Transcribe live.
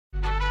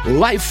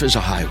Life is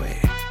a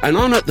highway, and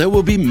on it there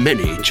will be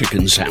many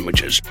chicken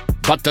sandwiches.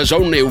 But there's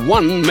only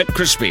one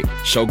McCrispy.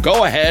 So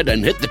go ahead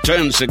and hit the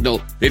turn signal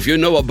if you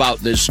know about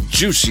this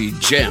juicy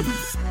gem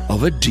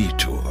of a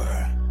detour.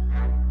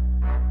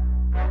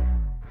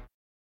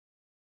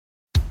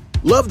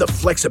 Love the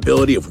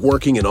flexibility of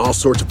working in all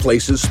sorts of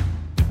places?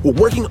 Well,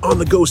 working on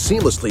the go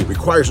seamlessly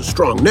requires a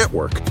strong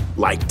network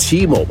like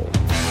T-Mobile.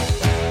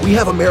 We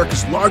have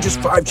America's largest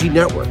 5G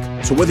network,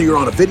 so whether you're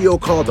on a video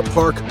call at the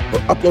park or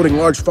uploading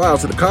large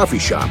files at the coffee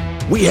shop,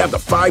 we have the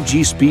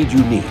 5G speed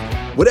you need.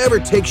 Whatever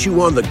takes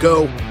you on the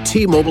go,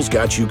 T-Mobile's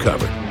got you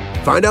covered.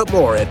 Find out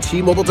more at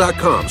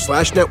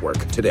T-Mobile.com/network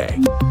today.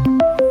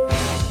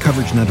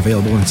 Coverage not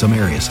available in some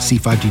areas. See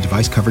 5G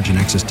device coverage and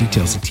access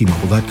details at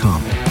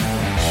T-Mobile.com.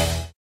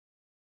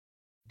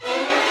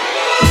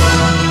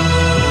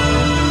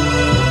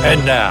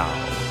 And now,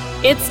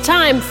 it's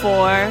time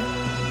for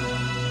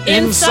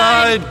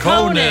Inside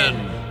Conan,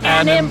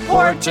 an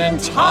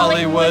important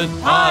Hollywood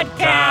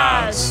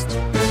podcast.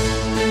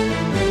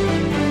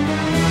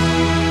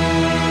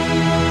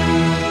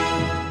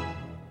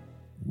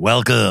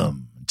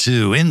 Welcome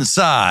to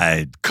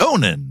Inside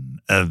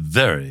Conan, a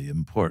very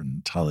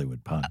important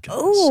Hollywood podcast.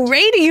 Oh,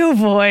 radio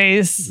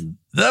voice.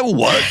 That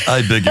what?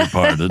 I beg your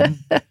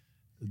pardon.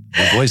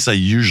 The voice I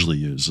usually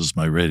use is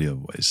my radio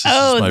voice.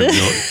 I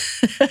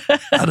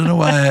don't know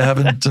why I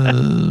haven't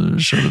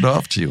showed it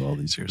off to you all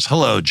these years.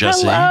 Hello,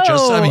 Jesse.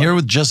 Hello. I'm here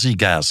with Jesse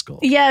Gaskell.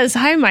 Yes.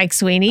 Hi, Mike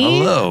Sweeney.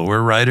 Hello.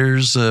 We're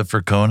writers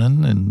for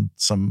Conan in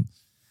some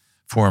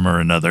form or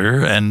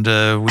another, and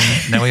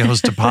now we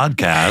host a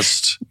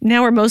podcast.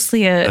 Now we're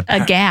mostly a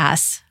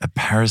gas. A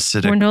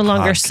parasitic. We're no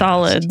longer podcast.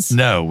 solids.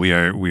 No, we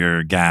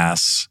are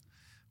gas.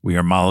 We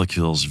are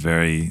molecules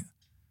very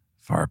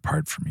far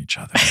apart from each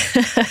other.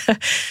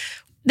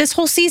 This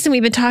whole season,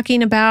 we've been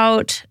talking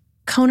about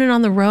Conan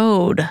on the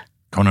road.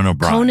 Conan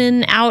O'Brien.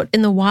 Conan out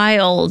in the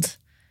wild,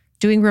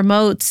 doing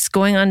remotes,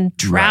 going on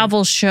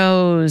travel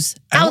shows.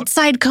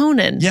 Outside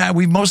Conan. Yeah,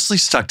 we mostly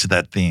stuck to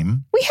that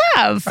theme. We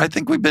have. I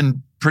think we've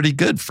been pretty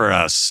good for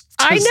us.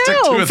 I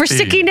know, for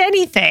sticking to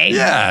anything.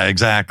 Yeah,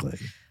 exactly.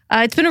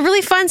 It's been a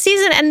really fun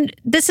season, and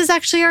this is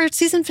actually our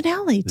season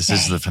finale today. This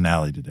is the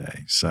finale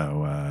today.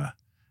 So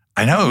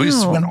I know, it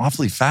just went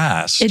awfully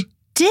fast. It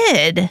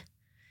did.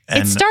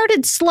 It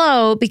started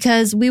slow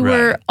because we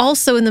were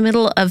also in the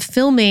middle of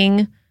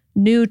filming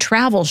new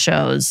travel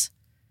shows.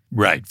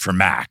 Right, for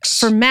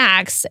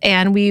Max.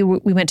 And we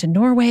went to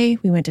Norway,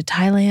 we went to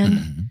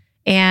Thailand,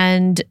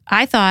 and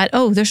I thought,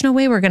 there's no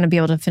way we're going to be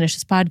able to finish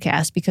this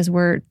podcast because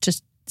we're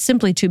just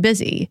simply too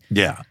busy.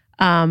 Yeah.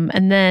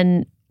 And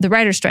then the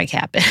writer's strike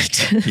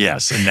happened.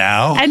 Yes, and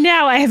now? And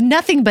now I have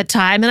nothing but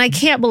time, and I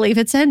can't believe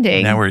it's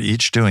ending. Now we're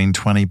each doing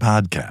 20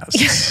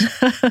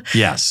 podcasts.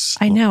 Yes.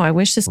 I know. I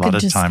wish this could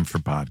just a lot of time for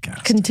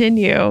podcasts.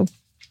 Continue.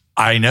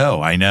 I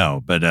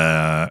know. But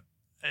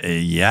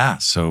yeah,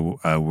 so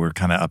we're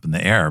kind of up in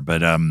the air.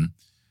 But, and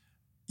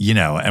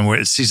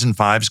season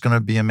 5 is going to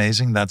be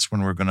amazing. That's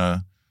when we're going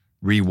to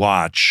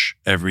rewatch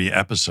every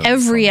episode.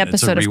 Every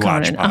episode of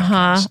Conan.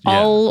 Podcast. Yeah.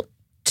 All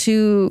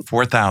to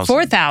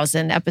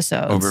 4,000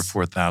 episodes. Over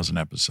 4,000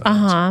 episodes.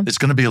 It's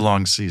going to be a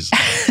long season.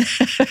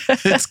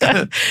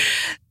 The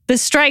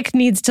strike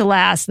needs to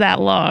last that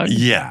long.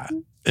 Yeah.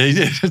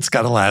 It's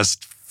got to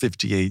last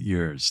 58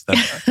 years.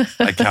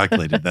 I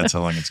calculated that's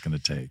how long it's going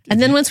to take. And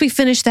then once we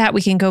finish that,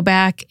 we can go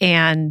back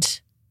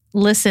and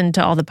listen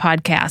to all the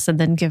podcasts and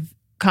then give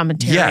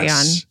commentary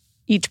on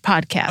each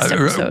podcast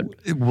episode.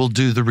 We'll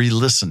do the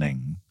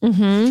re-listening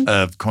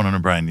of Conan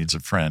O'Brien Needs a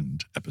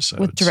Friend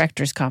episodes. With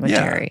director's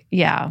commentary.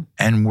 Yeah.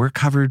 And we're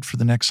covered for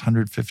the next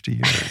 150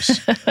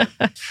 years.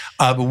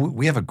 But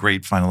we have a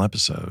great final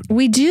episode.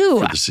 We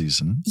do. For the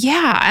season.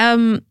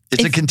 Yeah.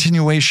 It's a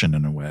continuation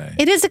in a way.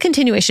 It is a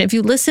continuation. If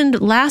you listened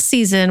last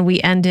season,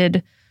 we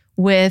ended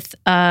with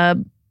a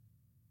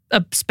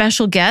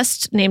special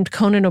guest named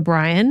Conan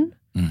O'Brien.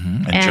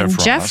 Mm-hmm. And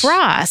Jeff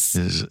Ross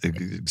is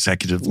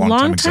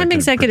longtime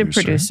executive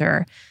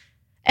producer.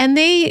 And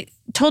they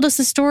told us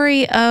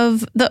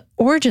the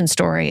origin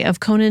story of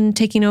Conan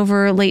taking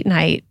over late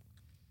night.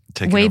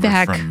 Way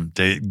back from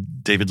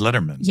David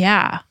Letterman.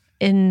 Yeah,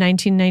 in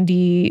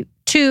 1992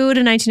 to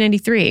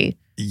 1993.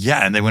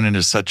 Yeah, and they went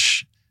into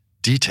such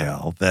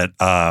detail that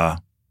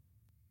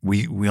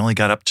we only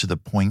got up to the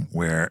point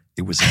where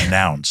it was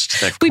announced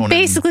that Conan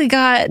basically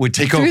got would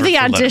take through over the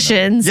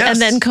auditions,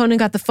 and then Conan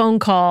got the phone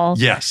call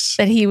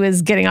that he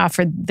was getting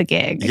offered the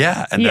gig.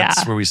 Yeah, and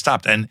that's where we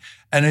stopped. And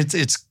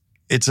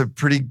it's a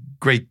pretty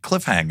great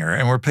cliffhanger,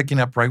 and we're picking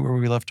up right where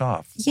we left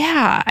off.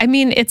 Yeah, I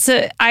mean,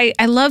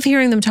 I love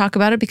hearing them talk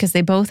about it because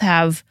they both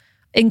have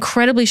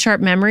incredibly sharp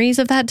memories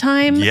of that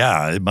time.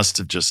 Yeah, it must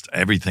have just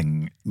every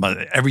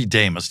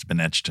day must have been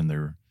etched in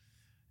their.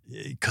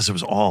 Because it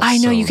was all I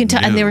know, you can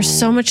tell. And they were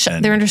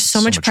they're under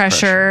so much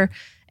pressure.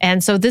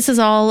 And so this is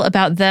all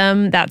about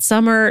them that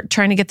summer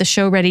trying to get the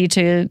show ready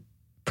to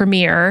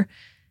premiere.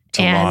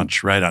 To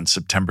launch right on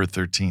September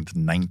 13th,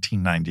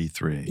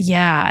 1993.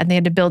 Yeah. And they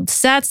had to build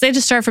sets. They had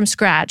to start from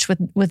scratch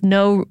with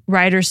no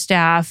writer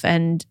staff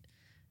and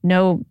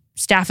no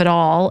staff at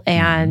all,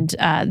 and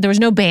there was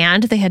no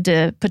band. They had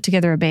to put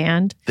together a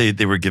band.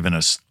 They were given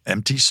an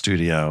empty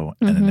studio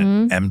and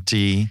an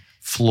empty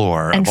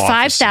floor and of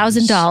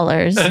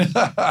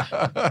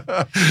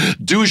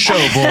 $5,000. Do a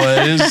show,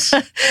 boys.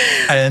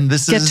 And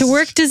this Get to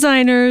work,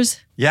 designers.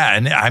 Yeah,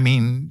 and I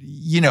mean,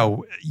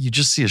 you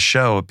just see a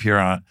show appear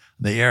on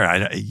the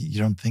air. You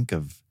don't think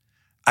of.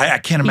 I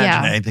can't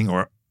imagine anything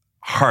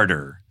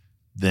harder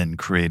than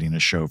creating a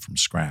show from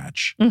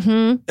scratch,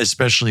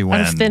 especially when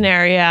on thin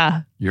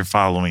air, you're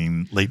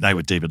following Late Night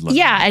with David Letterman.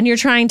 Yeah, and you're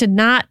trying to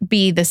not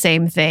be the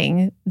same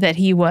thing that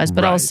he was,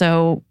 but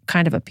also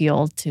kind of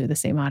appeal to the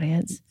same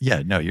audience.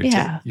 Yeah, no,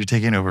 you're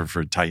taking over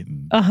for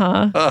Titan.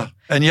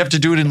 And you have to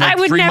do it in 3 months. I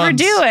would never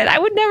do it. I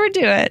would never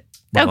do it.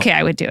 Well, okay,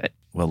 I would do it.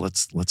 Well,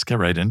 let's get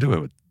right into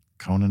it with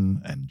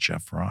Conan and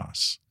Jeff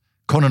Ross.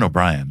 Conan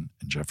O'Brien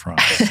and Jeff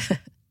Ross.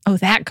 Oh,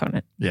 that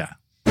Conan. Yeah.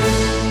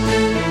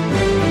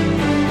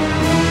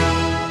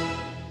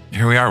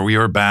 Here we are. We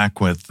are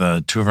back with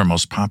 2 of our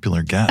most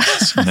popular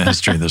guests in the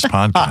history of this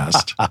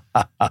podcast.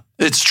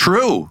 It's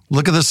true.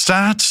 Look at the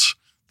stats,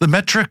 the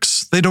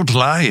metrics. They don't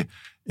lie.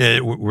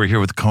 We're here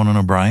with Conan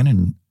O'Brien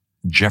and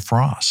Jeff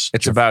Ross.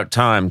 It's about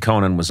time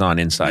Conan was on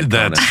Inside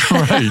Conan. That's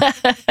right.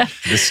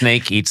 The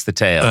snake eats the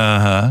tail.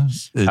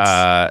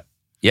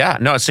 Yeah,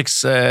 no,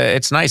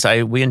 it's nice.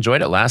 We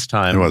enjoyed it last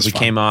time. It was fun.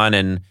 Came on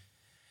and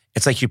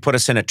it's like you put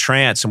us in a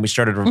trance and we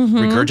started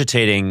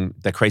regurgitating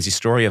the crazy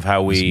story of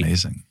how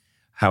amazing.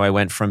 How I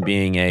went from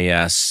being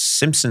a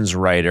Simpsons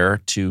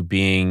writer to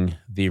being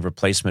the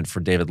replacement for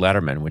David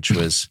Letterman, which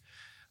was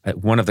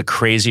one of the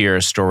crazier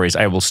stories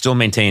I will still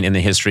maintain in the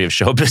history of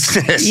show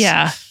business.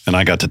 Yeah. And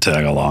I got to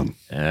tag along.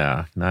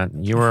 Yeah.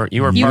 You were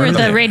You part were of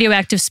the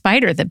radioactive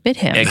spider that bit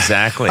him.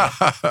 Exactly.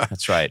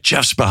 That's right.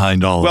 Jeff's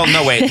behind all of it.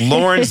 Well, no, wait.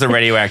 Lauren's the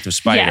radioactive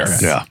spider.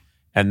 Yes. Yeah.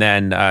 And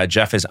then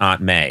Jeff is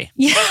Aunt May.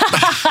 Yeah.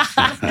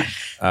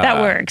 That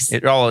works.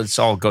 It all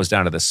goes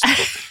down to this.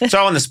 It's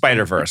all in the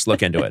Spider-Verse.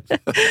 Look into it.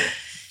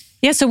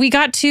 Yeah, so we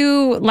got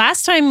to,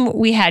 last time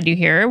we had you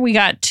here, we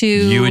got to...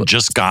 You had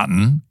just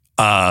gotten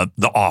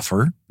the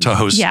offer to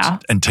host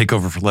and take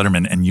over for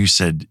Letterman, and you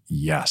said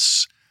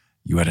yes.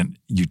 You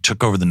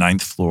took over the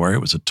 9th floor. It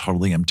was a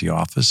totally empty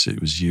office.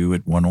 It was you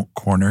at one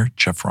corner,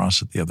 Jeff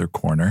Ross at the other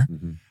corner,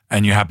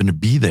 and you happened to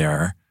be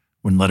there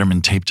when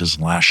Letterman taped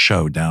his last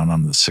show down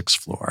on the 6th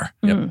floor.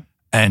 Yep.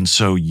 And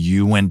so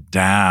you went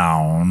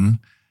down,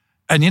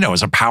 and it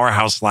was a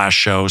powerhouse last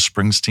show.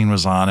 Springsteen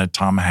was on it,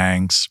 Tom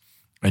Hanks.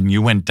 And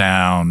you went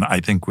down, I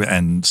think,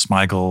 and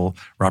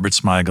Robert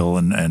Smigel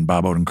and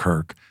Bob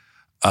Odenkirk,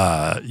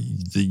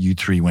 you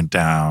 3 went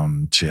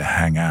down to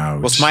hang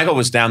out. Well, Smigel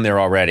was down there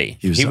already.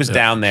 He was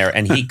down there,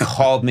 and he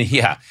called me.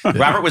 Yeah,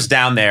 Robert was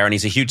down there, and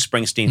he's a huge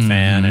Springsteen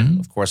fan, and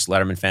of course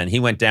Letterman fan.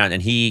 He went down,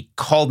 and he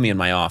called me in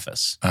my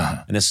office.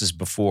 And this is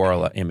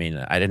before. I mean,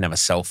 I didn't have a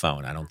cell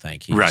phone. I don't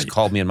think he just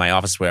called me in my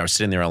office where I was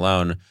sitting there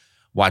alone,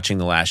 watching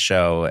the last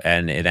show,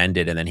 and it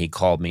ended, and then he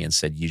called me and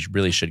said, "You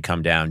really should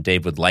come down.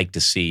 Dave would like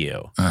to see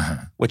you,"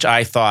 which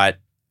I thought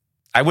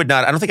I would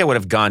not. I don't think I would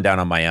have gone down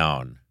on my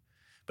own.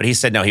 But he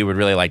said, no, he would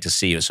really like to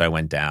see you, so I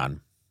went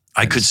down.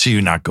 I could see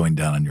you not going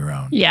down on your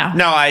own. Yeah.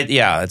 No,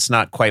 it's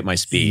not quite my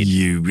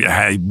speed.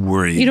 I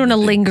worry. You don't want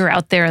to linger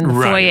out there in the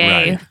foyer.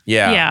 Right.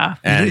 Yeah.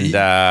 And,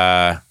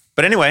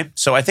 but anyway,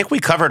 so I think we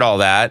covered all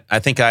that. I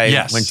think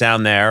I went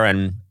down there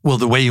and... Well,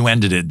 the way you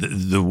ended it,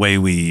 the way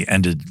we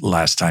ended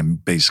last time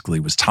basically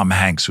was Tom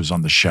Hanks, who was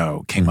on the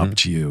show, came up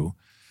to you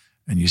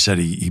and you said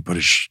he put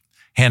his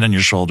hand on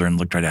your shoulder and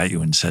looked right at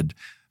you and said,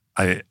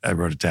 I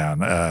wrote it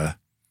down,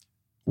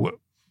 what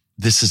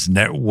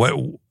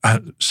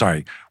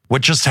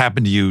just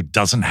happened to you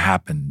doesn't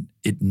happen.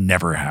 It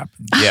never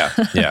happened. Yeah,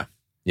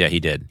 he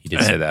did. He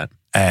did say that.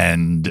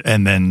 And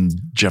then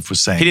Jeff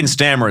was saying... He didn't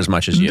stammer as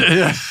much as you.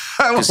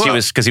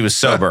 Because he was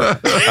sober.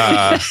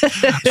 I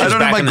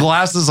don't have my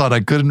glasses on. I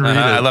couldn't read it.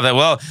 I love that.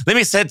 Well, let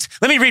me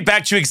read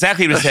back to you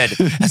exactly what it said.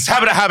 I'm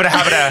sorry,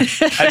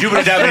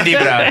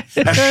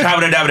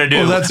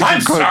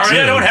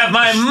 I don't have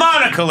my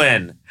monocle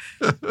in.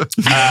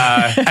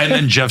 And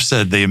then Jeff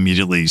said they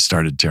immediately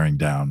started tearing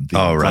down.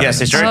 Yes,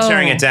 they started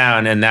tearing it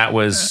down, and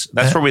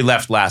that's where we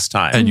left last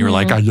time. And you were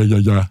like,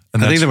 yeah.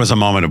 And I think there was a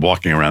moment of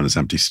walking around this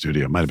empty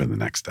studio. It might have been the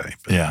next day.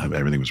 But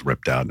everything was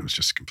ripped out and it was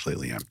just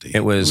completely empty. We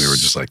were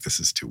just like, this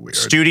is too weird.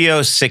 Studio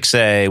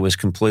 6A was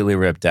completely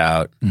ripped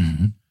out.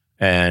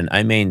 And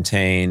I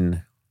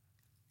maintain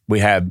we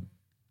had,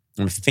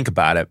 and if you think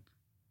about it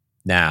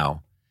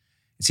now,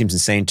 it seems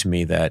insane to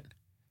me that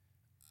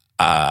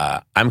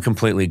I'm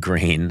completely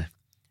green.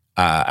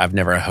 I've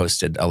never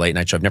hosted a late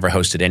night show. I've never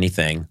hosted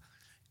anything.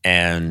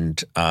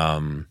 And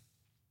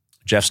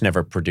Jeff's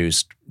never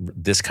produced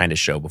this kind of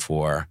show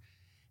before.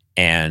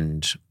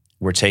 And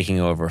we're taking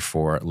over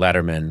for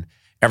Letterman.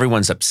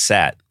 Everyone's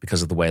upset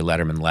because of the way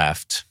Letterman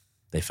left.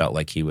 They felt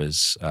like he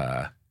was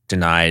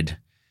denied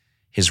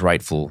his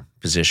rightful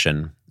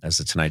position as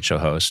the Tonight Show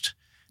host.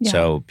 Yeah.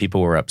 So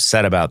people were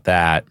upset about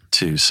that.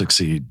 To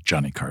succeed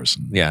Johnny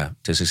Carson. Yeah,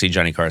 to succeed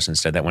Johnny Carson.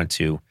 Instead, that went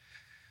to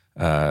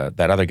that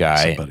other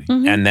guy. Somebody.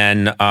 And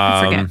then,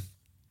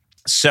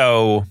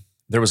 so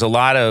there was a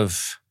lot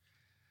of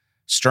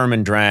Sturm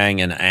and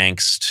Drang and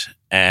angst.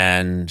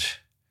 And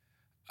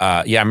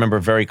I remember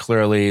very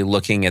clearly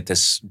looking at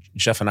this,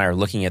 Jeff and I are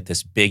looking at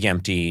this big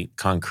empty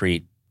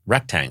concrete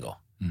rectangle.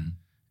 Mm-hmm.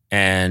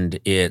 And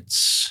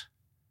it's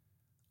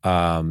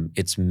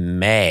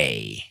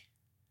May.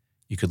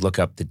 You could look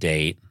up the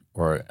date,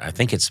 or I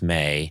think it's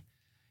May.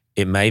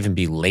 It may even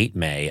be late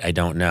May. I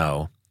don't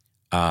know.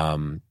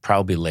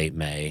 Probably late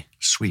May.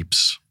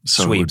 Sweeps.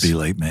 So it would be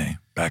late May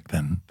back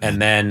then.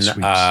 And then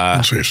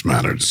Sweeps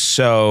mattered.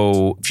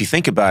 So if you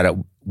think about it,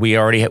 we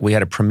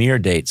had a premiere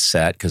date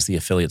set because the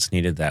affiliates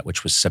needed that,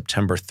 which was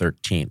September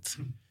 13th.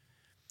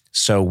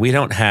 So we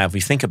don't have.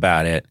 You think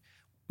about it,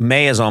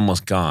 May is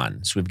almost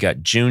gone. So we've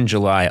got June,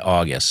 July,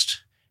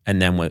 August,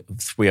 and then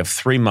we have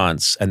 3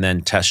 months, and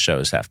then test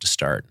shows have to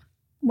start.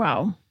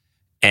 Wow.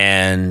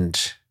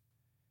 And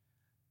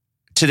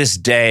to this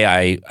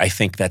day, I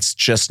think that's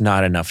just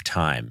not enough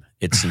time.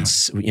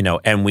 It's, and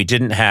I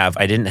didn't have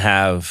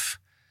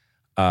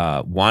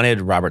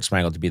wanted Robert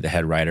Smigel to be the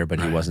head writer, but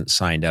he wasn't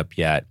signed up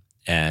yet.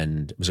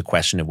 And it was a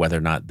question of whether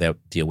or not that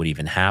deal would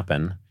even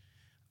happen.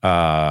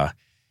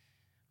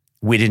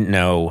 We didn't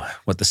know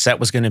what the set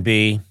was going to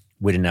be.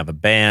 We didn't have a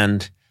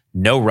band,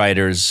 no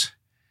writers,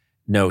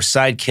 no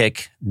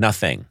sidekick,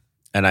 nothing.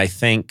 And I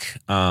think,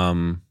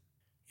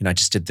 I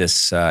just did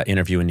this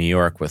interview in New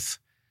York with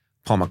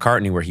Paul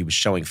McCartney where he was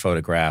showing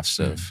photographs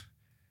of,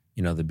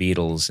 the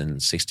Beatles in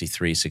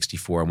 63,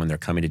 64 when they're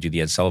coming to do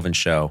the Ed Sullivan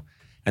Show.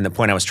 And the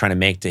point I was trying to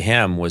make to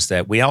him was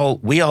that we all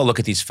look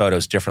at these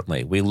photos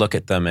differently. We look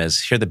at them as,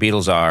 here the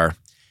Beatles are,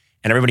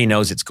 and everybody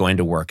knows it's going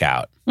to work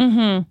out.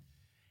 Mm-hmm.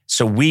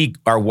 So we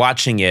are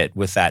watching it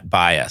with that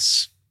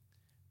bias.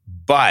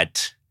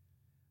 But,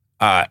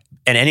 and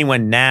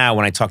anyone now,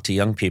 when I talk to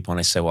young people and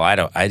I say, well,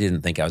 I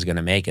didn't think I was going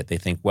to make it, they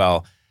think,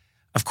 well,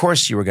 of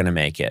course you were going to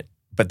make it.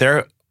 But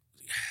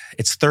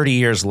it's 30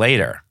 years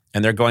later.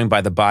 And they're going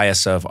by the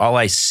bias of all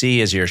I see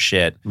is your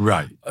shit,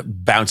 right?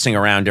 Bouncing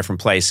around different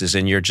places,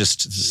 and you're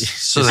just.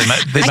 So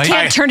I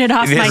can't turn it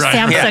off my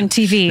Samsung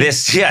TV.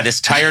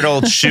 This tired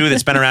old shoe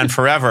that's been around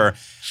forever.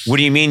 What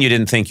do you mean you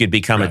didn't think you'd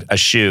become a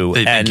shoe?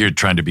 They think you're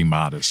trying to be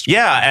modest.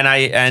 Yeah,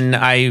 and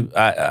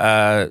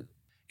I,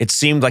 it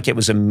seemed like it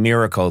was a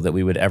miracle that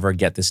we would ever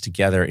get this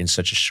together in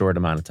such a short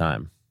amount of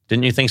time.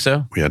 Didn't you think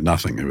so? We had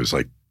nothing. It was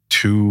like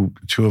two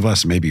of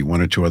us, maybe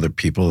one or two other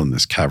people in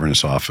this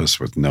cavernous office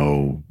with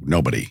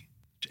nobody,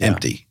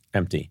 empty.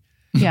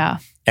 Yeah.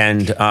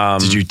 And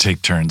did you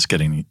take turns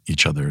getting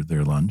each other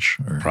their lunch?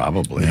 Or?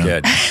 Probably. We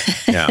did.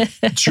 Yeah.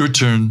 It's your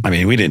turn. I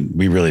mean,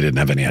 we really didn't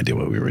have any idea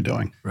what we were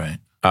doing. Right.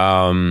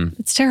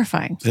 It's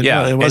terrifying.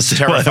 It was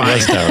terrifying. It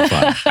was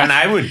terrifying. And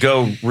I would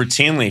go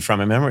routinely from,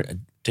 I remember I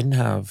didn't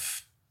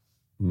have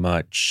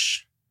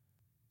much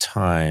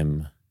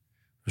time.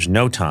 There was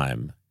no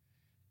time.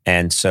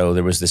 And so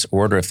there was this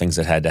order of things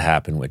that had to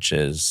happen, which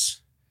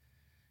is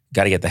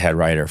got to get the head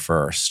writer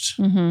first.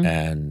 Mm-hmm.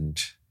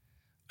 And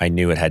I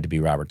knew it had to be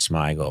Robert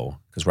Smigel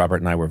because Robert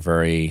and I were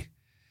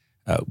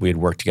we had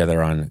worked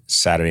together on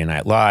Saturday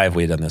Night Live.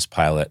 We had done this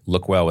pilot,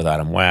 Look Well with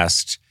Adam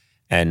West,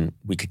 and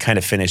we could kind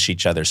of finish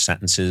each other's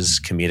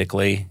sentences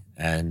comedically.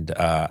 And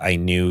I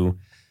knew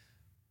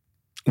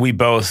we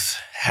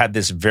both had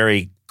this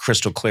very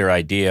crystal clear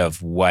idea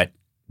of what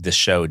the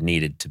show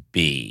needed to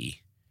be.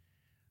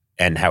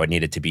 And how it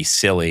needed to be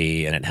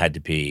silly, and it had to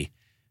be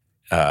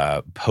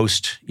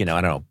post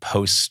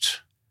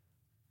Letterman,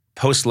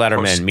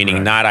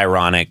 meaning not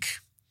ironic,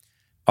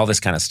 all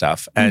this kind of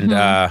stuff. And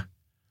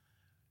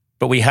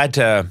but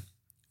there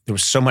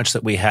was so much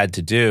that we had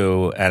to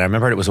do, and I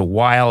remember it was a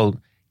while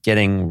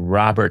getting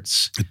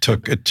Robert's. It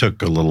took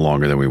a little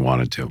longer than we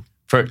wanted to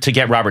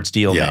get Robert's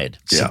deal made.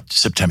 Yeah.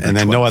 September. And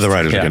then 12th. No other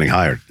writers were getting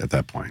hired at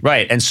that point.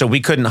 Right. And so we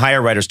couldn't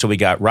hire writers till we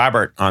got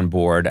Robert on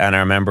board. And I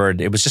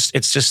remembered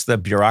it's just the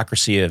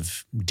bureaucracy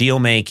of deal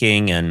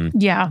making and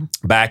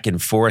back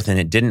and forth. And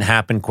it didn't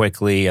happen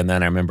quickly. And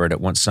then I remembered at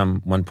one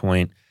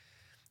point,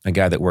 a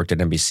guy that worked at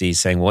NBC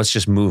saying, well, let's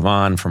just move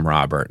on from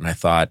Robert. And I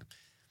thought,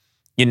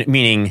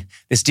 meaning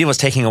this deal was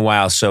taking a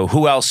while. So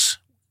who else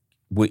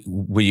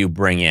will you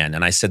bring in?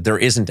 And I said, there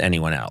isn't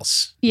anyone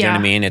else. Yeah. You know what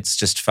I mean? It's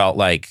just felt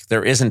like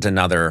there isn't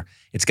another,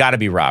 it's got to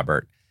be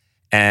Robert.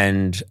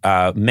 And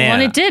man. Well,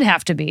 and it did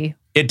have to be.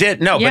 It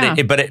did. No,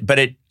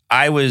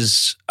 I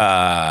was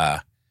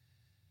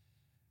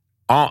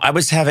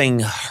having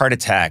heart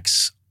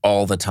attacks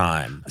all the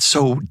time.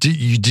 So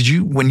did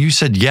you, when you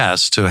said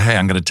yes to, hey,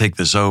 I'm going to take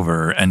this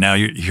over, and now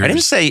you're I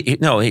didn't say,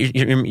 no,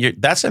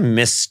 that's a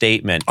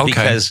misstatement. Okay.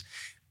 Because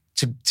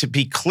to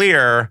be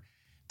clear,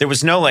 there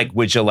was no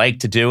would you like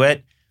to do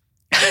it?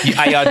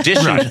 I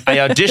auditioned. I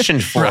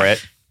auditioned for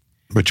it.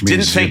 Which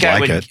means didn't think I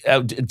would.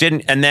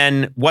 Didn't, and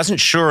then wasn't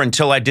sure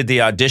until I did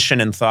the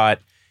audition and thought,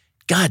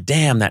 God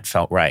damn, that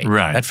felt right.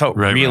 Right. That felt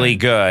really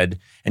good.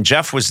 And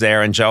Jeff was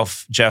there, and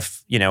Jeff,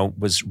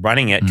 was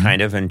running it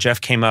kind of. And Jeff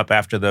came up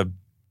after the,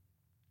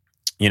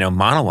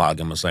 monologue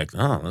and was like,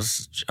 "Oh, this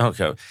is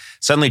okay."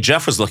 Suddenly,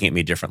 Jeff was looking at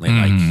me differently.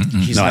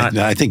 He's not.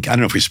 I don't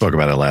know if we spoke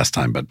about it last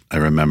time, but I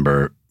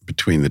remember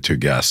between the two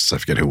guests, I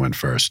forget who went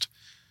first.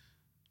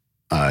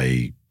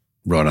 I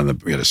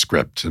wrote we had a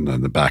script, and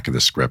on the back of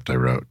the script I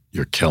wrote,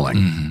 "You're killing,"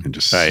 and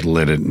just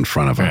slid it in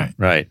front of him.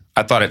 Right.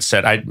 I thought it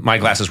said, my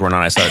glasses weren't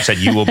on. I thought it said,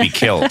 "You will be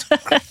killed."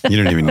 You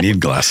didn't even need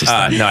glasses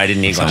then. No, I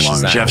didn't need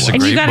glasses then. Jeff's a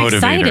And great you got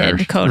motivator.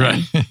 excited,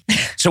 Conan. Right.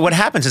 So what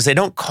happens is they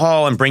don't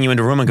call and bring you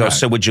into a room and go,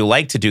 "So would you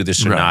like to do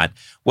this or not?"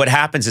 What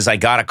happens is I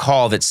got a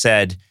call that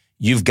said,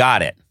 "You've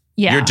got it.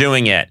 Yeah. You're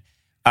doing it.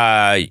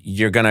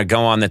 You're going to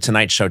go on the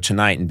Tonight Show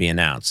tonight and be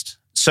announced."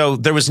 So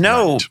there was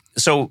no,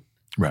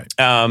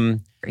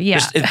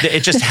 it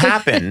just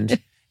happened.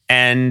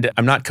 And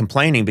I'm not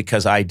complaining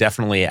because I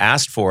definitely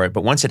asked for it.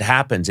 But once it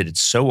happens,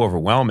 it's so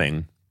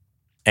overwhelming.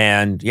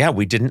 And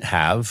we didn't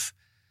have,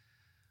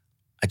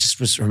 I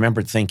just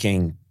remembered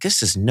thinking,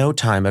 this is no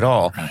time at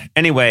all. Right.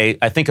 Anyway,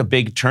 I think a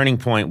big turning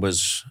point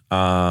was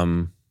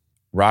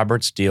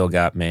Robert's deal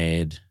got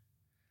made.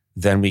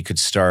 Then we could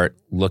start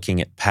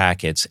looking at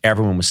packets.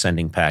 Everyone was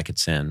sending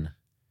packets in.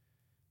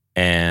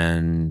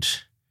 And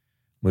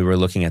we were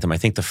looking at them. I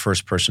think the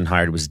first person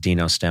hired was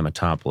Dino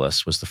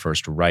Stamatopoulos, was the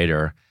first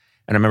writer.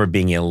 And I remember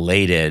being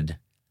elated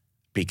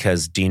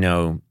because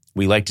Dino,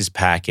 we liked his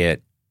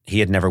packet. He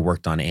had never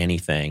worked on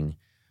anything.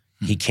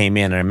 He came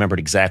in, and I remembered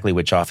exactly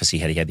which office he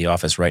had. He had the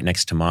office right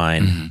next to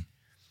mine.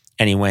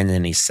 And he went in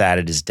and he sat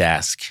at his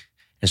desk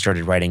and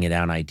started writing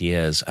down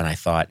ideas. And I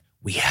thought,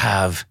 we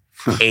have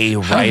a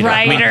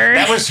writer.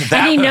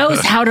 And he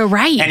knows how to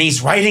write. And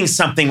he's writing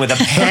something with a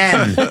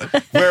pen.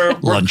 we're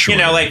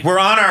we're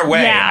on our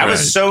way. Yeah. I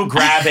was so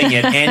grabbing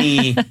at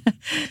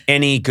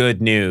any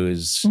good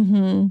news.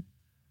 Mm-hmm.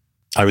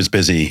 I was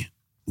busy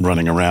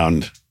running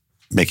around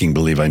making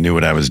believe I knew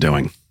what I was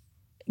doing.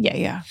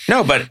 Yeah.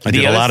 No, but I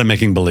did a lot of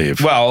making believe.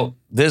 Well,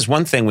 there's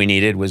one thing we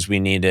needed we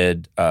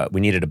needed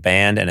a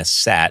band and a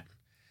set.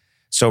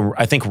 So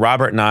I think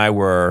Robert and I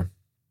were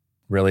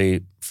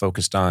really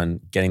focused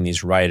on getting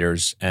these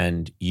writers,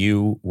 and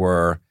you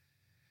were,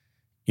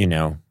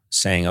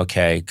 saying,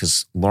 okay,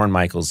 because Lorne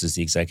Michaels is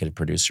the executive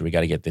producer. We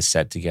got to get this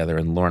set together.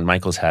 And Lorne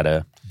Michaels had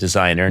a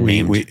designer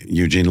named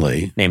Eugene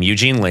Lee.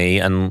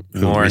 And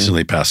who Lorne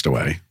recently passed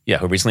away. Yeah,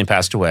 who recently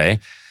passed away.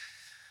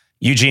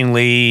 Eugene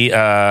Lee.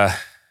 And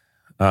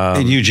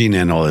Eugene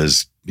and all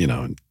his,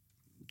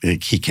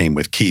 he came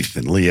with Keith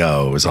and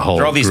Leo. It was a whole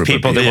there were all these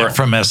people that were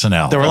from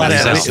SNL. There were we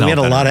had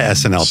a lot of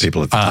SNL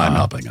people at the time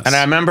helping us. And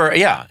I remember,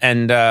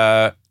 and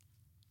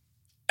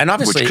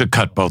obviously, which could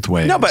cut both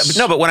ways. No,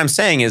 but what I'm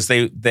saying is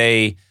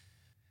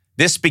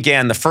this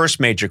began the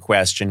first major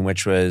question,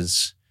 which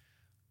was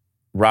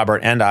Robert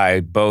and I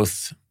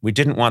both. We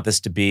didn't want this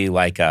to be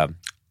like an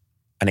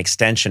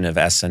extension of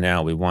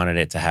SNL. We wanted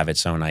it to have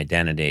its own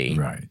identity.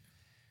 Right.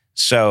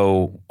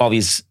 So all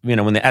these,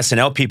 when the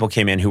SNL people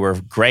came in who were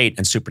great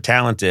and super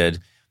talented,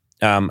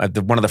 one of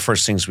the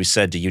first things we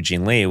said to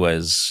Eugene Lee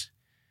was,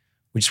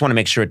 we just want to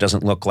make sure it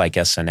doesn't look like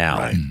SNL.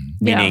 Right.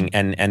 Meaning,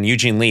 and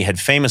Eugene Lee had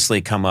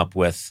famously come up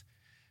with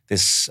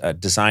this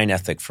design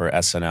ethic for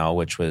SNL,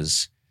 which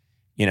was,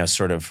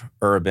 sort of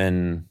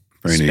urban.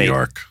 Very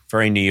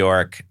New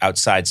York,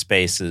 outside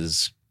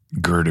spaces.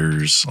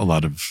 Girders, a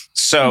lot of.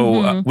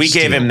 So we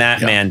gave him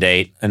that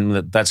mandate, and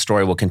that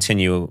story will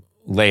continue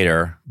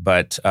later.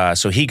 But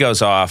so he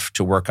goes off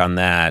to work on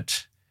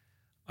that.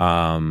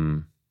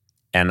 And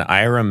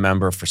I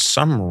remember for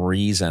some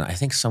reason, I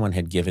think someone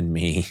had given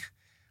me,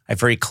 I have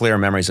very clear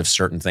memories of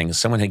certain things.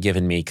 Someone had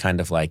given me kind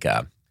of like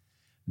a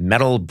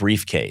metal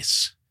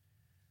briefcase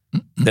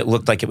that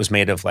looked like it was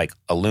made of like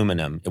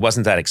aluminum. It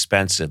wasn't that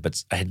expensive,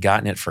 but I had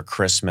gotten it for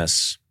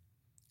Christmas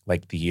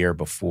like the year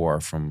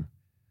before from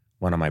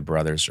one of my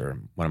brothers or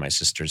one of my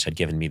sisters had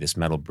given me this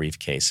metal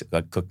briefcase. It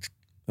looked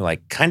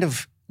like kind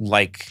of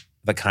like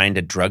the kind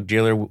a drug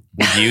dealer would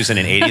use in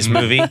an 80s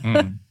movie.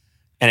 And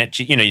it,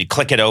 you'd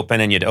click it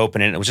open and you'd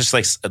open it. And it was just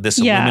like this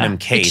aluminum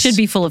case. It should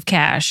be full of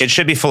cash. It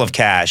should be full of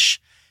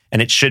cash,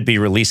 and it should be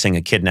releasing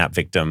a kidnapped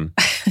victim.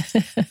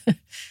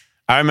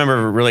 I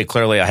remember really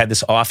clearly, I had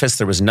this office.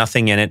 There was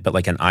nothing in it but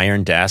like an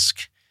iron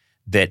desk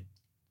that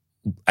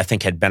I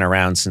think had been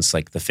around since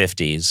like the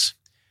 50s,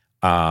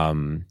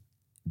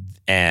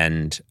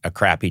 and a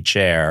crappy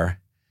chair.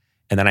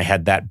 And then I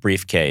had that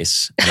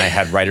briefcase, and I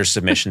had writer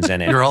submissions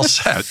in it. You're all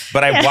set.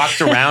 But I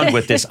walked around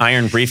with this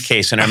iron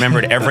briefcase, and I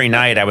remembered every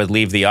night I would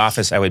leave the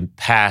office, I would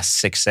pass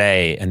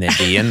 6A, and they'd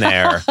be in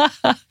there.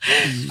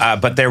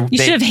 But you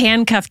should have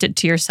handcuffed it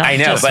to yourself. I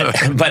know,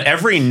 but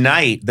every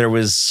night there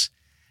was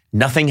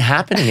nothing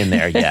happening in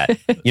there yet.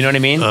 You know what I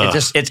mean?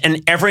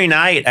 And every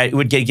night it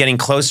would get getting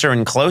closer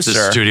and closer.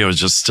 The studio was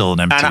just still an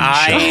empty shell.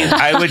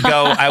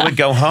 I would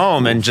go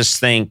home and just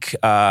think,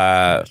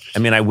 I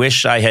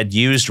wish I had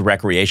used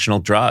recreational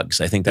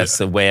drugs. I think that's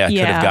the way I could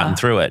have gotten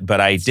through it,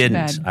 but I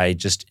didn't. I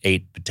just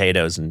ate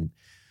potatoes and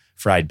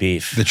fried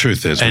beef. The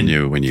truth is,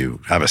 when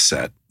you have a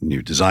set, and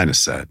you design a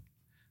set,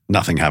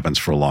 nothing happens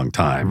for a long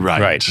time.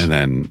 Right. And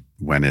then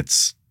when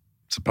it's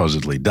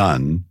supposedly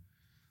done,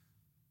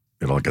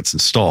 it all gets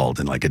installed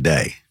in like a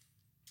day.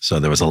 So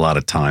there was a lot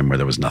of time where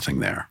there was nothing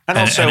there. And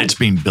it's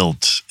being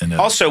built.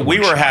 We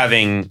were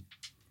having,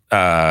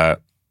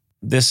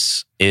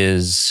 this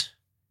is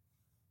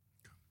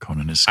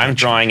Conan is sketchy. I'm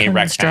drawing a Conan's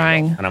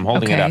rectangle, and I'm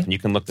holding it Okay. up, and you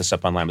can look this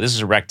up online. But this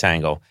is a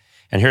rectangle,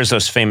 and here's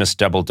those famous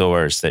double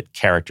doors that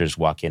characters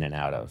walk in and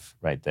out of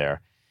right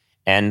there.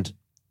 And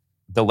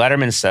the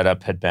Letterman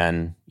setup had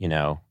been,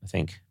 I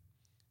think,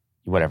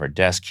 whatever,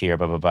 desk here,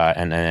 blah, blah, blah,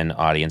 and then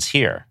audience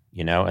here,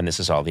 and this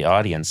is all the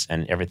audience,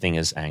 and everything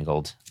is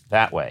angled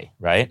that way,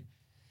 right?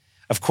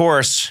 Of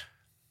course,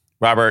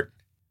 Robert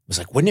was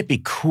like, wouldn't it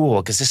be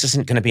cool, because this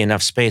isn't going to be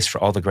enough space for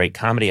all the great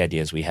comedy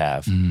ideas we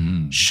have.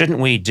 Shouldn't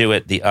we do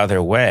it the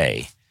other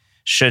way?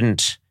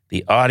 Shouldn't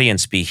the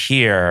audience be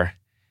here,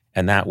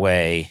 and that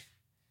way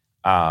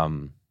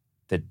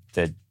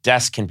the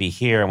desk can be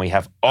here, and we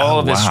have all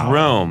of this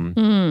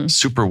room.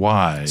 Super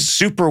wide.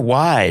 Super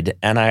wide.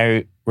 And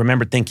I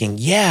remember thinking,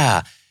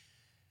 yes,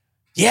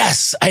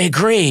 I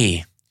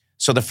agree.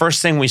 So the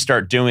first thing we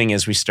start doing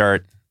is we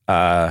start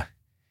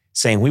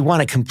saying we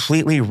want to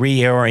completely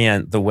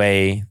reorient the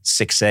way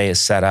 6A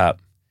is set up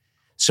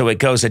so it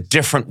goes a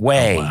different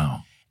way. Oh,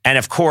 wow. And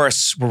of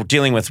course, we're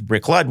dealing with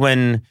Rick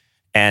Ludwin,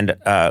 and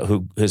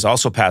who has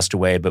also passed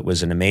away, but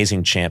was an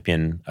amazing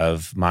champion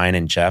of mine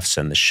and Jeff's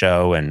and the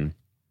show, and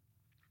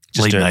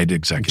Late night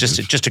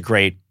executive. Just a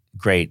great,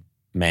 great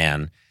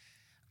man.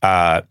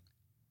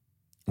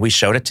 We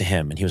showed it to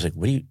him, and he was like,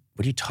 "What are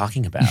you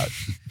talking about?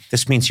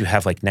 This means you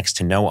have like next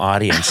to no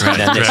audience, and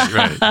then this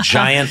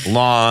giant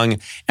long."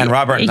 And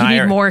Robert and I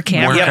need more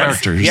cameras. More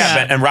characters.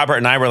 And Robert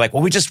and I were like,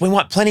 "Well, we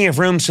want plenty of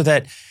room so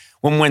that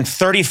when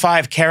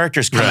 35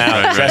 characters come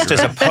out dressed as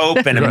a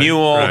pope and a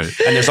mule, and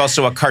there's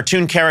also a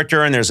cartoon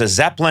character, and there's a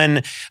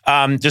Zeppelin,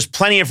 there's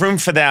plenty of room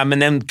for them,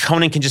 and then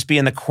Conan can just be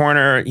in the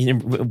corner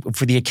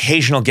for the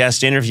occasional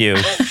guest interview."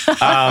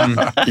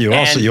 You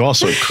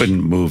also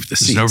couldn't move the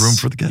seats. There's no room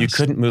for the guests. You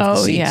couldn't move the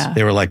seats. Oh, yeah.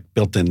 They were like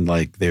built in,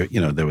 like there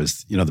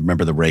was,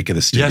 remember the rake of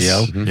the studio?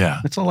 Yes.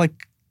 Yeah. It's all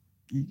like,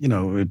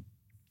 a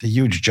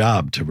huge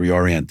job to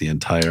reorient the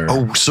entire.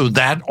 Oh, so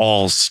that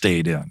all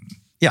stayed in.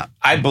 Yeah.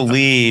 I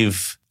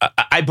believe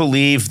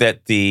that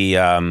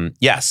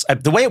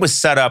the way it was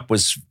set up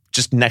was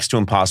just next to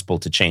impossible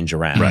to change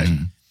around. Right.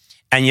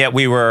 And yet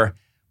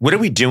what are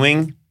we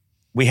doing?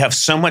 We have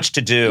so much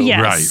to do.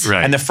 Yes.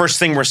 Right. And the first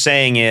thing we're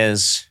saying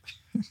is,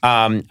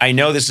 I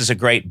know this is a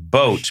great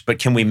boat, but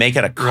can we make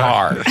it a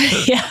car?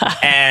 Yeah.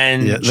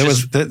 And there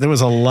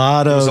was a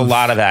lot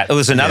of that. It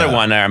was another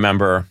one I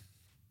remember,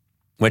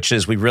 which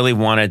is we really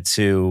wanted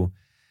to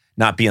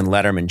not be in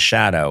Letterman's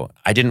shadow.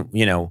 I didn't,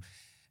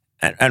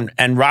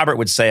 and Robert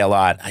would say a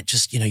lot, I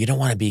just, you don't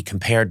want to be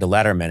compared to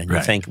Letterman. And you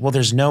think, well,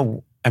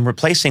 I'm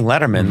replacing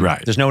Letterman.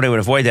 Right. There's no way to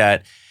avoid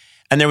that.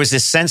 And there was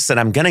this sense that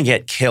I'm going to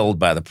get killed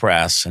by the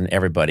press and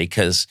everybody,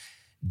 because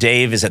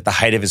Dave is at the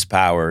height of his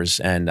powers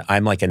and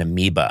I'm like an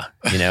amoeba.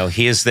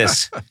 He's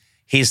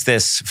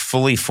this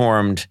fully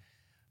formed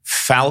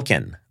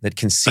falcon that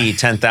can see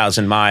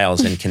 10,000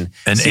 miles and can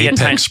see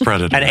apex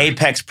predator. An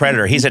apex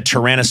predator. He's a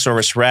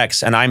Tyrannosaurus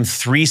Rex, and I'm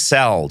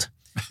 3-celled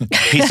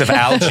piece of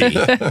algae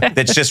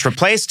that's just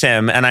replaced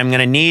him, and I'm going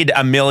to need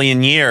 1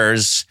 million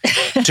years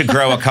to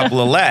grow a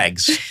couple of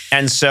legs.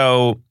 And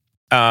so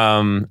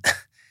the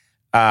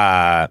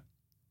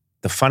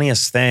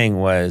funniest thing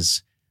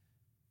was,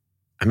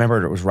 I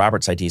remember it was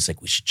Robert's idea. He's like,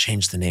 we should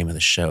change the name of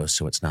the show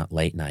so it's not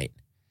late night.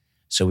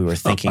 So we were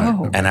thinking,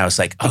 and I was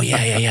like, oh,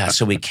 yeah.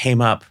 So we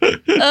came up,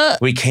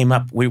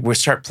 we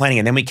start planning,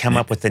 and then we came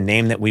up with the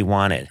name that we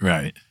wanted.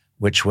 Right.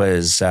 Which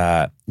was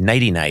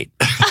Nighty Night.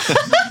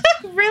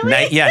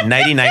 Really?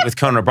 Nighty Night with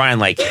Conan O'Brien,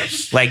 like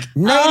Nighty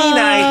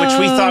Night, which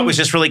we thought was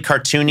just really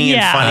cartoony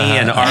and funny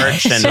and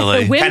arch and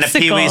kind of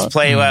Pee-wee's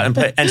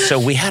Playhouse. And so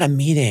we had a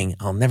meeting,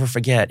 I'll never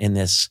forget, in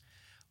this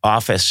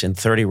office in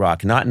 30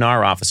 Rock, not in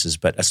our offices,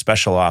 but a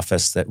special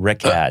office that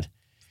Rick had.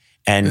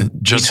 And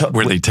just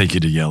where they take you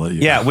to yell at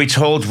you. Yeah, we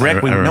told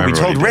Rick,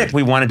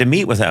 we wanted to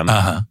meet with him.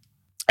 Uh-huh.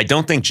 I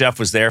don't think Jeff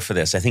was there for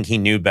this. I think he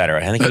knew better.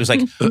 I think he was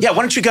like, yeah, why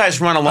don't you guys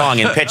run along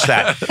and pitch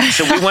that?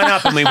 So we went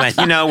up and we went,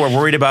 we're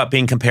worried about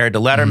being compared to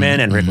Letterman.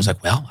 And Rick was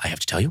like, well, I have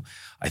to tell you,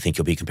 I think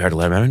you'll be compared to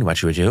Letterman.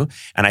 What you would do?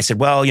 And I said,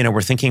 well,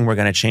 we're thinking we're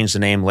going to change the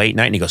name Late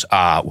Night. And he goes,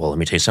 well, let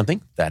me tell you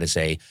something. That is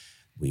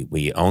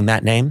we own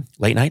that name,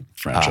 Late Night.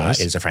 Franchise.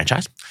 It is a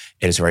franchise.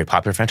 It is a very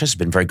popular franchise. It's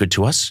been very good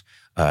to us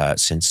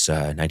since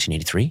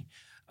 1983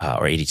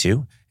 or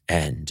 82.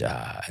 And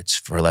it's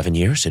for 11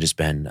 years. It has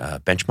been a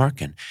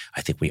benchmark, and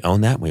I think we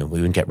own that. We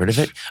wouldn't get rid of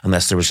it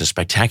unless there was a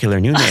spectacular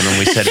new name. And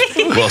we said,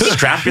 well,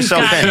 strap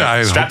yourself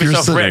in. Strap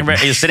yourself in.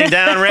 You're sitting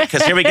down, Rick,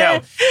 because here we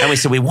go. And we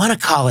said, we want to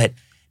call it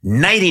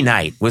Nighty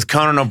Night with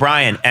Conan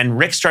O'Brien. And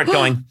Rick started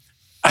going,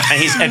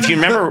 and if you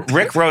remember,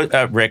 Rick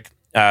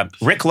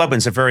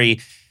Ludwin's a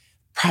very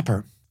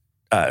proper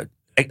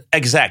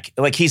exec.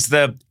 Like, he's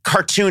the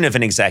cartoon of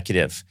an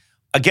executive.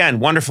 Again,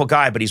 wonderful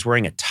guy, but he's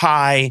wearing a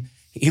tie.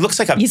 He looks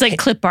like he's like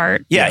clip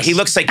art. Yeah, yes. He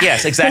looks like,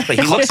 yes, exactly.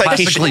 He looks like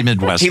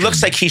Midwestern. He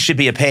looks like he should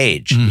be a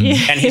page.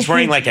 And he's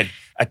wearing like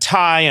a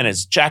tie, and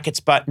his jacket's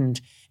buttoned,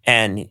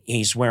 and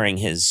he's wearing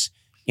his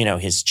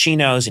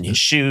chinos and his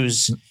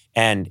shoes,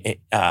 and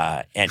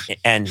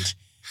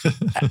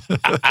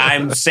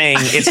I'm saying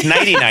it's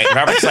Nighty Night. And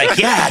Robert's like,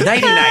 yeah,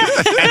 Nighty Night.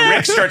 And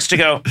Rick starts to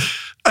go,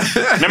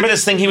 Remember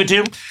this thing he would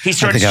do? I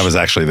think I was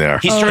actually there.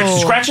 He started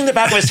scratching the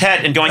back of his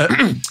head and going,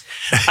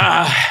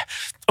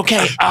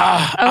 okay.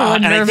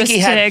 And I think he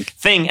had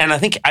thing, and I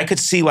think I could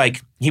see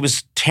like he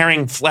was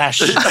tearing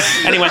flesh.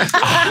 And he went,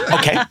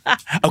 okay,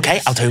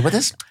 I'll tell you what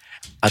this.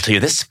 I'll tell you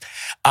this.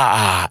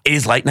 It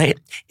is late night.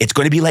 It's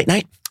going to be late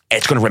night.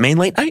 It's going to remain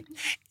late night.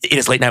 It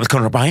is late night with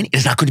Conan O'Brien. It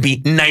is not going to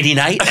be nighty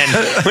night. And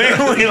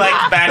we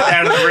like backed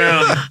out of the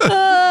room.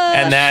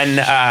 And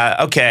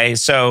then,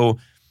 so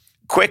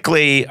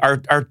quickly,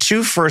 our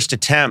two first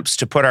attempts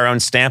to put our own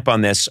stamp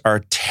on this are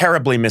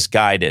terribly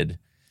misguided.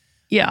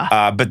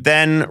 Yeah. But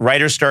then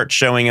writers start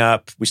showing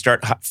up. We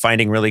start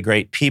finding really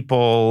great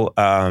people.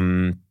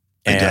 I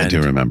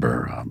do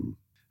remember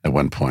at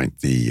one point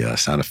the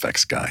sound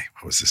effects guy,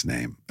 what was his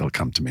name? It'll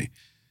come to me.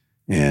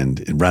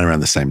 And right around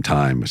the same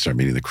time, we start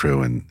meeting the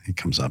crew, and he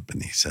comes up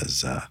and he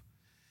says,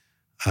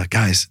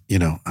 guys,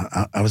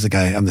 I was the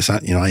guy, I'm the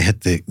sound, I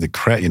hit the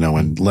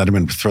when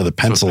Letterman would throw the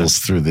pencils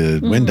through the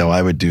window,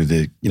 I would do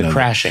the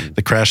crashing.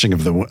 The crashing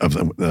of the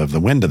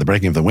window, the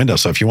breaking of the window.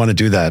 So if you want to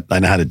do that, I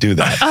know how to do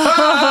that.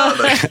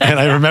 And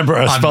I remember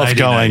us both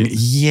going,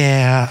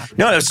 yeah.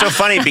 No, it was so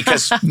funny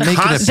because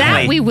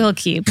that we will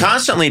keep.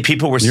 Constantly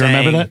people were saying. You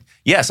remember that?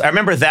 Yes, I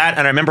remember that.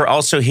 And I remember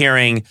also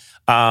hearing,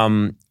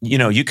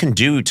 you can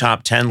do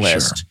top 10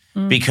 list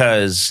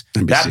because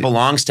NBC. that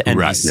belongs to NBC.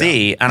 Right,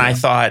 yeah. And I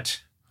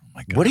thought,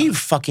 what are you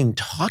fucking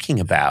talking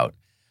about?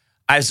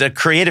 As a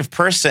creative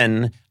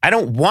person, I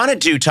don't want to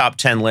do top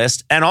 10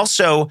 list. And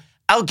also,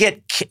 I'll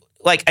get,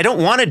 I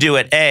don't want to do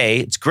it,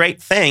 it's a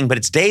great thing, but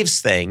it's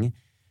Dave's thing.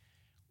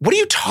 What are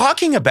you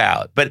talking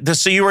about? But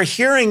so you were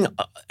hearing,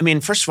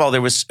 first of all,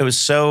 there was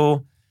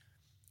so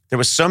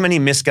many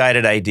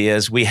misguided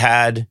ideas. We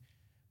had,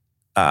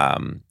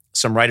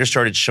 some writers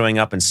started showing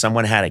up and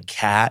someone had a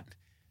cat.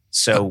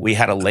 So we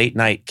had a late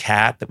night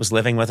cat that was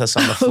living with us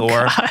on the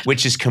floor,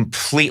 which is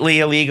completely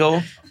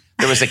illegal.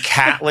 There was a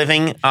cat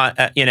living,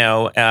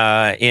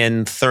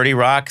 in 30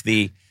 Rock,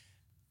 the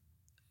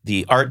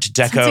Art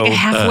Deco. It's like a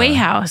halfway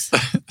house.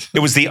 It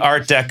was the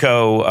Art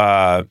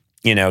Deco,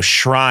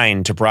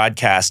 shrine to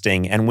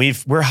broadcasting. And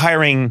we're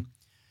hiring,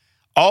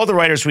 all the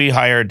writers we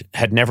hired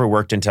had never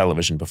worked in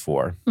television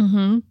before.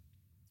 Mm-hmm.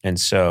 And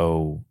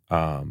so,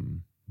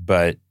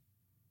 but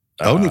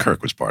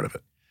Odenkirk was part of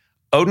it.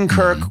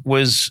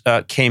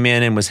 Odenkirk came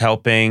in and was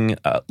helping.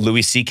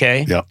 Louis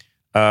C.K.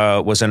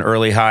 Was an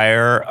early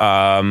hire.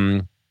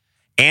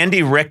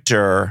 Andy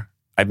Richter,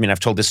 I've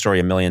told this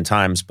story a million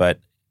times, but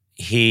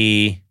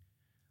we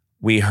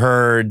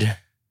heard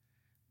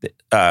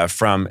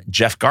from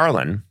Jeff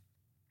Garlin.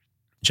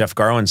 Jeff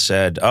Garlin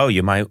said,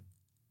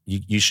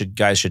 you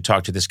guys should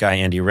talk to this guy,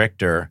 Andy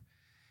Richter.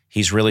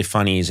 He's really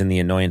funny. He's in the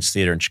Annoyance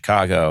Theater in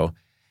Chicago,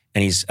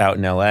 and he's out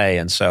in L.A.,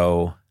 and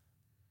so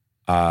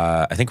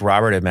I think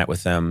Robert had met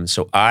with him,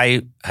 so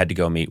I had to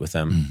go meet with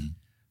him. Mm-hmm.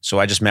 So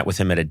I just met with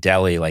him at a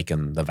deli, like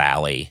in the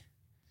Valley.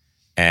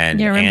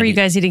 And I remember you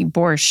guys eating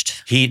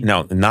borscht.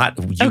 Not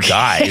you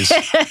guys.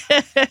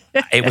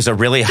 It was a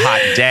really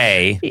hot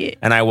day,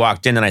 and I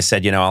walked in and I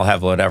said, I'll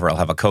have whatever. I'll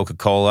have a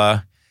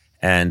Coca-Cola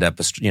and a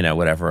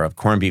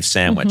corned beef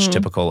sandwich,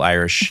 typical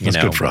Irish. That's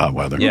good for hot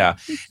weather. Yeah,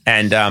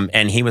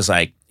 and he was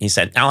like, he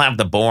said, I'll have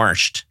the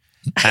borscht.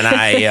 And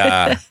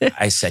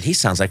I said, he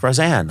sounds like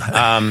Roseanne. But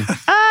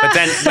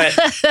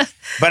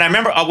I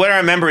remember, what I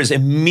remember is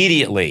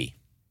immediately,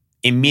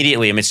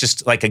 it's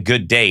just like a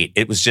good date.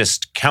 It was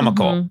just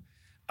chemical.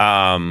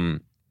 I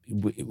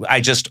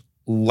just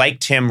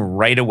liked him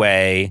right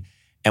away,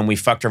 and we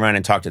fucked around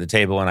and talked at the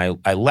table, and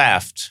I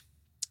left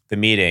the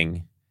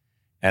meeting,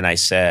 and I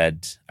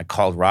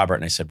called Robert,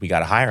 and I said, we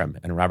got to hire him.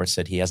 And Robert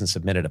said, he hasn't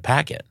submitted a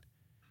packet.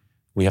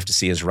 We have to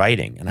see his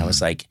writing. And I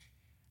was like,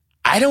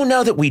 I don't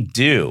know that we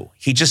do.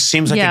 He just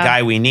seems like a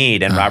guy we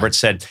need. And Robert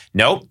said,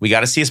 nope, we got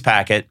to see his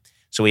packet.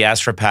 So we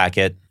asked for a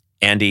packet.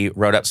 Andy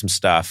wrote up some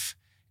stuff.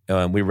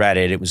 And we read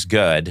it. It was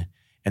good.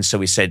 And so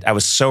we said, I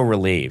was so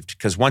relieved.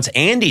 Because once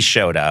Andy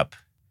showed up,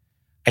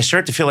 I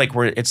started to feel like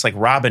it's like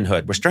Robin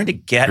Hood. We're starting to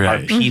get our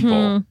people.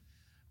 Mm-hmm.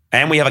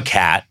 And we have a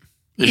cat.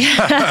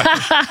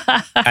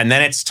 And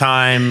then it's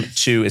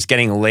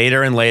getting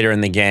later and later in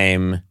the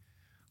game.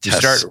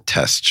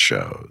 Test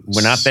shows.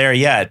 We're not there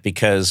yet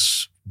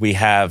because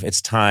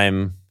it's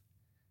time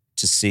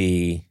to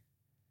see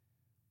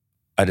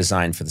a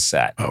design for the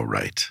set. Oh,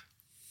 right.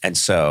 And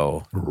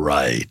so.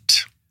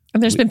 Right.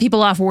 And there's been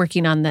people off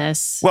working on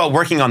this. Well,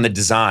 working on the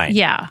design.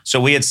 Yeah. So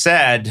we had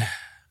said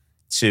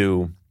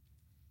to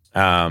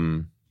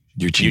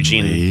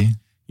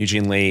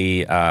Eugene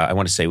Lee, I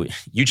want to say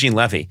Eugene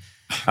Levy,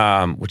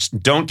 which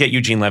don't get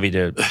Eugene Levy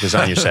to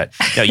design your set.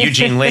 No,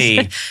 Eugene Lee.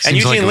 And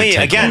Eugene Lee,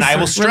 again, I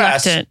will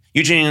stress,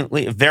 Eugene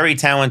Lee, a very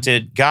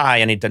talented guy,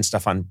 and he'd done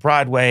stuff on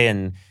Broadway,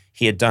 and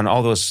he had done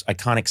all those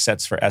iconic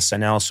sets for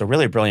SNL, so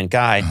really a brilliant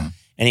guy. Uh-huh.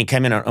 And he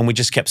came in, and we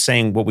just kept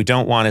saying, what we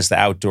don't want is the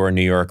outdoor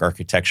New York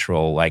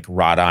architectural, like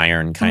wrought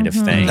iron kind of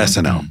thing.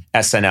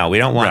 SNL. We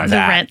don't want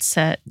that. The rent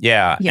set.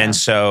 Yeah. And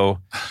so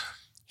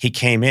he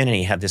came in, and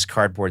he had this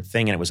cardboard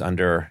thing, and it was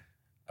under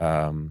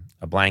a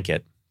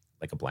blanket,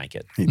 like a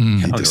blanket. He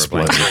Under a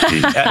displays blanket.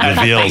 it. He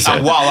reveals A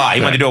it. voila.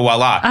 He wanted to do a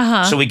voila.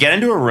 Uh-huh. So we get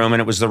into a room,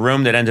 and it was the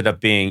room that ended up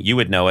being, you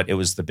would know it, it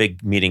was the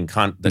big meeting.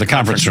 The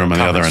conference room on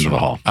the other end of the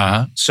hall.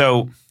 Uh-huh.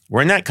 So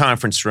we're in that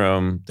conference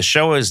room. The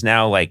show is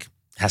now like,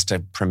 has to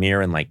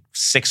premiere in like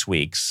 6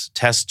 weeks.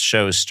 Test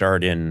shows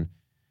start in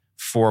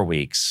 4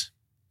 weeks.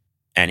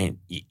 And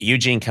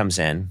Eugene comes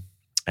in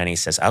and he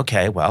says,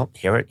 okay, well,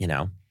 here it,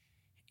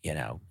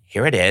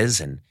 here it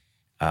is. And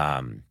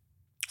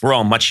we're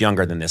all much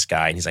younger than this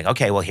guy. And he's like,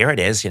 okay, well, here it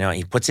is.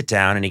 He puts it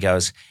down and he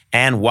goes,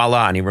 and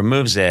voila. And he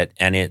removes it.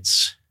 And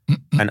it's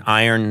an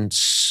iron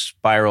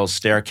spiral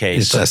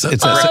staircase. It's SNL.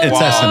 It's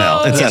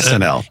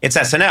SNL. It's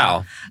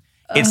SNL.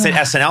 It's the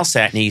SNL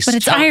set. And but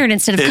it's iron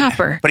instead of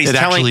copper. But it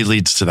actually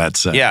leads to that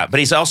set. Yeah, but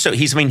he's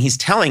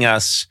telling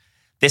us,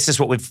 this is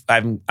what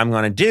I'm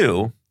going to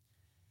do.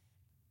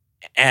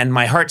 And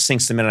my heart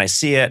sinks the minute I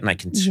see it. And I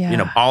can,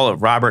 all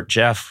of Robert,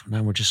 Jeff,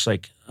 and we're just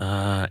like,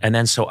 and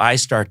then so I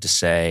start to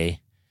say,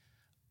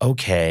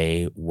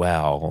 okay,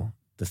 well,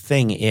 the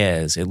thing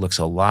is, it looks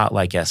a lot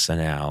like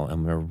SNL,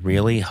 and we're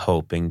really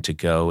hoping to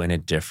go in a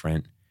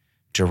different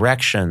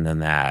direction than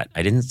that.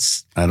 I don't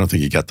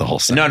think you got the whole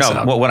sentence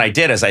out. Well, what I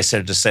did is I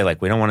said, just say,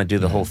 like, we don't want to do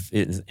the whole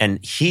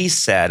and he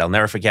said, I'll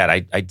never forget,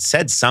 I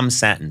said some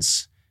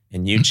sentence,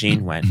 and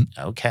Eugene went,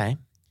 okay.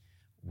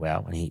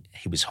 Well, and he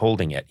was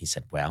holding it. He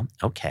said, well,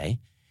 okay,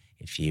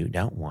 if you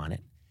don't want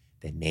it,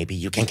 then maybe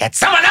you can get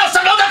someone else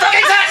to build the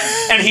fucking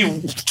set. And he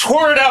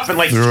tore it up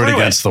and threw it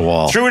against the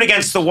wall. Threw it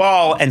against the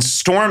wall and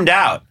stormed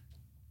out.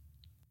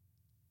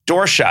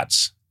 Door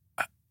shuts.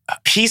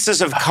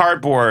 Pieces of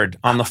cardboard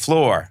on the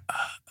floor.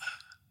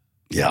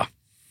 Yeah.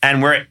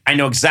 And I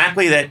know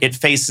exactly that it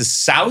faces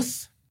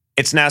south.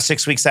 It's now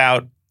 6 weeks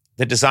out.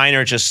 The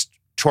designer just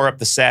tore up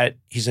the set.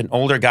 He's an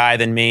older guy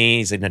than me.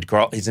 He's an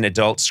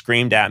adult,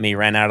 screamed at me,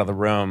 ran out of the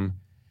room.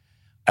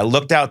 I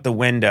looked out the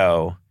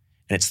window,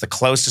 and it's the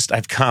closest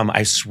I've come.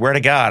 I swear to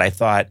God, I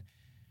thought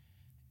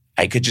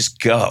I could just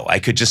go. I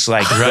could just go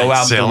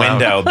out the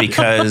window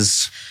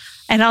because...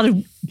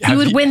 And you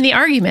would win the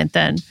argument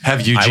then.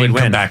 Have Eugene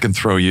come back and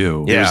throw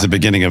you. Yeah. It was the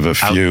beginning of a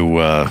few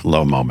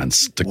low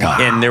moments to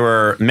come. And there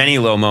were many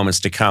low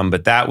moments to come,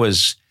 but that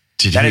was...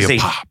 Did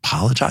he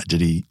apologize? Did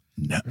he...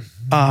 No.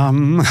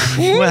 No,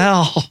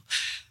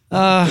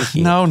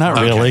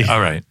 not really. All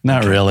right.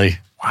 Not really.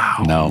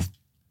 Wow. No.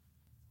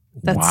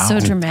 That's so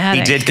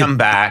dramatic. He did come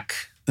back.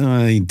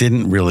 He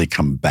didn't really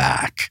come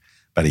back.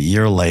 But a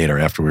year later,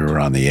 after we were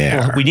on the air.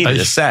 Well, we needed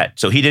a set.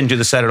 So he didn't do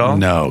the set at all?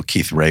 No,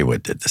 Keith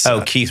Raywood did the set.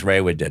 Oh, Keith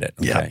Raywood did it.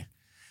 Okay. Yeah.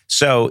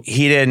 So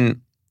he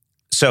didn't.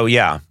 So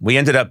yeah, we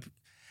ended up.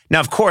 Now,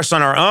 of course,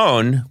 on our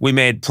own, we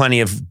made plenty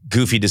of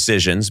goofy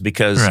decisions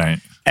because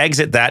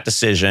exit that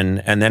decision.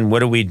 And then what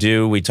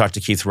do? We talked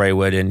to Keith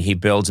Raywood and he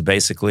builds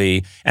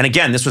basically, and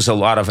again, this was a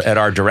lot of at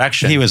our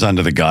direction. He was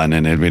under the gun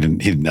and he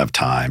didn't have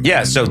time.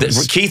 Yeah. So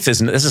Keith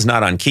this is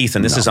not on Keith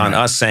and this is on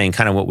us saying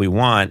kind of what we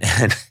want.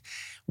 And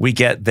we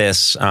get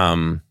this,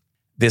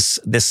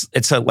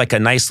 it's like a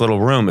nice little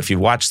room. If you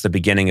watch the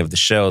beginning of the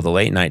show, the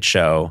late night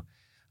show,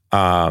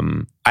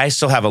 I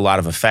still have a lot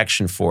of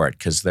affection for it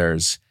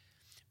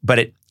but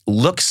it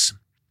looks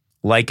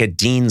like a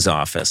dean's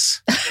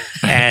office.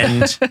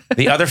 And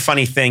the other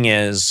funny thing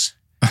is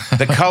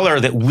the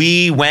color that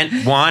we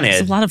wanted.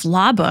 There's a lot of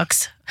law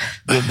books.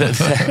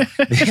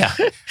 Yeah.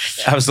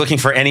 I was looking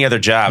for any other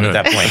job at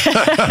that point.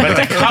 But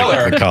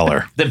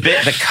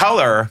the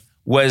color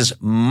was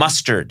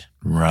mustard.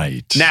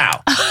 Right.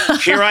 Now,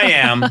 here I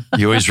am.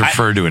 You always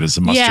refer to it as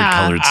a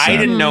mustard-colored set. I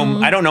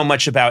don't know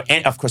much about,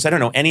 of course, I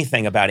don't know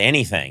anything about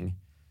anything.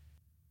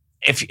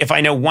 If I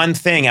know one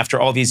thing after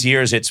all these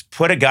years, it's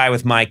put a guy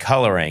with my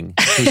coloring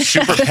who's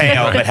super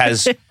pale but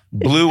has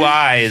blue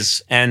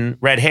eyes and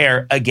red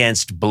hair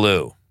against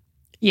blue.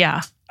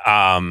 Yeah.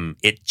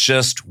 It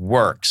just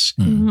works.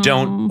 Mm-hmm.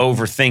 Don't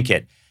overthink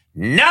it.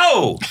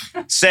 No,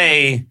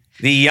 say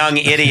the young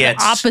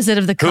idiots. Opposite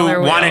of the color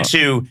who wheel. Wanted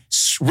to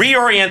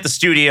reorient the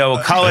studio,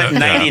 call it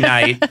Nighty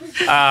Night,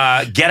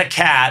 get a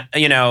cat,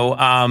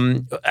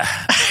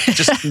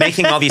 just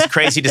making all these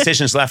crazy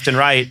decisions left and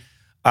right.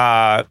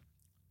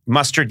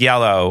 Mustard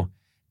yellow.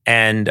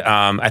 And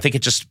I think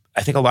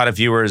a lot of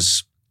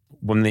viewers,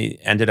 when they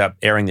ended up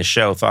airing the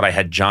show, thought I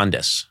had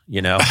jaundice,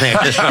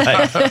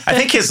 I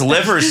think his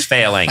liver's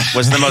failing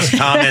was the most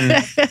common.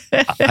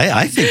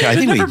 I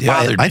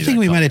think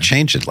we might have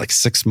changed it like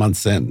 6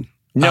 months in.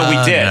 No, we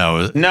did.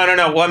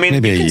 No. Well, I mean,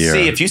 maybe you can a year.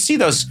 see, if you see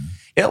those,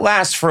 it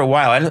lasts for a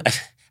while.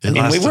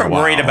 We weren't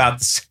worried about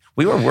this.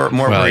 We were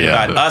more worried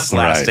about us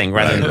lasting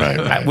rather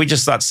than we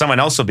just thought someone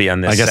else will be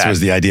on this set. I guess it was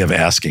the idea of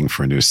asking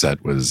for a new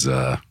set was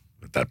at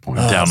that point.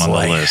 Down on the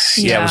list.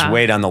 Yeah, it was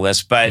way down the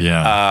list. But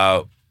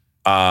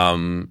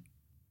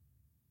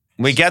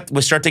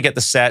we start to get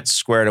the set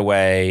squared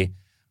away.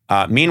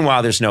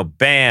 Meanwhile, there's no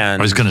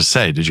band. I was going to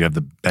say, did you have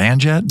the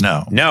band yet?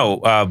 No.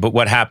 But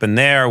what happened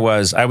there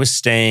was I was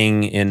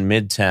staying in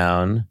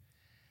Midtown.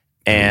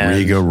 And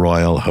Riga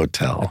Royal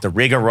Hotel. At the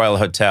Riga Royal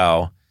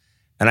Hotel.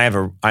 And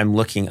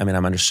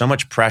I'm under so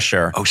much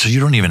pressure. Oh, so you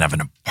don't even have an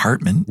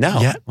apartment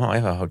yet? No, I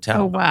have a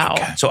hotel. Oh, wow.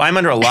 Okay. So I'm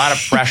under a lot of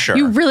pressure.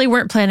 You really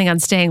weren't planning on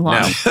staying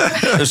long. No.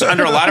 I was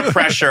under a lot of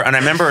pressure. And I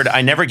remembered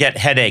I never get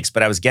headaches,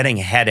 but I was getting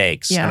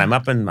headaches. Yeah. And I'm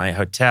up in my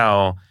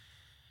hotel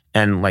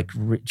and like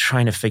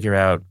trying to figure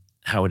out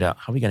how are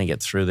we going to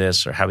get through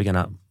this, or how are we going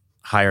to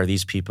hire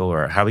these people,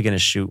 or how are we going to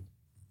shoot,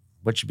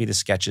 what should be the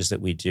sketches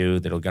that we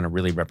do that are going to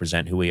really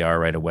represent who we are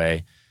right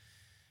away.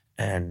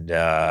 And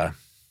I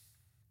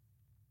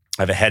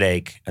have a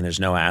headache and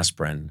there's no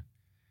aspirin.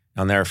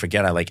 I'll never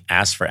forget, I like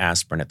asked for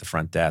aspirin at the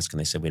front desk and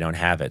they said, we don't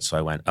have it. So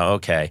I went, oh,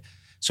 okay.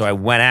 So I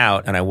went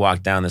out and I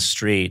walked down the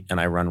street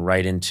and I run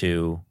right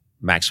into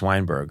Max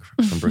Weinberg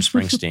from Bruce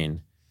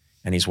Springsteen.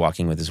 And he's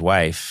walking with his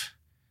wife.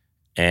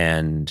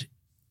 And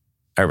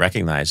I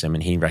recognize him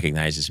and he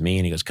recognizes me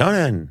and he goes,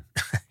 Conan.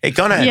 Hey,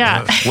 Conan.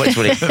 Yeah. What's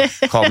what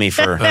he called me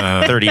for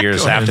 30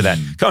 years Conan. after that.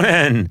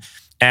 Conan.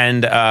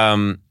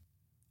 And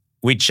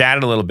we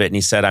chatted a little bit and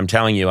he said, I'm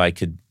telling you,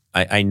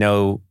 I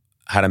know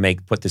how to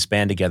put this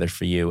band together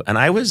for you. And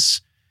I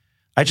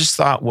just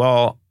thought,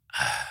 well,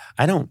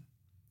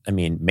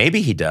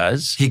 maybe he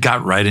does. He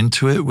got right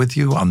into it with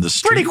you on the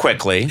street? Pretty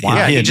quickly. Wow.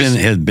 Yeah,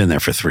 He had been there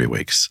for 3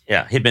 weeks.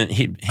 Yeah, he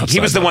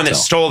Outside was the the one that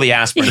hotel. stole the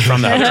aspirin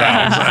from the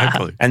hotel.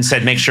 Exactly. And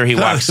said, make sure he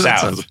walks That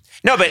south. sounds-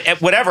 No,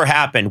 but whatever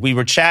happened, we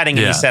were chatting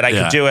and he said I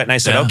could do it. And I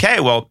said, okay,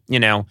 well,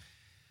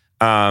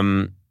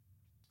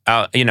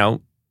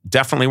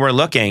 definitely we're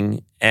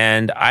looking.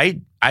 And I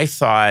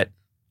thought,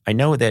 I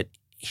know that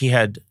he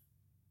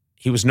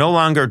was no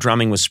longer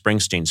drumming with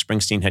Springsteen.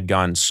 Springsteen had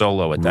gone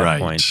solo at that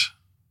point.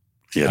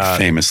 He had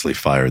famously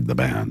fired the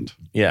band.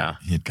 Yeah.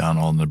 He had gone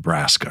all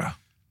Nebraska.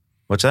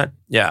 What's that?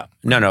 Yeah.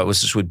 No,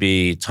 this would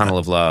be Tunnel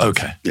of Love.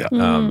 Okay.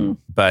 Yeah.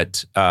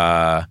 But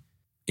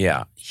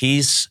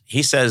he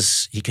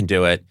says he can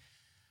do it.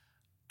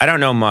 I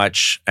don't know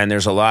much, and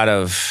there's a lot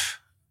of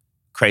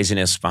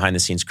craziness, behind the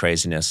scenes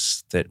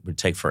craziness that would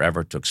take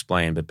forever to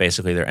explain. But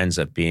basically, there ends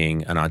up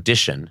being an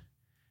audition, and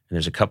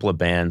there's a couple of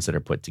bands that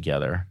are put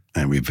together.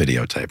 And we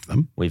videotaped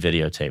them.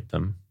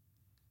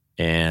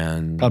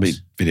 And Probably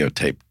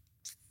videotaped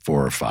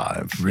 4 or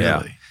 5.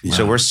 Really? Yeah.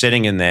 So we're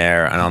sitting in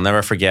there, and I'll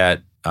never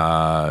forget.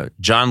 John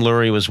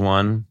Lurie was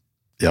one.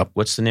 Yep.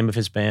 What's the name of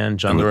his band?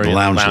 John The Lurie,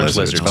 Lounge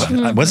Lizards.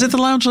 Was it the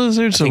Lounge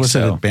Lizards? I Or think was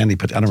so. it a band he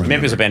put? I don't remember. Maybe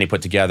it was a band he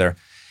put together.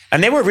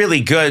 And they were really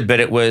good, but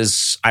it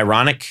was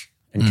ironic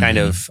and kind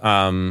of...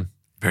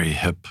 very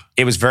hip.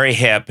 It was very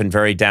hip and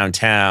very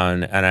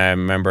downtown. And I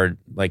remember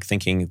like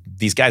thinking,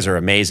 these guys are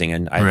amazing.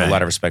 And I have a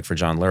lot of respect for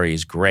John Lurie.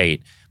 He's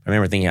great. I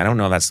remember thinking, I don't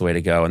know if that's the way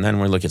to go. And then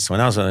we look at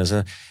someone else.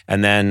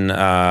 And then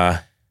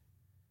I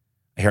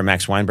hear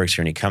Max Weinberg's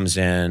here and he comes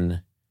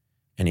in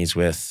and he's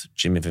with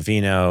Jimmy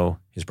Vivino,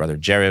 his brother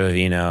Jerry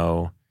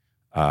Vivino.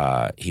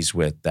 He's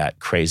with that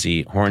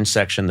crazy horn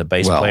section, the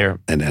bass player.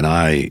 And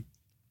I...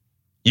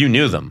 You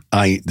knew them.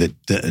 The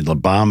La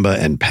Bamba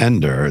and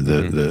Pender,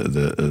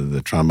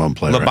 the trombone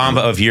player. La Bamba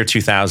of year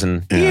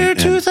 2000.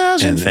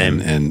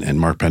 Fame.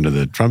 And Mark Pender,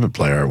 the trumpet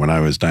player. When I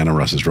was Diana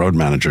Ross's road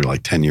manager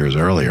like 10 years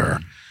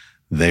earlier,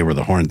 they were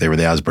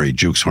the Asbury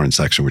Jukes horn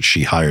section, which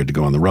she hired to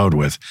go on the road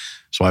with.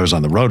 So I was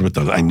on the road with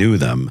those. I knew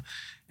them.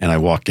 And I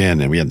walk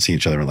in and we hadn't seen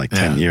each other in like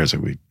 10 years.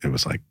 And it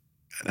was like,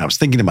 I was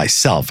thinking to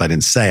myself, I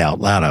didn't say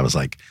out loud, I was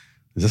like,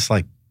 is this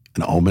like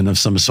an omen of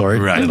some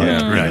sort? Right.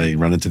 They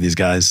run into these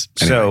guys.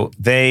 Anyway. So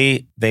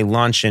they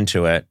launch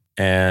into it,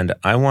 and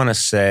I want to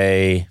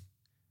say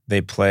they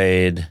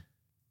played,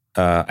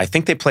 I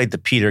think they played the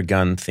Peter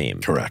Gunn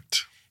theme.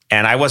 Correct.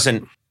 And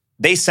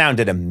they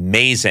sounded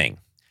amazing.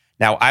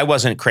 Now, I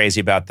wasn't crazy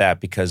about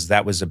that because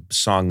that was a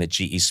song that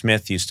G.E.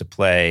 Smith used to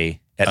play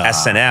at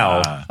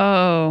SNL.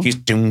 Oh. He's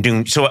doom,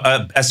 doom. So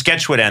a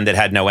sketch would end that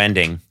had no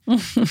ending.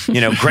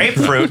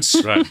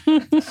 Grapefruits. Right.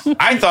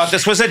 I thought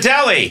this was a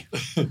deli.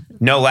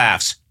 No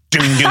laughs.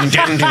 Doom, doom,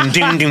 doom, doom,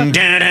 doom, doom,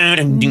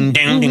 doom, doom, doom,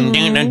 doom,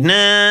 doom,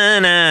 na,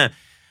 na.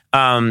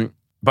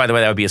 By the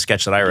way, that would be a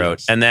sketch that I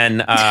wrote. And then,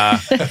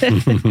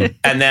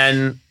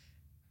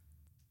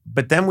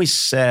 but then they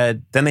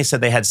said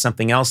they had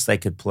something else they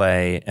could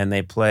play, and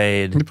they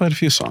played a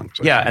few songs.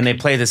 And they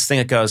play this thing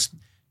that goes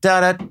da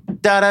da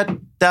da da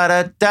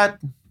da da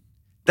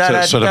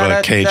da. Sort of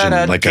a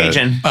Cajun, like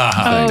Cajun.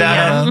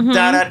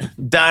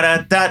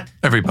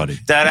 Everybody.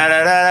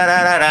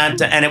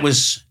 And it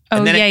was,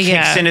 and then it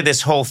kicks into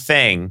this whole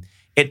thing.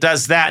 It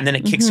does that, and then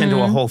it kicks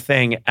into a whole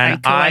thing.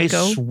 And I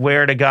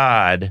swear to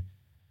God,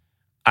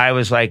 I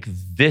was like,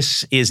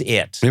 this is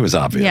it. It was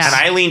obvious. Yeah. And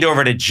I leaned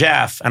over to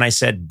Jeff and I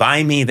said,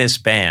 buy me this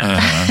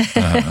band.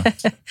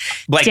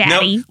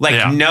 Daddy.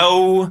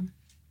 No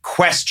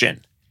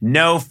question.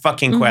 No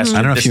fucking question.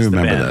 I don't know if you is the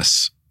remember band.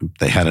 this.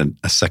 They had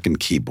a second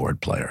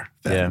keyboard player.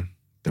 Then.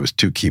 There was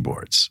 2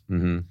 keyboards.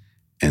 Mm-hmm.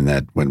 And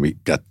that when we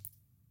got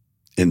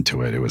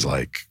into it, it was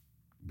like,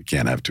 we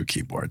can't have 2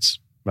 keyboards.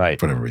 Right.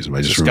 For whatever reason.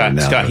 I just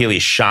remember now. Scott Healy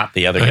shot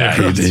the other guy.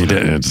 He did.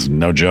 It's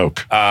no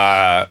joke.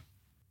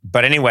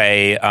 But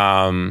anyway,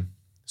 so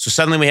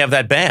suddenly we have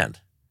that band.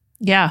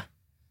 Yeah.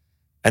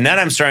 And then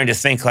I'm starting to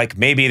think like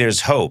maybe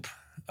there's hope.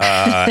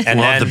 And we'll then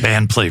have the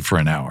band play for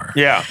an hour.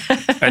 Yeah.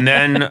 And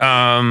then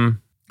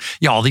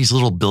all these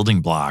little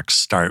building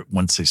blocks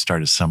once they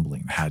start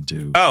assembling had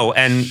to. Oh,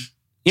 and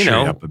you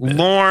know,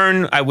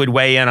 Lorne, I would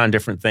weigh in on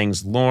different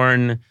things.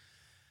 Lorne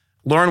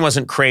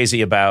wasn't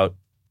crazy about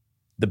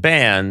the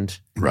band.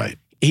 Right.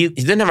 He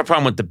didn't have a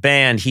problem with the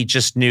band. He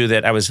just knew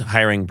that I was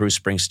hiring Bruce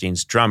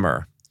Springsteen's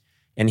drummer.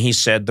 And he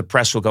said, the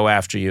press will go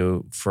after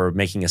you for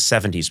making a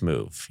 70s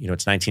move. You know,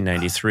 it's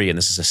 1993 and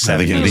this is a 70s. I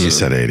think he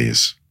said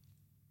 80s.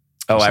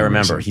 Oh, I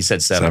remember. He said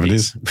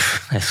 70s.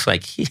 It's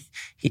like,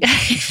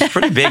 he's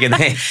pretty big in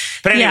the...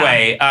 But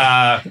anyway,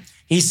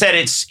 he said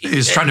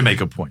He's trying to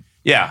make a point.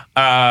 Yeah.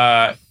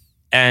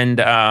 And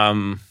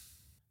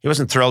he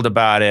wasn't thrilled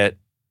about it.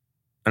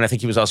 And I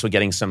think he was also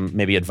getting some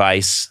maybe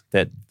advice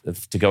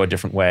to go a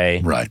different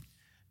way. Right.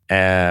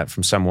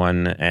 From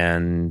someone.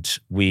 And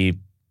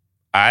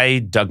I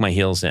dug my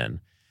heels in.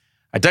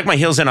 I dug my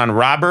heels in on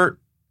Robert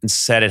and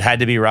said it had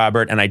to be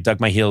Robert. And I dug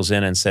my heels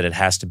in and said it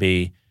has to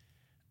be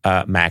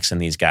Max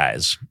and these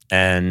guys.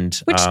 And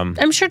which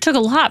I'm sure took a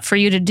lot for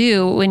you to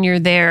do when you're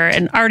there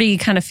and already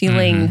kind of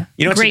feeling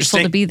grateful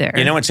to be there.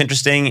 You know what's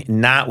interesting?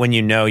 Not when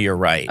you know you're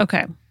right.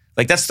 Okay.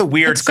 Like that's the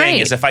weird thing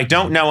is if I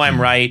don't know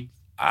I'm right,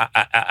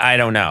 I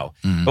don't know.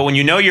 But when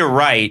you know you're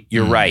right,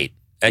 you're right.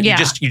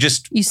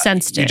 You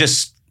sensed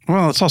it.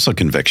 Well, it's also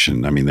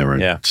conviction. I mean, there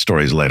were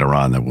stories later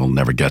on that we'll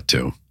never get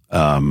to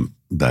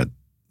that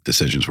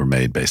decisions were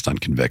made based on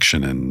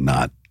conviction and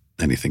not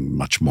anything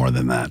much more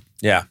than that.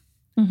 Yeah.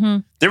 Mm-hmm.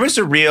 There was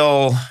a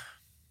real,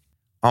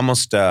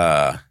 almost,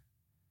 it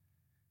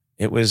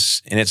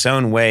was in its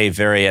own way,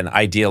 very an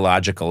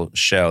ideological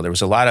show. There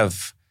was a lot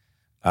of,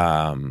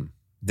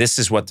 this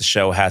is what the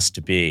show has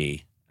to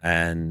be.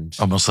 And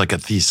almost like a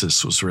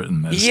thesis was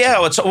written. It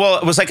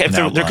was like if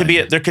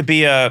there could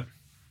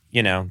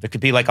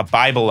be like a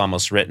Bible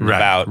almost written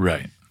about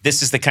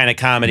this is the kind of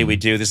comedy we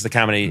do. This is the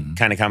kind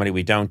of comedy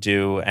we don't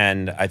do.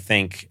 And I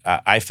think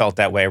I felt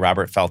that way.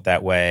 Robert felt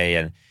that way.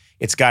 And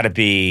it's got to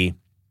be,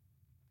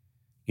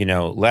 you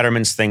know,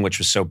 Letterman's thing, which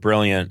was so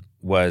brilliant,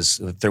 was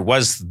that there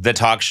was the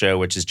talk show,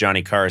 which is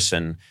Johnny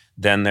Carson.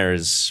 Then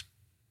there's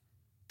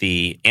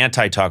the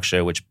anti-talk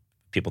show, which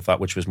people thought,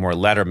 which was more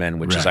Letterman,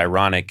 which is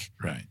ironic.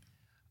 Right.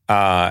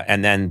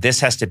 And then this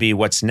has to be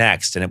what's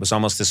next. And it was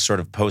almost this sort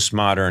of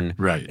postmodern.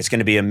 Right. It's going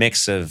to be a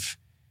mix of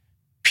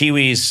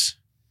Pee-wee's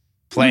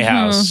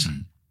Playhouse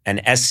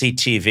and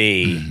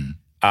SCTV.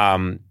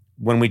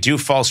 When we do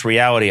False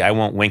Reality, I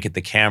won't wink at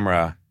the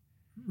camera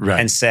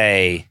and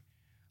say,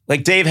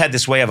 like Dave had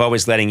this way of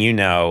always letting you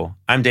know,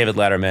 I'm David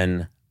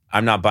Letterman.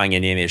 I'm not buying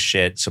any of this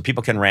shit. So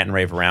people can rant and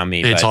rave around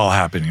me. It's all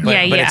happening.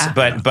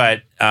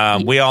 But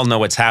we all know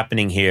what's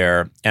happening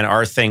here. And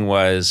our thing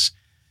was,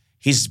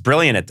 he's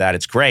brilliant at that.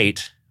 It's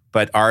great.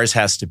 But ours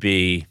has to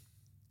be,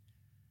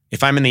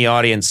 if I'm in the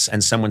audience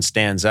and someone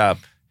stands up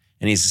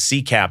and he's a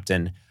sea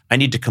captain, I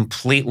need to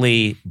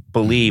completely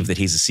believe that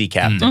he's a sea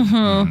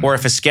captain. Or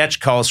if a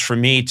sketch calls for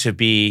me to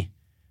be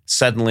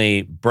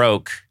suddenly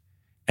broke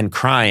and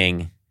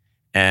crying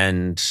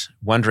and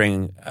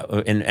wondering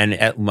and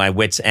at my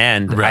wit's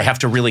end, I have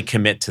to really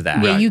commit to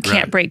that. Yeah, you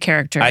can't break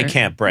character. I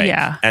can't break.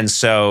 Yeah. And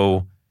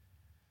so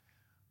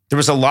there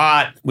was a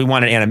lot. We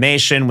wanted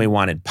animation. We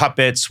wanted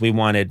puppets. We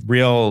wanted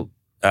real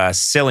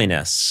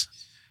silliness.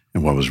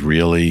 And what was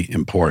really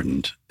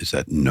important is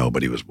that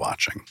nobody was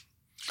watching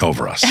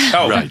over us.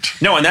 Oh, right.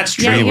 No, and that's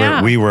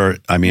true. We were,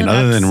 I mean,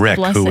 other than Rick,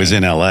 who was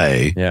in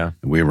LA,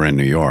 we were in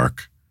New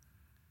York.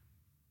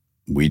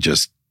 We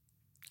just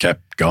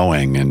kept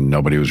going and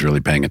nobody was really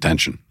paying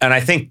attention. And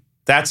I think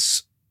that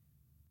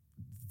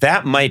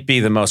might be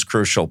the most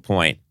crucial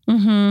point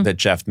that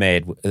Jeff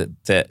made,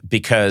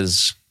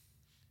 because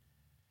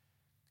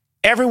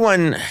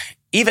everyone,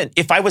 even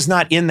if I was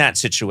not in that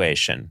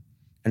situation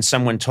and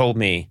someone told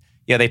me,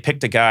 yeah, they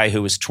picked a guy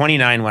who was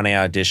 29 when I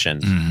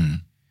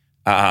auditioned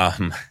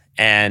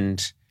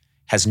and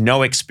has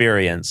no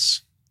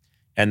experience,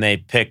 and they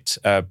picked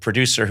a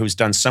producer who's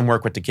done some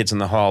work with the Kids in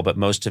the Hall, but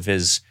most of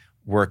his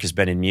work has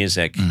been in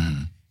music.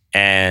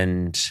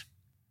 And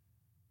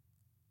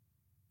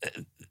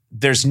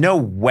there's no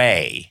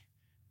way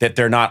that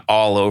they're not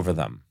all over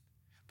them.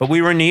 But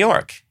we were in New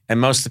York, and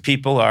most of the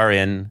people are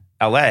in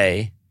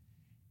LA.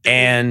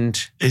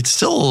 And it's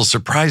still a little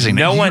surprising.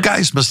 You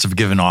guys must have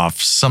given off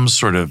some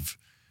sort of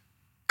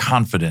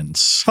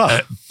confidence.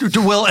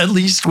 Well, at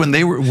least when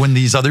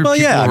these other people were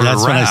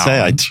that's around. when I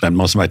say I spent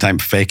most of my time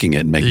faking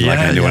it and making like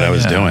I knew what I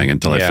was doing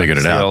until I figured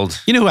it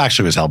out. You know who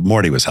actually was helpful?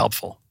 Morty was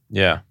helpful.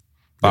 Yeah.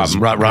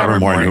 Robert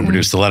Morton, who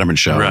produced the Letterman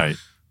show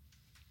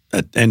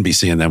at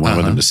NBC and then went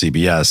with him to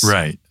CBS.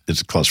 Right.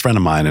 It's a close friend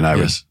of mine, and I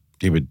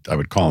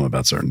would call him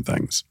about certain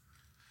things.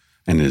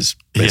 And his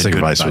basic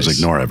advice was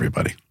ignore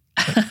everybody.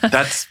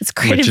 That's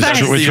great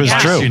advice. Which was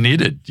true. You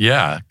needed,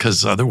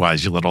 because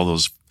otherwise you let all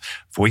those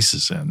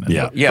voices in.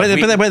 But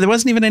there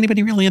wasn't even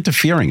anybody really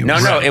interfering.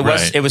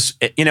 It was,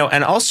 you know,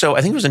 and also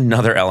I think there was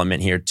another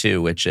element here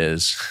too, which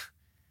is,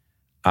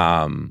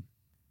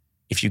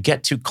 if you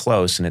get too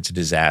close and it's a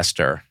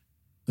disaster,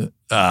 you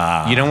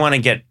don't want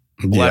to get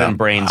blood and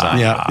brains on.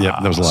 Yeah,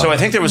 there was a lot. So I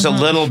think there was a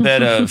little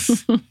bit of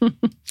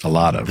a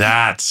lot of.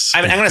 That's.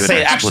 I'm going to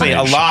say actually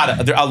a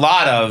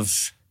lot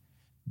of.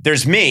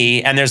 There's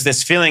me, and there's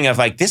this feeling of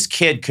like this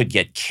kid could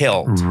get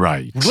killed,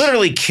 right?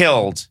 Literally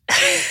killed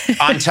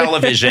on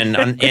television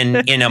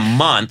in a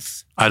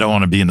month. I don't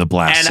want to be in the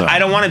blast zone. I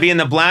don't want to be in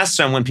the blast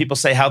zone when people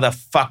say, "How the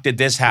fuck did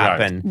this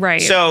happen?"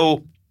 Right.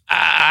 So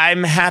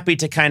I'm happy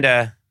to kind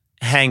of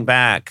hang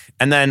back.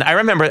 And then I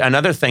remember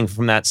another thing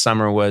from that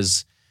summer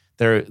was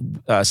there.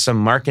 Some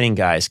marketing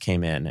guys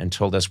came in and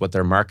told us what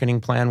their marketing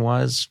plan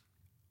was.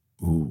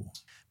 Ooh.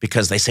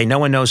 Because they say no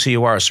one knows who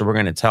you are, so we're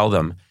going to tell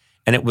them.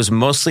 And it was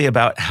mostly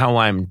about how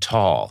I'm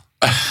tall.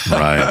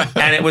 Right.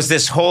 And it was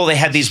this whole, they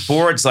had these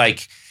boards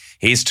like,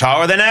 he's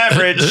taller than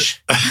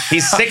average.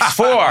 He's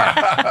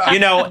 6'4",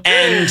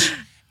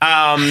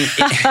 and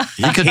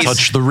he could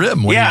touch the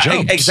rim when he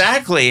jumps.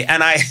 Exactly.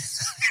 And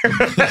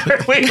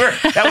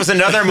that was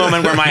another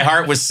moment where my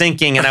heart was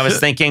sinking, and I was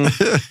thinking,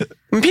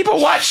 when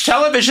people watch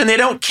television, they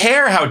don't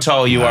care how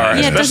tall you are.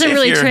 Yeah, it doesn't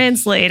really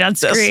translate on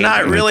screen. It's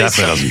not really. It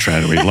definitely doesn't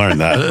translate. We've learned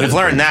that. We've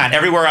learned that.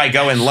 Everywhere I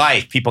go in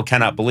life, people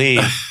cannot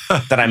believe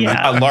that I'm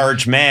a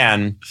large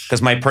man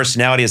because my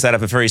personality is that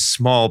of a very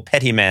small,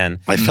 petty man.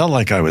 I felt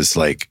like I was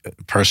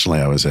personally,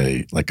 I was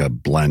a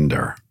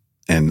blender.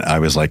 And I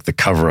was like the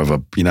cover of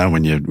a,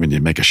 when you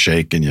make a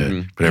shake and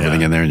you put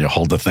everything in there and you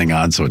hold the thing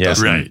on so it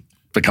doesn't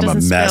become a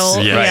mess.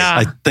 Yeah.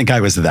 I think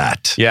I was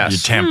that. Yes. You're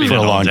tamping for it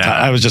a all long down.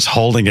 time. I was just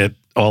holding it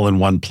all in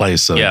one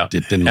place so it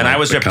didn't. And I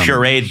was a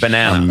pureed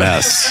banana. A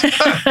mess.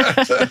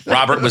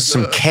 Robert was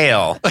some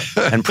kale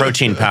and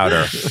protein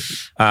powder.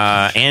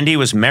 Andy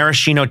was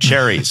maraschino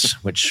cherries,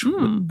 which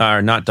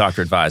are not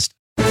doctor advised.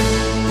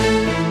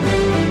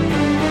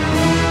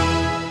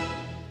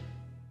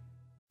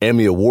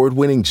 Emmy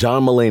award-winning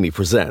John Mulaney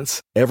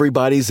presents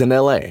Everybody's in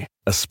L.A.,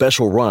 a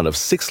special run of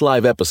 6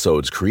 live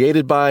episodes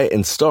created by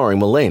and starring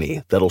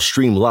Mulaney that'll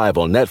stream live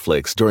on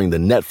Netflix during the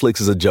Netflix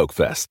is a Joke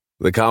Fest.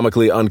 The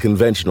comically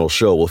unconventional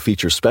show will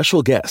feature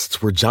special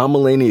guests where John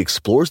Mulaney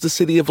explores the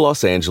city of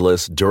Los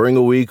Angeles during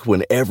a week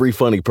when every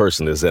funny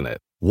person is in it.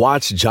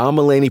 Watch John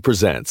Mulaney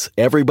Presents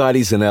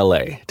Everybody's in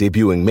L.A.,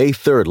 debuting May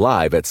 3rd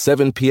live at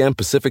 7 p.m.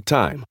 Pacific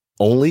Time,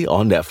 only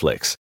on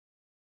Netflix.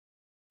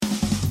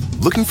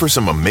 Looking for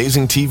some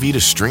amazing TV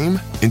to stream?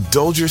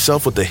 Indulge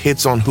yourself with the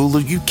hits on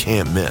Hulu you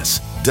can't miss.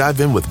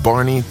 Dive in with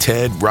Barney,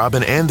 Ted,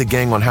 Robin, and the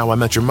gang on How I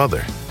Met Your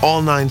Mother.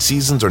 All 9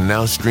 seasons are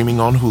now streaming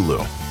on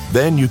Hulu.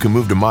 Then you can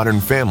move to Modern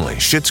Family,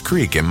 Schitt's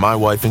Creek, and My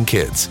Wife and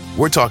Kids.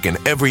 We're talking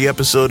every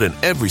episode and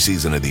every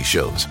season of these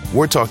shows.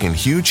 We're talking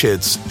huge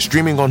hits,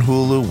 streaming on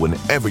Hulu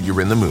whenever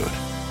you're in the mood.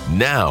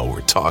 Now we're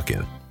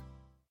talking.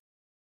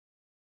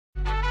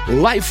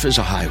 Life is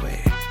a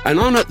highway, and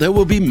on it there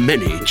will be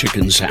many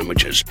chicken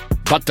sandwiches.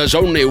 But there's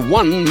only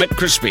one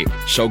McCrispy.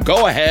 So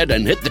go ahead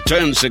and hit the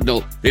turn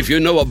signal if you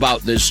know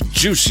about this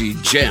juicy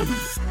gem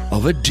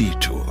of a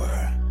detour.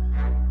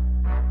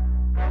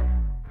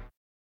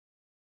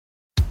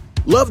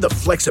 Love the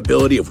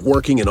flexibility of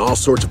working in all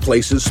sorts of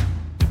places?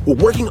 Well,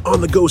 working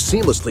on the go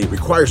seamlessly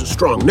requires a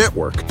strong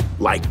network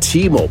like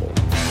T-Mobile.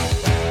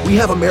 We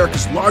have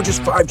America's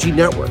largest 5G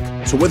network,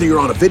 so whether you're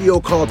on a video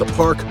call at the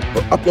park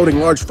or uploading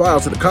large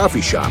files at the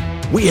coffee shop,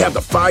 we have the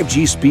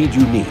 5G speed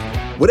you need.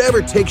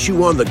 Whatever takes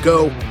you on the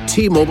go,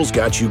 T-Mobile's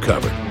got you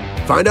covered.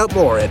 Find out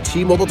more at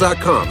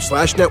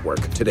T-Mobile.com/network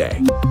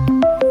today.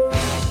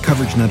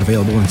 Coverage not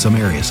available in some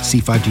areas. See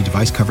 5G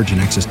device coverage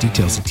and access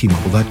details at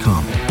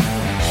T-Mobile.com.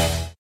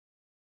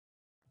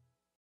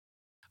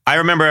 I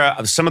remember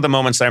some of the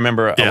moments I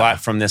remember a lot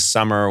from this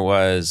summer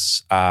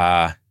was,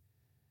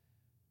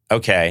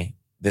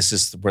 this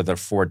is where the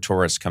Ford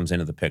Taurus comes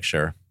into the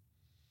picture.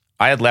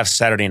 I had left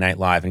Saturday Night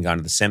Live and gone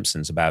to The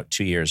Simpsons about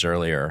 2 years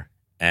earlier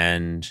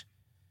and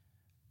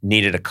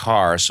needed a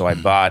car, so I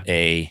bought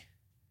a,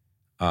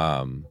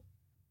 don't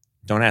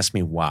ask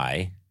me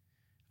why.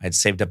 I'd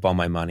saved up all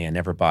my money. I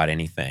never bought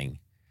anything.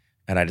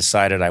 And I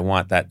decided I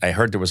want that. I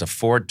heard there was a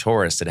Ford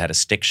Taurus that had a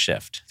stick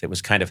shift. It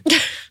was kind of...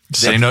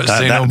 Say no more.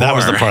 That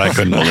was the part I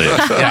couldn't believe.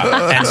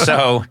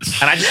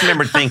 And I just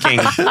remember thinking,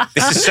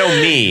 this is so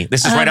me.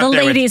 This is right up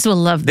there. The ladies will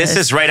love this.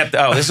 This is right up,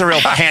 this is a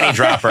real panty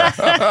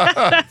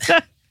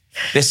dropper.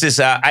 This is,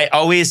 I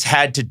always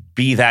had to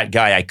be that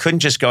guy. I couldn't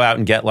just go out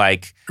and get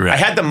I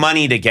had the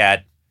money to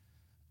get,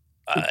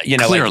 a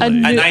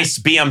nice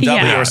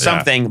BMW or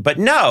something. But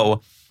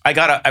no,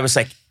 I was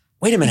like,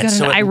 wait a minute. You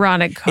got an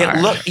ironic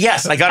car.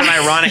 Yes, I got an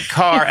ironic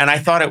car, and I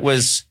thought it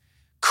was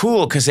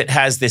cool because it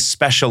has this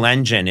special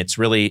engine. It's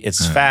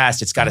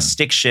fast. It's got a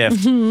stick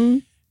shift.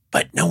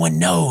 But no one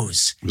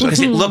knows because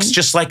it looks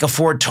just like a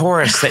Ford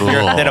Taurus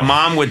that a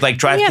mom would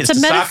drive kids to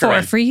soccer. It's a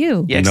metaphor for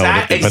you. Yeah,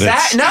 exactly.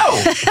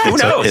 Who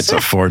knows? It's a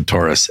Ford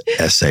Taurus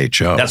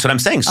SHO. That's what I'm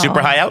saying.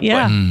 Super high output.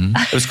 Yeah.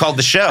 It was called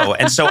the show.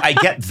 And so I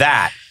get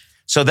that.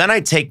 So then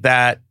I take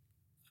that.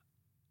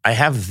 I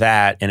have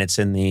that, and it's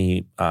in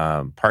the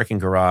parking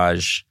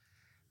garage.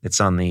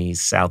 It's on the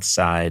south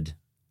side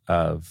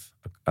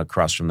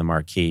across from the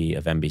marquee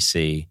of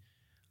NBC.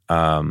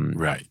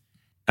 Right.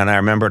 And I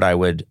remembered I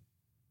would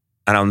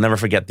and I'll never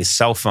forget, the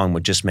cell phone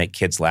would just make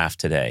kids laugh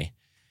today.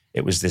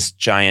 It was this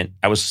giant,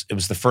 it was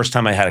the first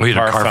time I had a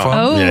car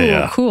phone.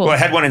 Oh, cool. Well, I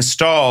had one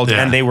installed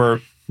and they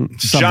were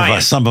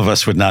giant. Some of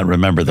us would not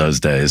remember those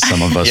days.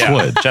 Some of us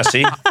would.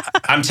 Jesse,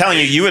 I'm telling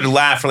you, you would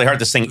laugh really hard at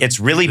this thing. It's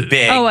really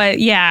big. Oh,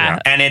 yeah.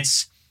 And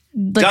it's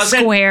like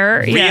doesn't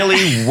square.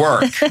 really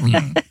work.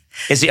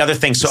 Is the other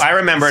thing. So I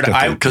remembered,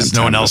 because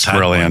no one else had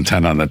curly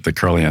antenna on the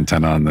curly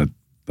antenna on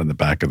the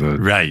back of the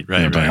right.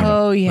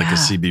 Oh, yeah. Like a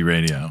CB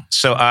radio.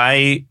 So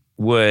I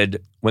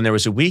would, when there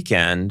was a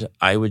weekend,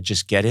 I would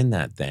just get in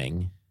that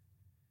thing,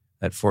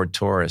 that Ford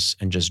Taurus,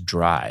 and just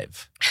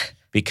drive,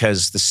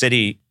 because the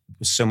city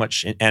was so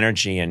much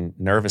energy and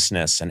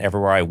nervousness, and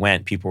everywhere I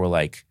went, people were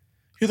like,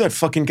 "You're that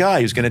fucking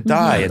guy who's going to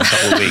die in a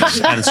couple of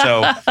weeks." And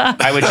so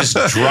I would just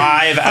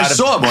drive out. I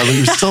saw him while he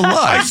was still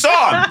alive. I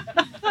saw him.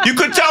 You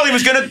could tell he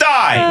was going to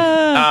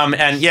die.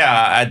 And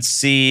yeah, I'd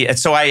see. And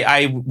so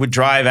I would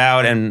drive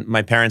out, and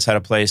my parents had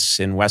a place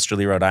in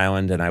Westerly, Rhode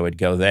Island, and I would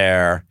go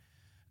there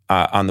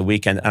on the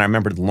weekend. And I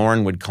remember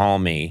Lauren would call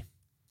me,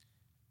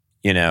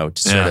 to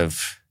sort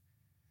of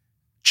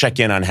check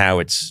in on how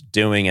it's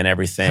doing and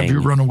everything. Have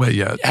you run away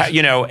yet?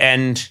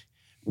 And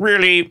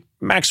really,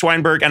 Max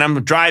Weinberg, and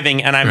I'm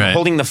driving, and I'm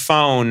holding the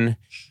phone,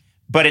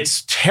 but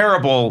it's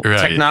terrible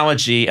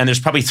technology, and there's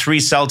probably 3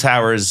 cell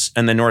towers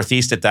in the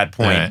Northeast at that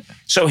point. Right.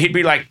 So he'd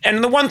be like,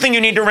 and the one thing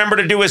you need to remember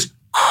to do is,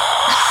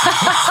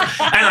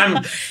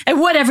 and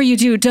whatever you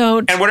do,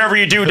 don't. And whatever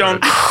you do,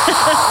 don't.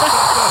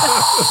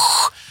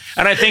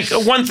 And I think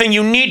one thing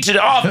you need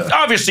to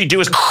obviously do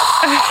is,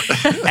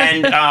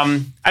 and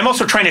I'm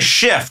also trying to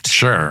shift.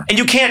 Sure. And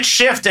you can't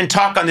shift and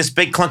talk on this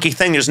big clunky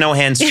thing. There's no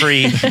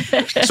hands-free.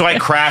 So I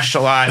crashed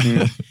a lot,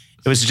 and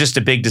it was just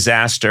a big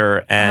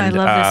disaster. And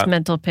I love this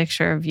mental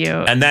picture of you.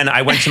 And then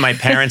I went to my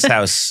parents'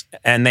 house,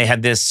 and they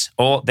had this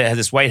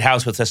white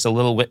house with just a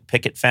little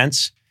picket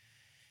fence.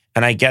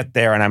 And I get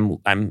there, and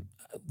I'm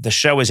the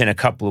show is in a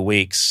couple of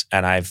weeks,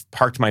 and I've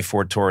parked my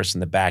Ford Taurus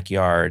in the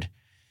backyard.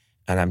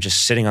 And I'm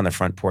just sitting on the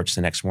front porch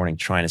the next morning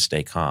trying to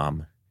stay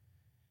calm.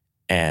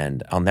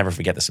 And I'll never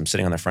forget this. I'm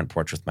sitting on the front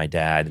porch with my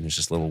dad, and there's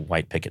this little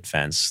white picket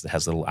fence that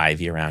has a little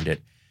ivy around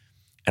it.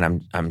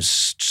 And I'm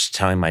just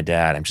telling my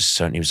dad, and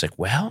he was like,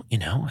 well,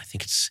 I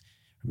think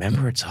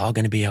remember, it's all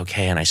going to be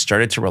okay. And I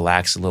started to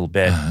relax a little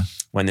bit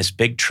when this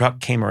big truck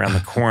came around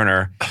the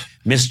corner,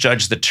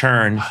 misjudged the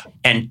turn,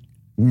 and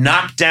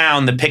knocked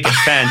down the picket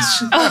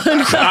fence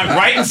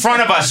right in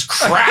front of us,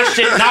 crashed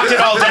it, knocked it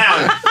all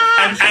down.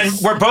 And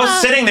we're both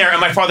sitting there, and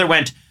my father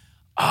went,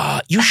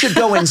 you should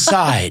go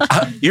inside.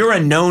 You're a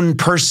known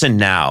person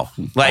now.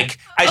 Like,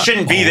 I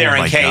shouldn't be there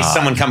in case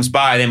someone comes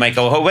by. They might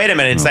go, oh, wait a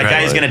minute, it's that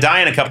guy who's going to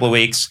die in a couple of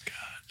weeks.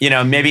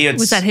 Maybe it's...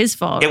 Was that his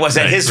fault? It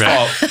wasn't his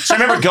fault. So I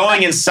remember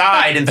going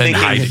inside and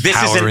thinking,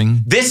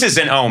 this is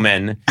an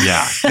omen.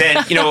 Yeah.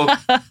 Then,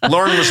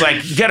 Lauren was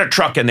like, get a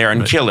truck in there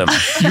and kill him.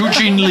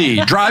 Eugene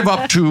Lee, drive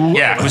up to...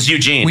 Yeah, it was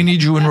Eugene. We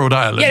need you in Rhode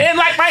Island. You didn't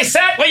like my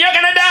set? Well, you're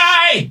going to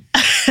die.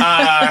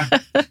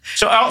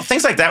 So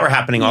things like that were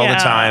happening all the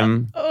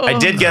time. I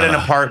did get an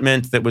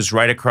apartment that was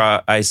right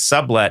across... I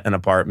sublet an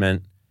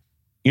apartment.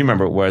 You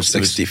remember what it was?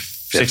 65th.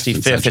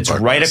 It's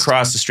right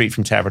across the street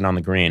from Tavern on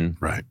the Green.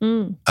 Right.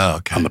 Oh,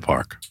 okay. On the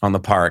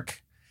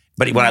park.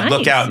 But when I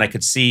look out and I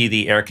could see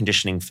the air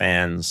conditioning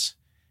fans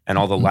and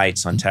all the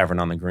lights on Tavern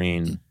on the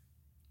Green,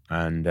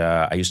 and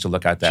I used to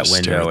look out that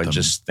window and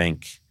just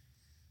think,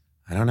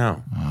 I don't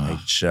know. I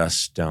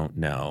just don't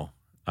know.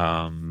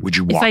 Would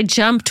you walk? If I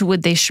jumped,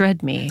 would they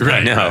shred me?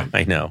 Right,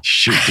 I know.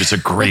 Shoot, there's a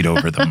grate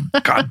over them.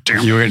 God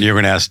damn. You were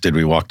going to ask, did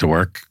we walk to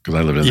work? Because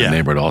I lived in that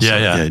neighborhood also.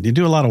 Yeah. You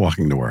do a lot of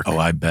walking to work. Oh,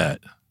 I bet.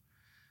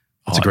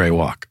 It's a great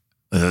walk.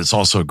 It's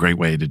also a great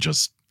way to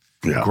just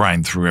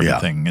grind through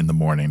everything in the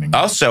morning. And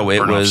also,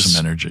 it was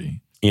some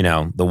energy.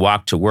 The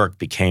walk to work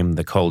became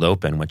the cold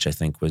open, which I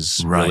think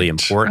was really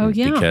important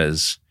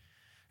because,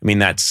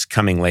 that's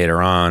coming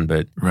later on,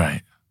 but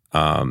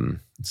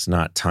it's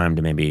not time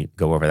to maybe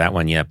go over that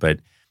one yet. But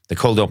the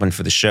cold open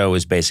for the show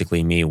is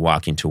basically me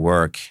walking to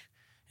work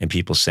and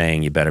people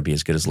saying, you better be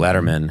as good as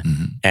Letterman.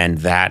 Mm-hmm. And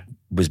that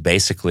was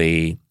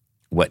basically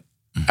what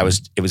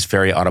it was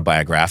very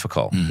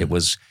autobiographical. Mm-hmm. It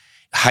was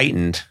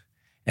heightened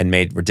and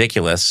made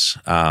ridiculous,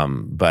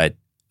 but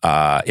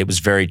it was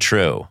very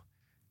true.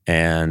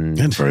 And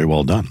it's very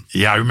well done.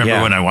 Yeah, I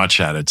remember when I watched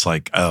that, it's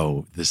like,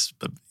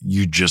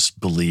 you just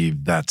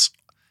believe that's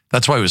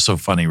why it was so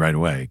funny right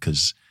away,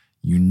 because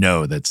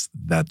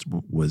that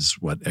was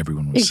what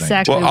everyone was saying.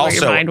 Exactly what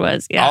your mind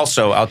was. Yeah.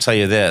 Also, I'll tell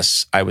you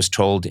this, I was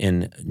told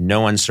in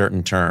no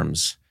uncertain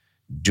terms,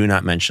 do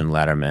not mention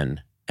Letterman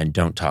and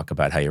don't talk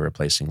about how you're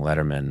replacing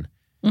Letterman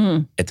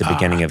at the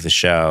beginning of the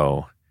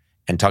show.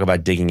 And talk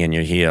about digging in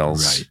your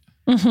heels.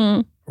 Right.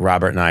 Mm-hmm.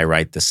 Robert and I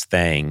write this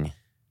thing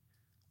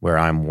where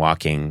I'm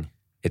walking.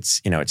 It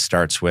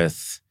starts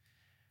with,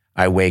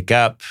 I wake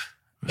up.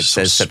 It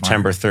says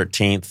September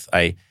 13th.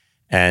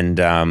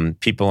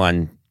 People I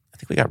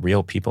think we got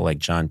real people like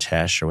John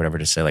Tesh or whatever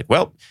to say like,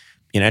 well,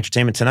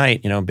 Entertainment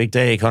Tonight, big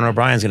day, Conan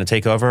O'Brien's going to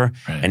take over,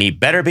 and he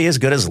better be as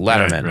good as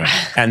Letterman.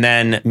 Right. And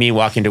then me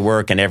walking to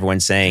work and everyone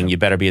saying, you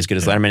better be as good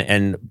as Letterman.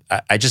 And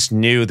I just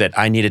knew that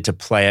I needed to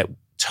play it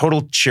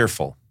total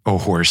cheerful. Oh,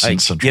 horse in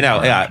Central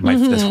Park.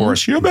 This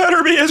horse, you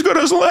better be as good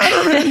as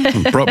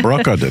Letterman.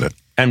 Brokaw did it.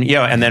 And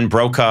and then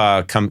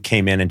Brokaw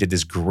came in and did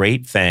this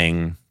great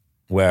thing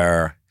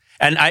where,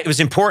 it was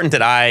important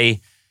that I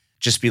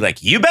just be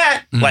like, you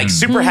bet, like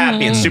super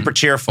happy and super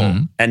cheerful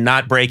and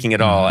not breaking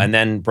at all. And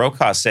then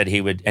Brokaw said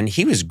he would, and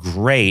he was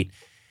great.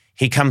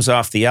 He comes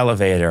off the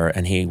elevator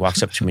and he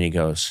walks up to me and he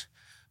goes,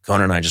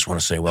 Conan, I just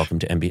want to say welcome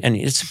to NBC. And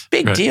it's a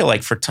big deal,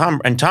 like for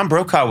Tom. And Tom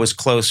Brokaw was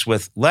close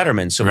with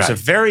Letterman, so it was a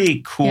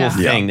very cool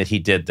thing that he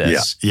did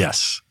this. Yeah.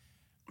 Yes.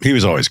 He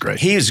was always great.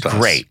 He was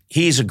great.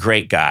 He's a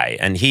great guy.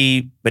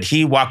 But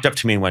he walked up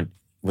to me and went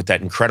with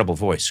that incredible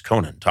voice,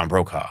 Conan, Tom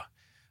Brokaw,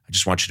 I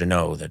just want you to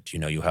know that,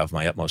 you have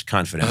my utmost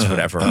confidence,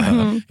 whatever.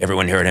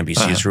 Everyone here at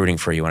NBC is rooting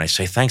for you. And I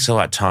say, thanks a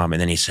lot, Tom. And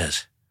then he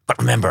says, but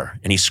remember,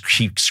 and he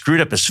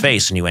screwed up his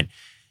face and he went,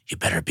 you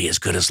better be as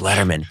good as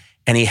Letterman.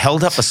 And he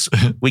held up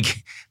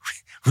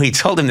we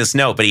told him this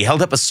note, but he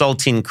held up a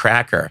saltine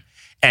cracker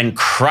and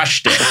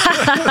crushed it,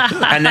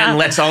 and then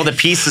lets all the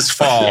pieces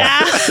fall.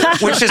 Yeah.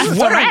 Which is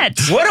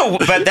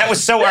but that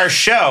was so our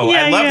show.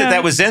 I love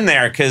that was in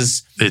there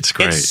because it's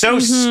great. It's so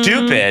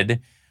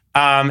stupid,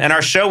 and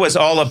our show was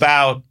all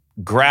about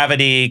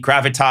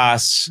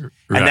gravitas,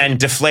 and then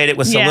deflate it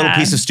with a little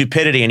piece of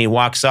stupidity, and he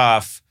walks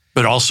off.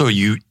 But also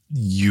you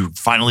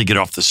finally get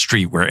off the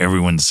street where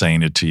everyone's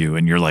saying it to you,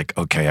 and you're like,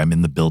 okay, I'm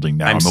in the building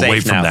now. I'm away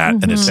from that,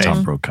 and it's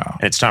Tom Brokaw.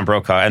 And it's Tom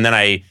Brokaw. And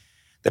then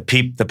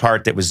the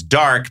part that was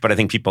dark, but I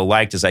think people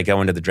liked, is I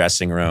go into the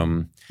dressing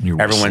room.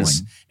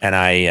 Everyone's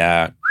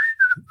whistling.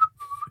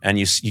 And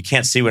you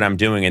can't see what I'm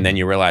doing, and then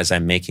you realize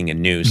I'm making a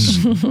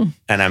noose,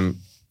 and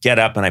get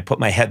up and I put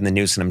my head in the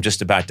noose, and I'm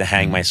just about to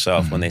hang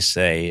myself when they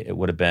say it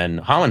would have been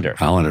Hollander.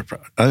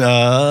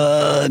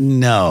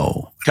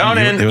 No.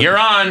 Conan, you're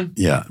on.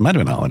 Yeah, it might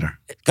have been Hollander.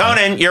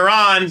 Conan, you're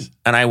on.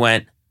 And I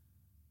went,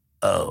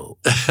 oh.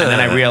 And then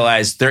I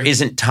realized there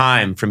isn't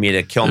time for me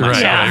to kill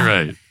myself.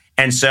 Right.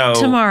 And so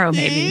tomorrow,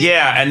 maybe.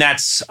 Yeah, and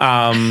that's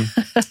I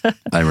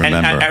remember.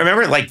 And I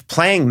remember like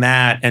playing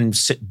that and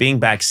being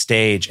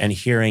backstage and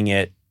hearing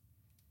it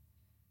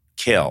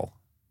kill,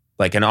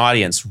 like an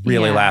audience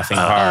really laughing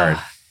hard,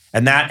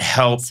 and that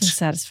helped so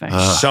satisfying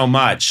so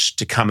much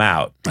to come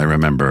out. I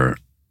remember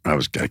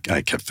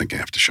I kept thinking I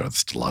have to show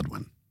this to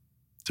Ludwin,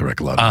 to Rick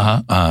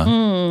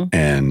Ludwin,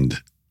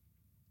 and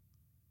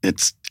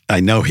I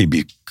know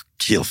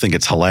he'll think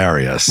it's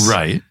hilarious,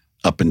 right,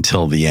 up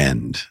until the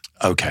end.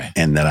 Okay.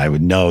 And that I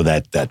would know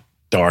that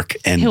dark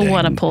ending. He'll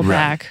want to pull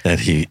back. That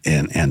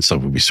and so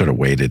we sort of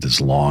waited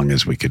as long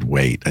as we could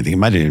wait. I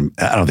think I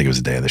don't think it was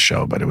the day of the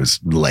show, but it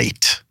was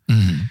late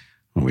when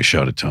we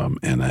showed it to him.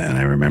 And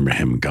I remember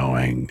him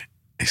going,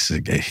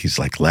 he's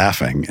like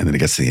laughing. And then it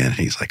gets to the end and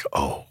he's like,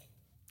 oh.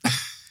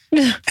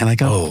 And I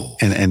go, oh.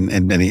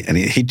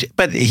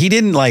 But he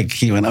didn't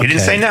he went, okay. He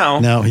didn't say no.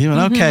 No, he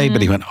went, okay.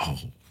 But he went, oh.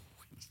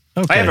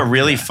 Okay. I have a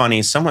really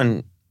funny,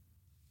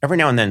 every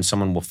now and then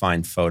someone will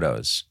find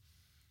photos.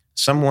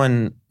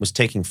 Someone was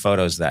taking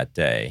photos that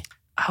day.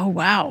 Oh,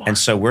 wow. And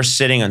so we're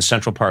sitting on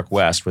Central Park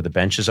West where the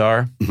benches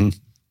are.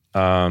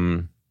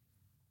 The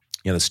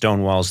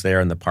stone wall's there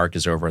and the park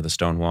is over the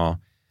stone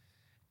wall.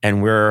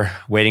 And we're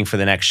waiting for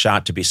the next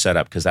shot to be set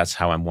up because that's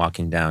how I'm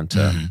walking down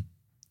to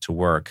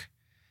work.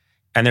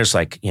 And there's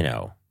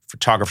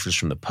photographers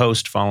from the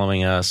Post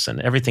following us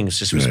and everything was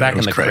just, it was back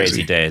in the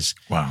crazy days.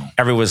 Wow.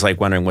 Everyone was like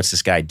wondering, what's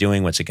this guy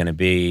doing? What's it going to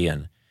be?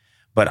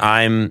 But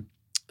I'm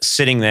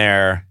sitting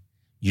there.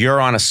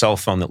 You're on a cell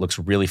phone that looks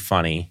really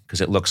funny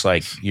because it looks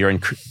like you're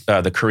in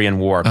the Korean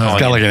War. It's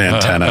got like an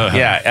antenna.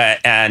 Yeah,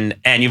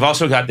 and you've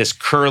also got this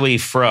curly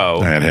fro.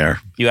 I had hair.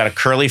 You got a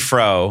curly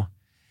fro,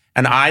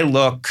 and I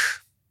look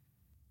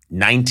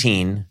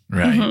 19.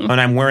 Right. And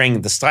I'm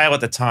wearing, the style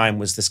at the time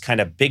was this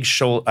kind of big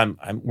shoulder.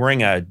 I'm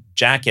wearing a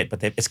jacket,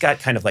 but it's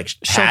got kind of like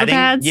shoulder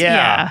pads.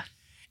 Yeah.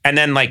 And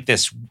then like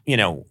this,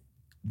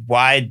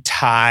 wide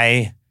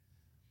tie.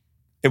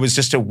 It was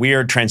just a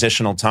weird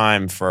transitional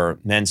time for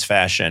men's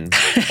fashion.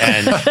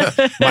 And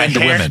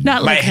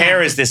my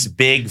hair is this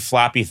big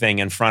floppy thing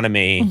in front of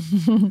me.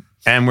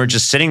 And we're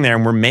just sitting there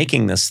and we're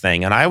making this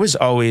thing. And I was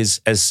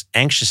always, as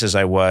anxious as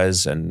I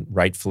was and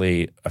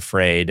rightfully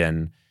afraid,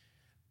 and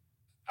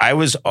I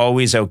was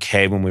always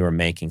okay when we were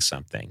making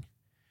something.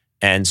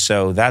 And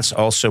so that's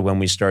also when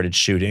we started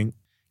shooting.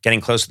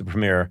 Getting close to the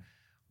premiere,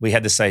 we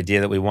had this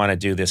idea that we want to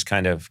do this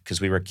kind of,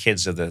 because we were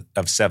kids of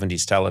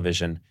 70s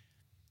television.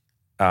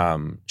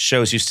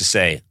 Shows used to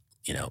say,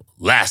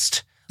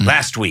 last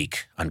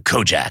week on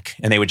Kojak,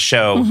 and they would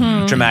show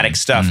dramatic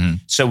stuff.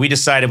 So we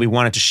decided we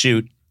wanted to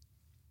shoot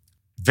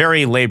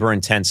very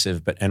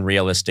labor-intensive and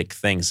realistic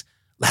things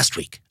last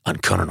week on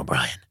Conan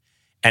O'Brien,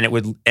 and it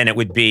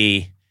would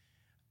be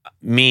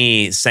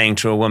me saying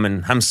to a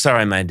woman, "I'm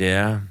sorry, my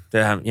dear,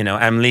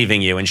 I'm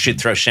leaving you," and she'd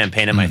throw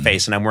champagne in my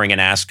face, and I'm wearing an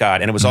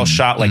ascot, and it was all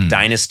shot like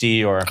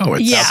Dynasty or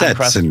it's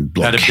sets and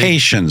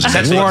locations, and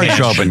Sets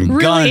wardrobe and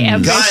Really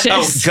guns.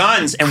 ambitious.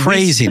 Guns and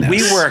Craziness.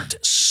 We worked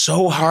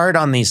so hard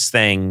on these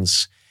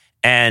things,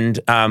 and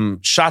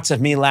shots of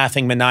me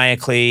laughing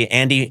maniacally,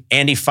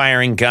 Andy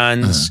firing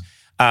guns,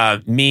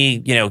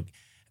 me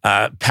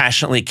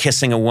passionately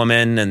kissing a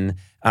woman, and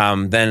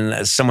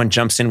then someone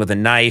jumps in with a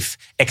knife,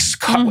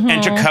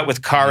 intercut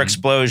with car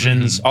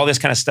explosions, all this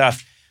kind of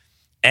stuff.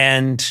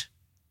 And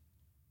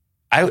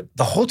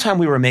the whole time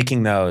we were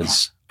making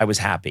those, I was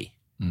happy.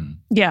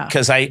 Yeah.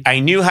 Because I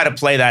knew how to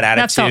play that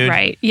attitude. That felt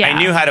right. Yeah. I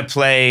knew how to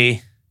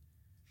play,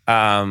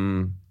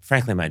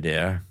 frankly, my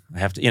dear, I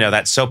have to,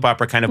 that soap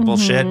opera kind of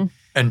bullshit.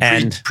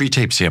 And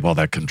pre-tapes, you have all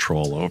that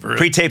control over it.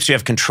 Pre-tapes, you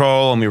have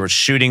control, and we were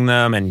shooting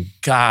them. And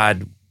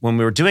God, when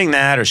we were doing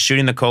that or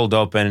shooting the cold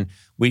open,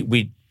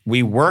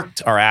 we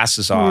worked our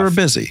asses off. We were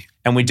busy.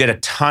 And we did a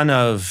ton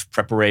of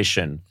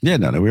preparation. Yeah,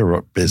 no, we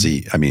were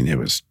busy. I mean, it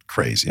was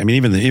crazy. I mean,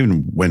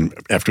 even when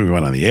after we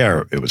went on the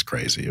air, it was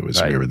crazy. It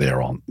was We were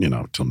there all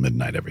till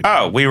midnight every day.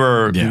 Oh, we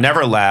were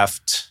never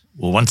left.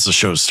 Well, once the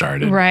show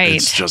started, right.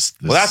 It's just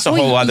this. Well, that's a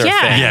whole other thing.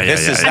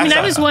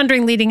 I was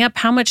wondering leading up,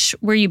 how much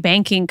were you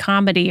banking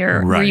comedy,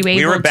 or were you able to?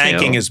 We were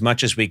banking as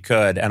much as we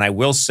could, and I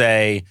will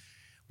say,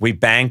 we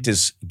banked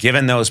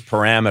given those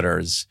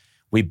parameters,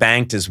 we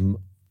banked as an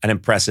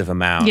impressive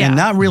amount, and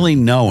not really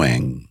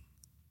knowing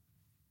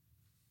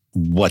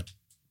what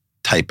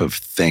type of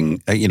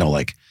thing,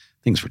 like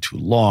things were too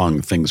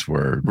long, things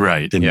were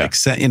didn't make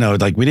sense.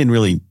 Like we didn't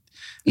really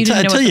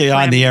until you're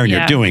on the air and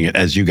you're doing it,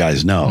 as you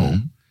guys know.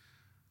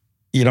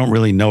 You don't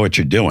really know what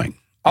you're doing.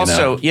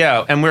 Also,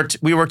 and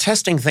we were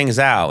testing things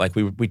out. Like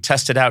we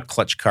tested out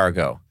Clutch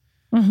Cargo,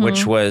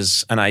 which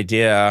was an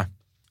idea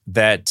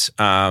that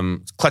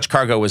Clutch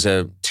Cargo was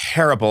a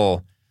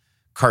terrible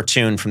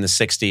cartoon from the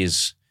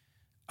 60s,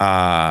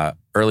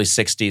 early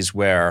 60s,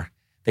 where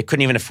they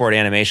couldn't even afford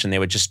animation. They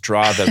would just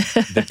draw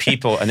the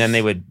people, and then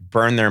they would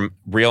burn their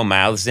real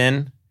mouths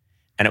in.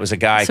 And it was a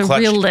guy,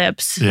 real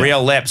lips.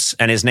 Real lips.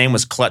 And his name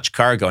was Clutch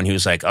Cargo. And he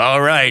was like,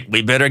 all right,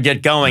 we better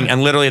get going.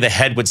 And literally the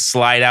head would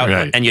slide out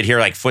and you'd hear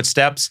like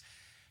footsteps.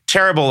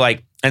 Terrible.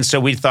 And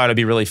so we thought it'd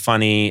be really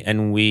funny.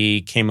 And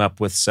we came up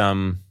with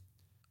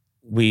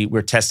we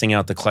were testing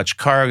out the Clutch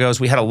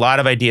Cargos. We had a lot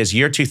of ideas.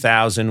 Year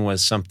 2000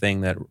 was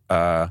something that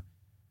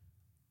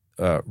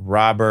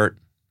Robert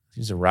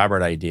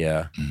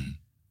idea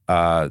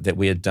that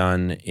we had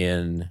done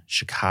in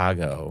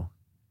Chicago.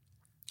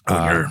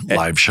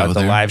 Live show at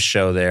there? The live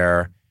show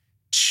there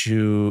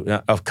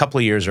a couple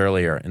of years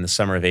earlier in the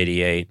summer of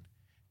 88.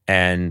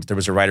 And there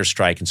was a writer's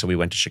strike. And so we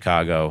went to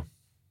Chicago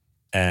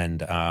and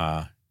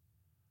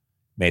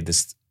did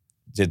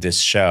this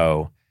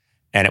show.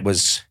 And it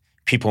was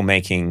people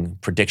making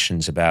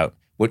predictions about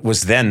what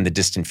was then the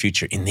distant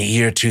future. In the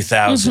year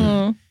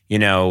 2000,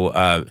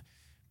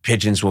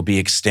 pigeons will be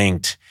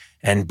extinct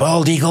and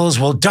bald eagles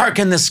will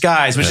darken the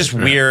skies. It was just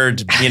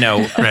weird,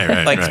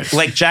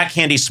 like Jack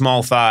Handy's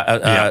small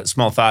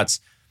thoughts.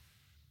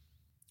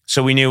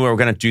 So we knew we were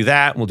going to do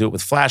that. We'll do it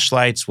with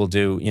flashlights. We'll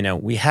do,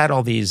 we had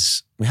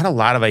a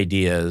lot of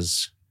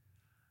ideas,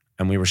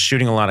 and we were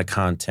shooting a lot of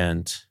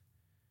content.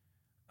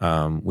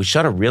 We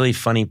shot a really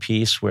funny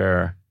piece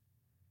where,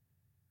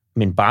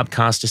 Bob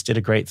Costas did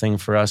a great thing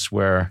for us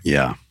where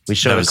we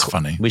showed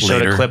funny. We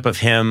showed a clip of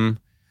him.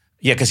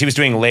 Yeah, because he was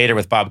doing Later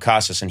with Bob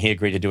Costas, and he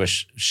agreed to do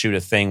shoot a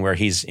thing where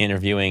he's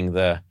interviewing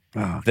the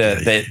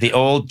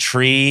old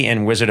tree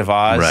in Wizard of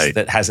Oz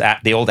that has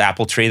the old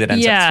apple tree that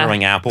ends up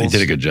throwing apples. He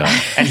did a good job.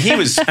 And he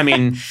was,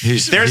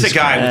 there's a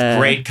guy with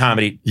great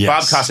comedy. Yes.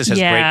 Bob Costas has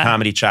great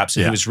comedy chops,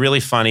 and he was really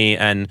funny.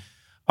 And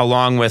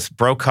along with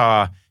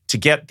Brokaw, to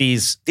get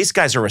these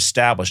guys are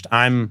established.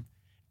 I'm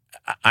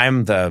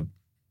the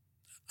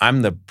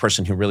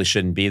person who really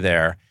shouldn't be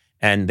there.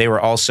 And they were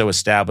also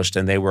established,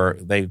 and they were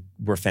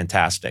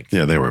fantastic.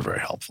 Yeah, they were very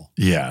helpful.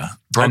 Yeah.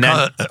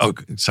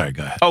 Sorry,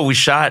 go ahead. Oh, we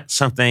shot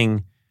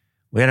something.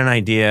 We had an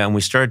idea, and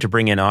we started to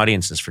bring in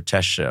audiences for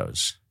test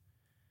shows.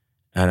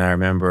 And I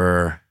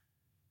remember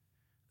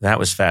that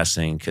was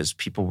fascinating because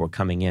people were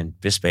coming in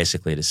just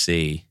basically to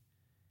see.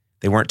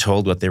 They weren't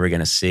told what they were going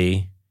to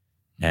see.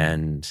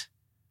 And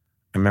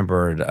I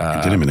remember...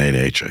 we did them in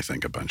 8H, I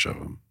think, a bunch of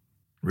them.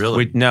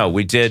 Really?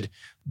 We did.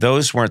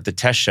 Those weren't the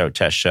test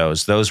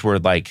shows. Those were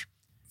like...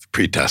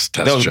 Pre-test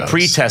test those shows.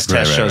 Pre-test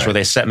test shows where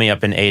they set me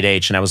up in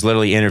 8H, and I was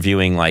literally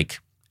interviewing like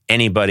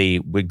anybody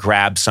would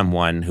grab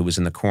someone who was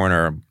in the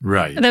corner.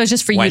 Right. That was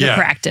just for you to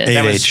practice.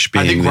 8H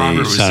being I think Robert the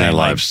was Saturday saying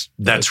Night Live.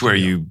 That's where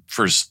you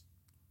first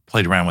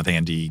played around with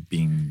Andy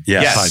being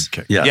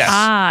sidekick. Yes.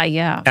 Ah,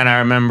 yeah. And I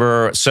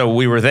remember, so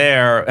we were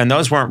there, and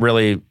those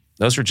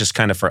were just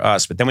kind of for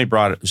us. But then we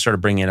started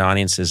bringing in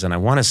audiences, and I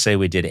want to say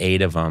we did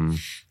 8 of them.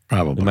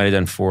 Probably. We might have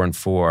done 4 and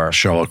 4.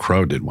 Sheryl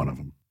Crow did one of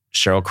them.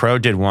 Sheryl Crow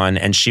did one,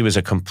 and she was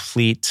a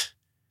complete,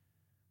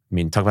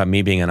 talk about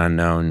me being an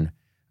unknown.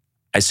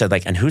 I said,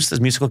 and who's the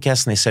musical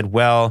guest? And they said,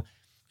 well,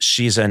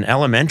 she's an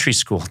elementary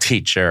school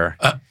teacher,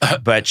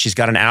 but she's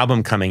got an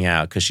album coming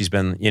out because she's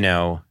been, you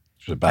know,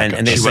 she was a backup,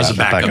 and she was a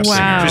backup singer.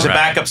 Wow. She was a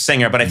backup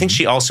singer, but I think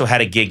she also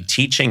had a gig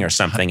teaching or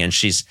something. And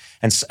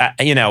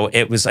you know,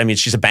 it was, I mean,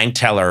 she's a bank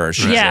teller or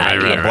she's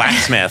a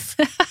blacksmith.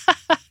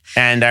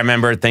 And I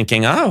remember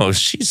thinking, oh,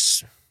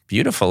 she's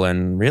beautiful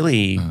and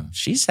really,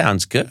 she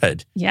sounds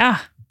good. Yeah.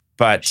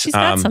 But she's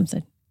got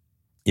something.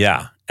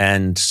 Yeah.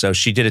 And so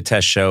she did a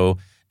test show,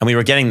 and we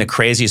were getting the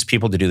craziest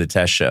people to do the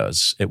test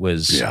shows. It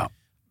was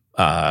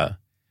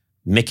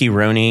Mickey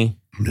Rooney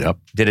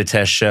did a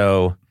test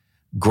show.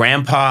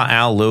 Grandpa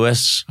Al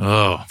Lewis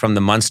from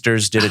the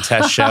Munsters did a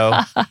test show.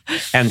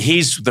 And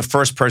he's the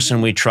first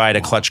person we tried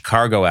a Clutch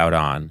Cargo out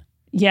on.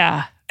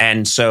 Yeah.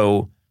 And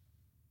so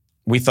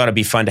we thought it'd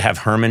be fun to have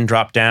Herman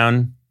drop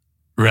down.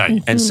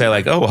 Right. And say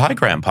like, oh, hi,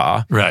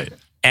 Grandpa. Right.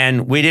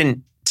 And we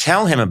didn't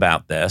tell him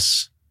about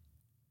this.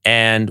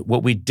 And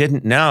what we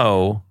didn't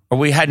know, or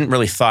we hadn't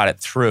really thought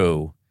it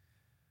through,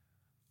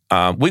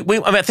 I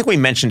think we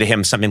mentioned to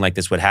him something like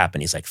this would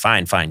happen. He's like,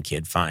 fine,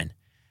 kid, fine.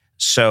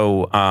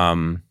 So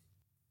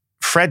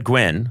Fred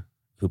Gwynne,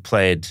 who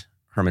played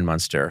Herman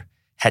Munster,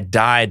 had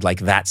died like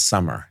that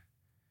summer.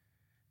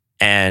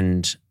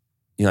 And,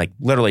 you know, like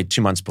literally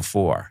 2 months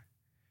before.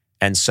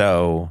 And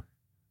so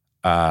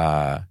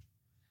the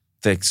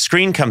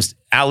screen comes,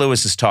 Al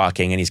Lewis is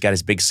talking and he's got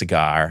his big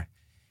cigar.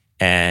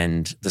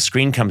 And the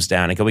screen comes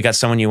down and go, we got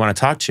someone you want to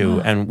talk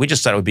to. And we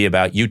just thought it would be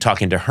about you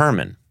talking to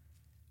Herman.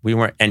 We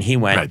weren't, and he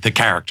went. Right, the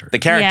character.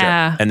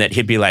 Yeah. And that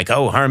he'd be like,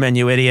 oh, Herman,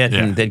 you idiot.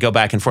 And they'd go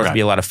back and forth. It'd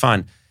be a lot of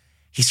fun.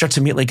 He starts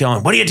immediately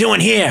going, what are you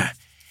doing here?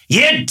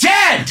 You're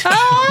dead!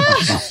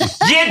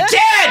 You're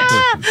dead!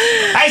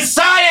 I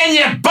saw you in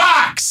your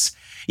box!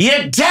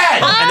 You're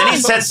dead! And then he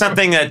said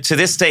something that to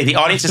this day, the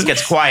audience just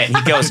gets quiet. And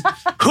he goes,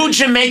 who'd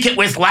you make it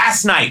with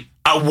last night?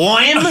 A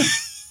worm?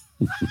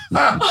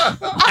 And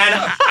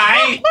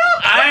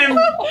I'm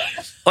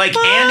like,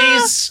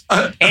 Andy's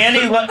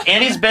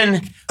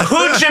been,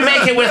 who'd you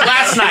make it with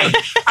last night?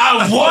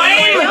 A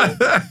worm?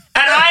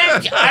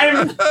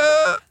 And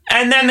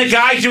and then the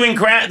guy doing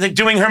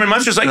Herman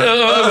Munster's like,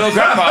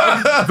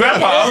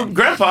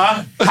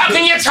 Grandpa, how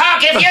can you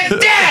talk if you're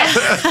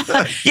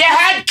dead? You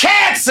had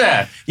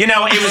cancer. You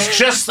know, it was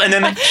just, and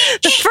then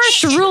the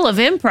first rule of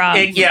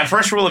improv.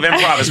 First rule of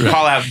improv is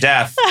call out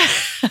death.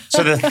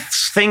 So the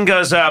thing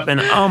goes up,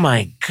 and oh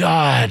my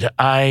God,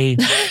 I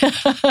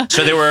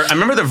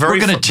remember the very.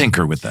 We're going to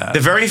tinker with that. The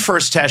very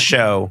first test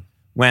show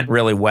went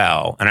really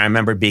well, and I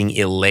remember being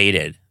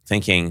elated,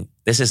 thinking,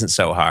 this isn't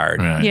so hard.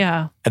 Right.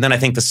 Yeah. And then I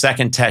think the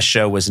second test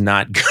show was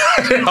not good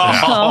at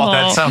all. Oh,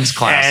 that sounds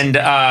classic.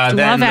 And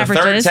then the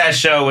third test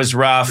show was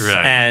rough.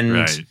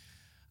 Right.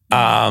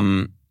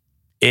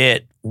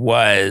 It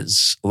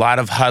was a lot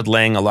of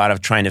huddling, a lot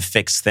of trying to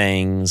fix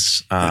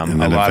things.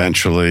 And then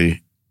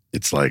eventually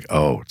it's like,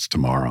 oh, it's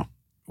tomorrow.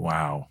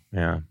 Wow.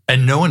 Yeah.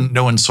 And no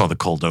one saw the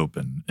cold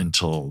open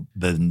until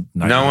the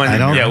night. No one. I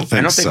don't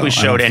think so. we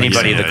showed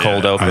anybody the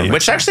cold open,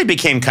 which so. actually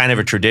became kind of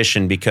a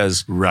tradition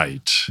because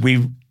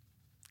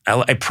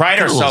I pride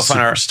ourselves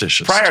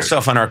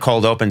on our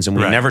cold opens, and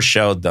we never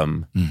showed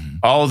them. Mm-hmm.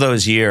 All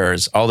those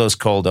years, all those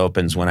cold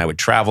opens, when I would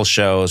travel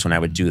shows, when I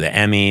would do the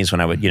Emmys,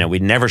 when I would, we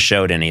never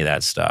showed any of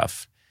that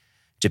stuff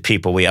to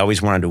people. We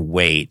always wanted to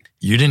wait.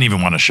 You didn't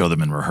even want to show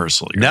them in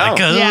rehearsal. You're no. Like,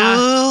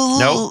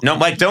 oh. No,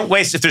 like don't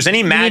waste. If there's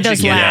any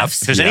magic in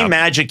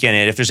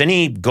it, if there's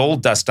any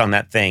gold dust on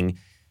that thing,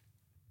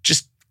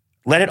 just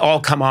let it all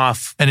come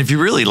off. And if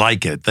you really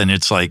like it, then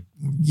it's like,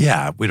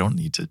 yeah, we don't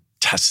need to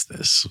test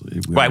this.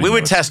 We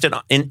would test it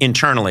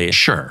internally.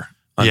 Sure.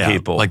 On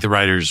people. Like the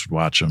writers would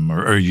watch them,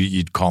 or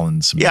you'd call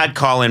in some. Yeah, I'd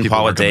call in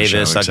Paula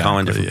Davis. I'd call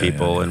in different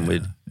people, and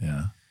we'd.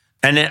 Yeah.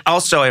 And then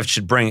also, I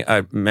should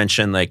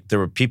mention, like, there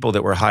were people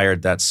that were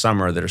hired that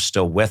summer that are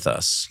still with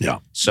us. Yeah.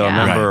 So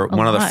I remember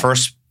one of the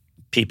first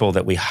people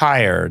that we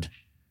hired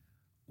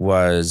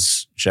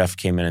was Jeff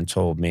came in and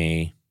told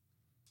me,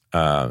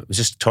 it was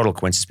just a total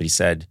coincidence, but he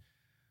said,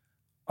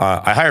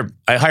 I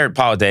hired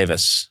Paula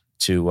Davis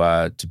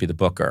to be the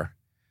booker.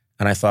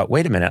 And I thought,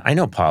 wait a minute, I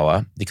know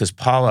Paula because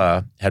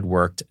Paula had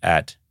worked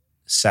at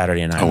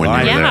Saturday Night Live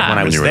when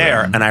I was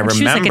there. And I remember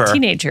she was like a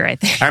teenager, I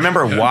think. I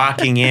remember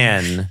walking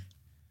in,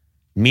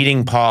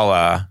 meeting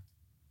Paula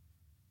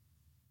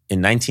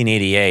in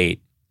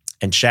 1988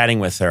 and chatting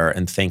with her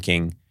and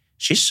thinking,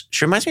 she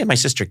reminds me of my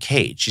sister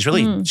Kate. She's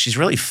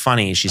really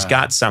funny. She's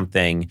got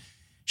something.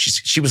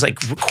 She was like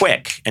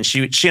quick, and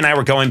she and I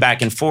were going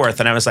back and forth,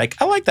 and I was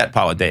like, I like that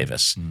Paula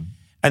Davis.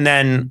 And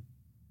then,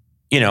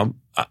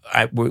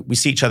 we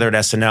see each other at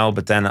SNL,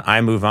 but then I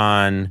move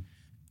on.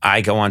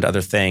 I go on to other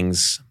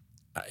things,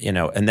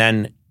 and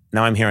then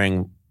now I'm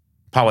hearing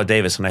Paula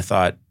Davis, and I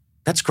thought,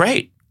 that's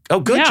great. Oh,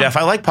 good, Jeff.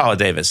 I like Paula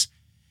Davis.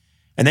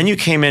 And then you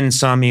came in and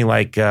saw me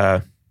like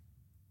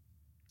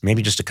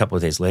maybe just a couple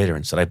of days later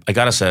and said, I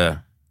got us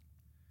a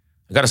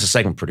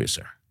segment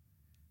producer.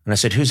 And I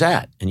said, who's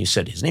that? And you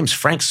said, his name's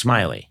Frank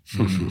Smiley.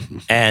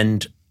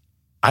 And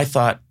I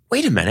thought,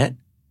 wait a minute.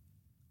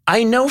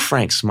 I know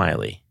Frank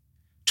Smiley.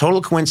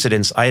 Total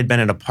coincidence. I had been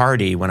at a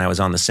party when I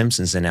was on The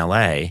Simpsons in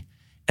LA,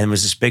 and it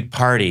was this big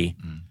party.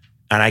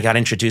 And I got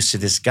introduced to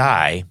this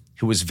guy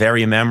who was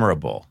very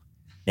memorable,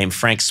 named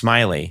Frank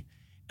Smiley.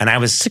 And I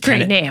was it's a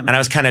great name. And I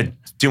was kind of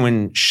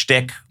doing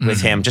shtick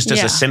with him, just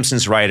as a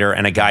Simpsons writer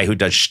and a guy who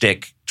does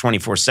shtick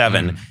 24/7.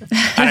 And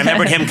I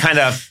remembered him kind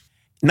of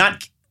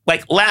not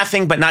like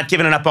laughing, but not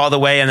giving it up all the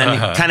way, and then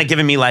kind of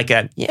giving me like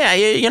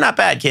you're not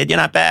bad, kid, you're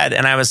not bad.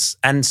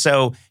 And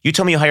so you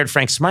told me you hired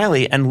Frank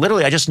Smiley, and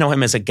literally I just know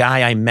him as a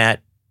guy I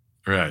met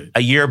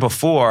a year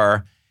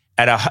before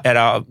at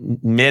a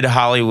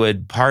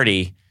mid-Hollywood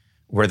party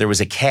where there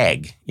was a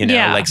keg,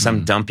 like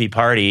some dumpy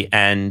party.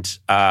 And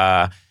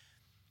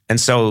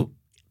so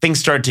things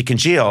started to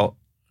congeal.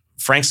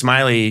 Frank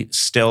Smiley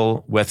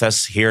still with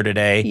us here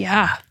today.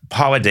 Yeah.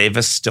 Paula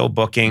Davis still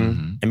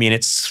booking. I mean,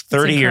 it's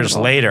 30 years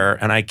later,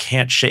 and I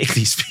can't shake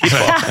these people.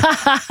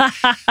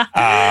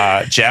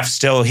 Jeff's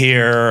still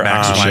here.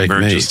 Max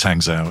Weinberg just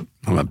hangs out.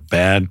 I'm a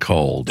bad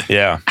cold.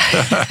 Yeah.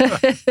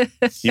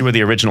 You were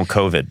the original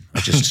COVID.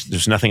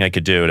 There's nothing I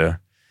could do to.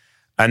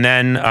 And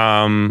then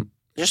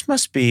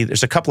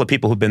there's a couple of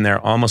people who've been there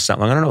almost that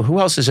long. I don't know who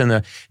else is in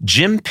the.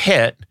 Jim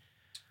Pitt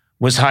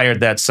was hired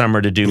that summer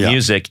to do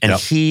music, and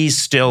he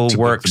still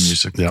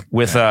works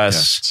with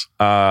us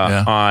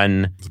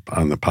on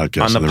the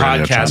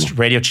podcast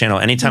radio channel.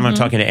 Anytime I'm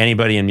talking to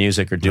anybody in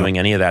music or doing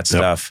any of that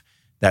stuff,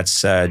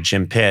 that's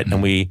Jim Pitt.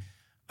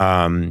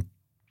 And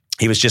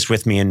he was just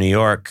with me in New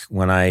York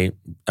when I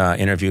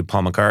interviewed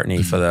Paul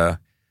McCartney for the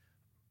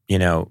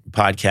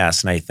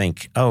podcast, and I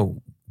think,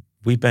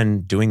 we've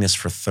been doing this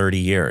for 30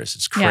 years.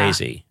 It's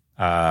crazy.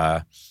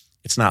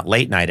 It's not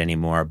late night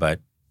anymore, but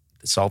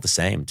it's all the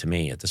same to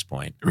me at this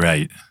point.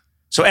 Right.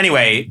 So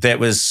anyway,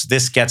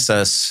 this gets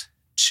us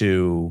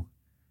to,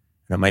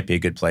 it might be a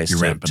good place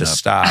to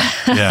stop.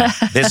 Yeah.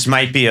 This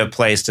might be a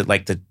place that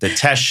like the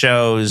test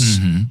shows,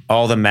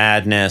 all the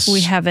madness.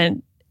 We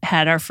haven't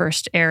had our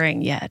first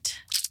airing yet.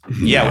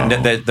 Yeah.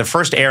 No. The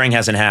first airing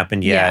hasn't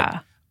happened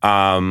yet.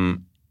 Yeah.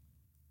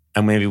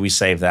 And maybe we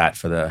save that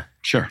for the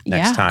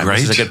next time.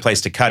 Great. This is a good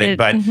place to cut it.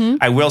 But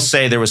I will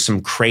say there was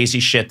some crazy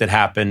shit that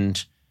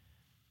happened.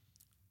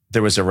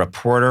 There was a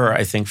reporter,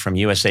 I think, from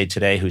USA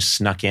Today who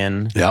snuck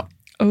in. Yep.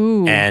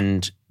 Ooh.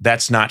 And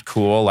that's not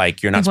cool.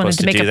 Like, you're not supposed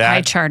to do that. Wanted to make a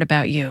pie chart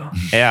about you.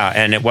 Yeah,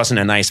 and it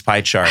wasn't a nice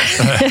pie chart.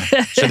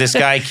 So this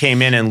guy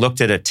came in and looked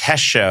at a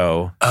test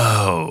show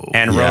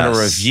and wrote a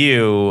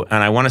review.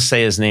 And I want to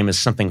say his name is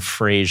something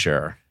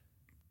Frazier.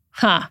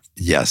 Huh.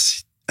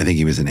 Yes. I think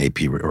he was an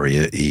AP, or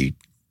he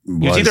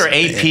was either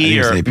AP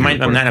or might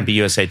not be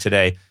USA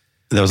Today.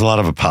 There was a lot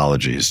of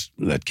apologies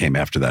that came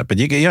after that. But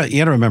you got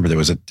to remember, there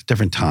was a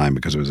different time,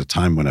 because it was a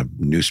time when a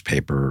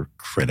newspaper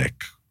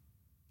critic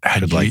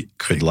could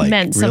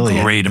meant really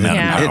something. Great amount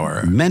of power.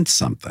 It meant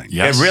something.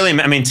 Yes. It really,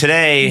 I mean,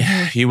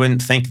 today you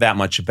wouldn't think that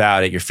much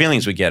about it. Your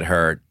feelings would get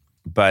hurt.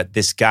 But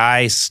this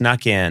guy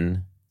snuck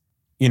in.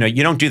 You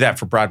don't do that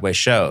for Broadway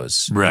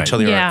shows until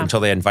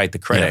they invite the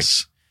critics.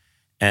 Yes.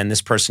 And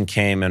this person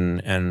came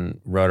and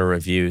wrote a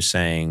review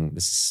saying,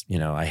 "This,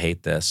 I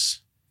hate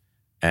this."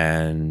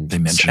 And they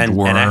mentioned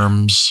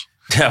worms.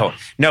 No,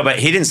 but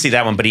he didn't see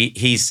that one. But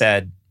he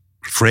said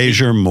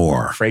Frazier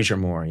Moore,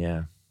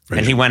 yeah.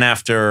 And he went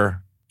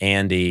after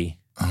Andy.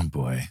 Oh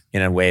boy,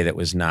 in a way that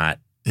was not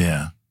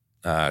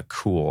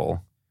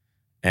cool.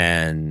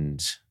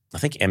 And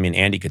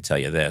Andy could tell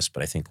you this,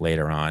 but I think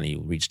later on he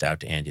reached out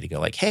to Andy to go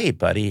like, "Hey,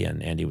 buddy,"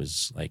 and Andy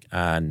was like,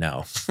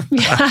 "No,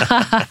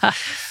 I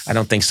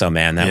don't think so,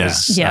 man.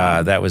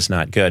 That was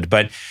not good."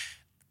 But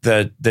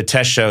the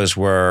test shows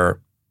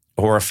were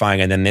horrifying.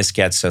 And then this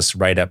gets us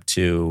right up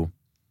to,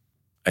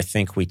 I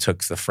think we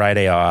took the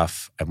Friday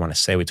off. I want to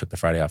say we took the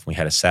Friday off. We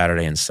had a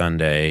Saturday and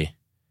Sunday.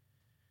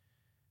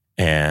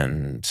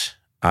 And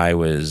I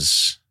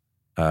was,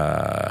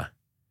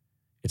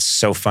 it's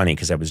so funny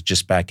because I was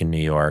just back in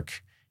New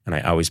York and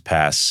I always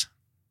pass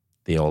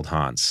the old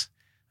haunts.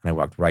 And I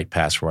walked right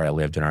past where I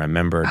lived. And I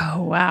remembered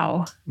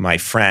my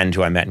friend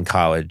who I met in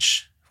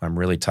college, who I'm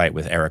really tight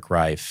with, Eric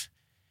Reif.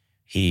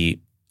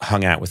 He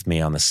hung out with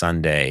me on the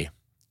Sunday.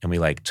 And we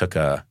took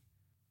a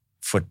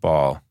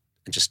football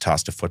and just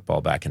tossed a football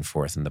back and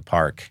forth in the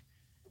park,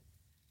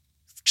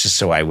 just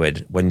so I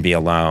wouldn't be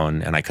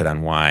alone and I could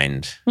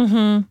unwind.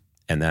 Mm-hmm.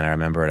 And then I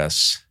remembered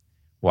us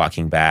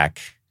walking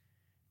back,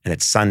 and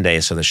it's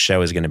Sunday, so the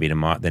show is going to be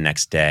the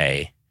next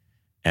day.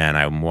 And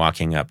I'm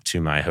walking up to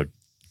my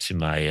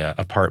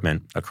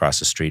apartment across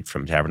the street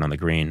from Tavern on the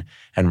Green,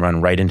 and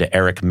run right into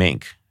Eric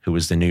Mink, who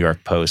was the New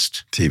York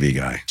Post TV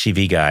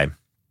guy.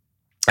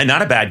 And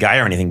not a bad guy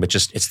or anything, but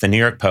just it's the New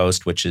York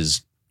Post, which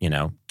is,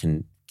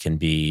 can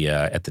be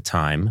at the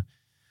time,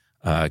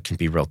 can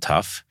be real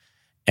tough.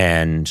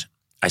 And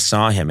I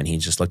saw him and he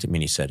just looked at me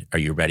and he said, "Are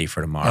you ready for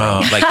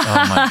tomorrow?" My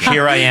God.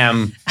 Here I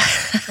am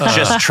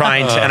just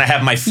trying to, and I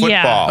have my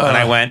football. And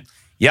I went,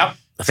 "Yep,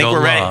 I think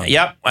we're ready.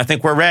 Yep, I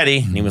think we're ready."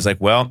 And he was like,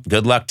 "Well,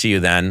 good luck to you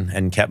then,"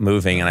 and kept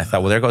moving. And I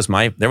thought, well, there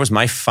was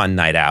my fun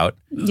night out.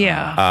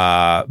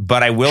 Yeah.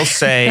 But I will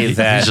say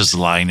that he's just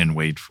lying in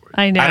wait for you.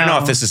 I know. I don't know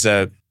if this is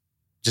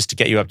just to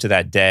get you up to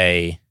that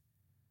day,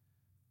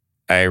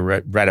 I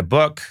read a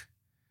book,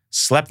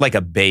 slept like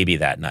a baby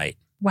that night.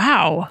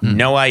 Wow.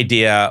 No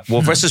idea.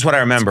 Well, this is what I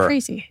remember.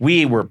 That's crazy.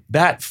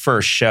 That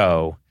first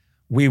show,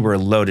 we were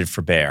loaded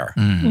for bear.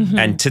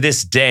 And to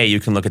this day, you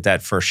can look at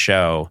that first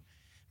show,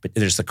 but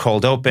there's the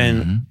cold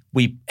open.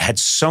 We had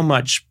so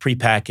much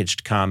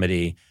prepackaged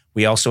comedy.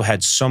 We also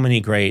had so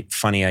many great,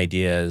 funny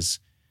ideas.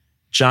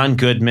 John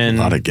Goodman. A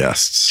lot of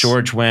guests.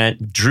 George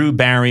Wendt, Drew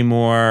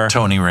Barrymore.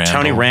 Tony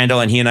Randall,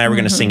 and he and I were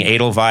going to sing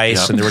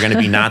Edelweiss, and there were going to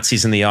be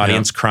Nazis in the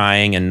audience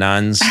crying and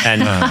nuns.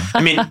 And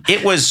I mean,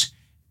 it was,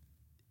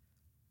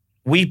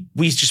 we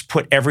just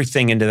put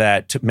everything into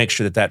that to make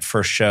sure that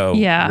first show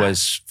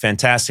was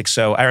fantastic.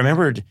 So I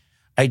remembered,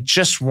 I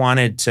just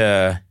wanted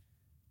to,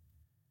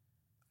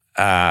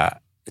 there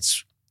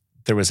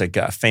was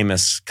a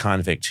famous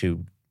convict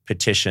who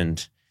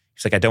petitioned.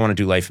 He's like, I don't want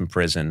to do life in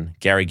prison.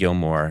 Gary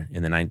Gilmore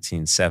in the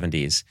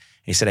 1970s.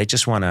 He said, I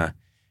just want to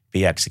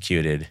be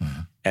executed.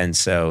 And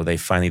so the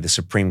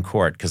Supreme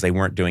Court, because they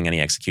weren't doing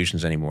any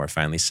executions anymore,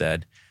 finally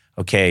said,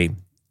 okay,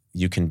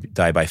 you can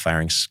die by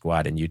firing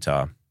squad in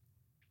Utah.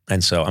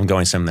 And so I'm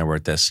going somewhere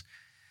with this.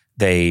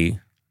 There's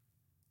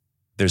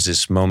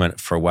this moment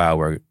for a while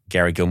where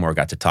Gary Gilmore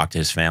got to talk to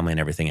his family and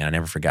everything. And I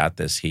never forgot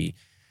this. He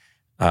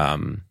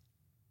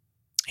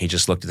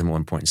just looked at them at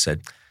one point and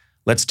said,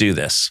 let's do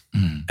this,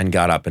 and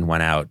got up and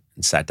went out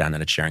and sat down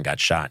in a chair and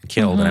got shot and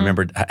killed. And I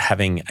remember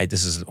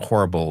this is a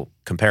horrible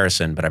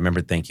comparison, but I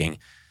remember thinking,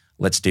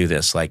 let's do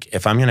this. Like,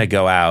 if I'm going to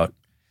go out,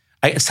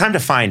 it's time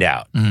to find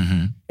out.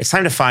 It's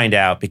time to find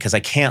out because I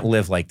can't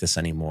live like this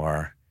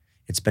anymore.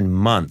 It's been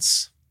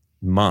months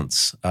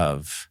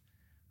of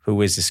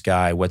who is this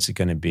guy? What's it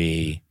going to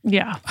be?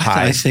 Yeah.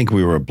 I think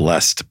we were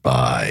blessed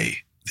by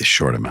the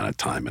short amount of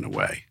time in a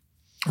way.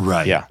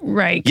 Right. Yeah.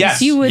 Right.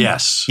 Yes. You would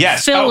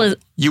fill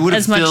you would have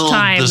as much filled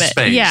time. the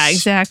space. Yeah,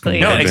 exactly.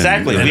 No,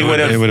 exactly. It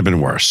would have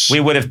been worse. We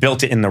would have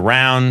built it in the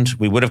round.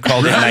 We would have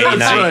called it Nighty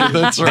Night.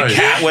 That's right.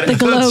 The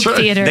Globe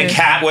Theater. The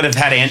cat would have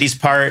had Andy's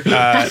part.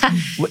 I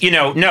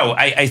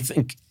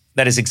think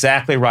that is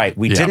exactly right.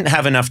 We didn't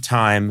have enough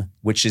time,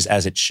 which is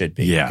as it should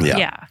be.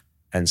 Yeah.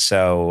 And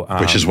so...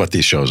 which is what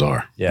these shows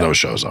are. Yeah. Those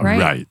shows are.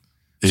 Right.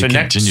 It So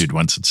continued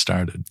once it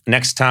started.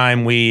 Next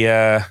time we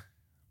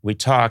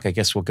talk, I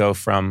guess we'll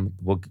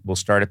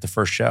start at the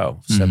first show,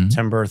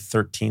 September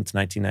 13th,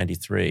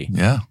 1993.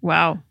 Yeah.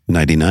 Wow.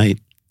 Nighty night.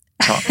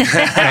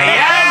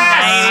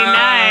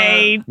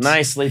 Night.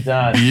 Nicely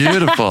done.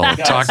 Beautiful.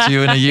 Talk to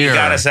you in a year. You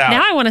got us out.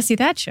 Now I want to see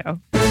that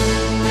show.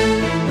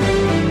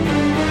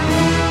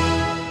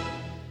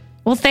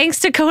 Well, thanks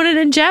to Conan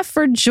and Jeff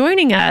for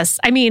joining us.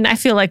 I mean, I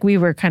feel like we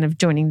were kind of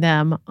joining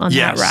them on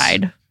that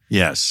ride.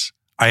 Yes.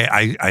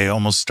 I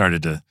almost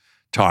started to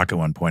talk at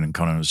one point, and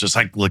Conan was just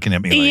like looking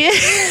at me like,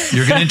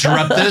 you're going to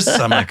interrupt this?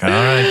 I'm like, all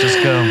right,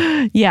 just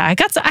go. Yeah, I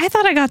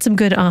thought I got some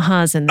good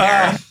uh-huhs in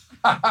there.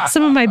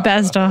 Some of my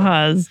best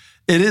uh-huhs.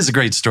 It is a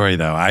great story,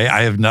 though.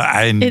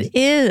 It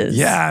is.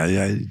 Yeah.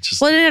 I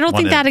don't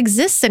think that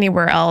exists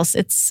anywhere else.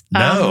 It's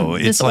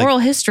this oral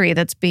history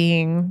that's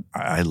being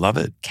I love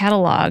it.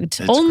 Cataloged.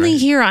 It's only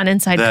great. Here on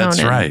Inside Conan.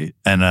 That's right.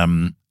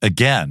 And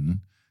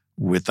again,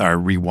 with our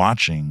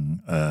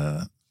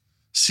rewatching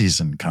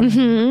season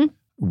coming,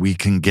 we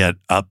can get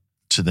up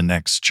to the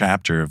next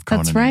chapter of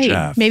Conan That's right. and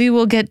Jeff. Maybe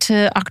we'll get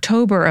to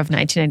October of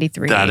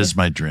 1993. That is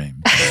my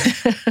dream.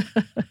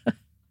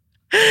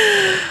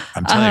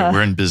 I'm telling you,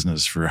 we're in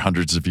business for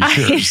hundreds of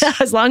years.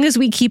 As long as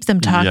we keep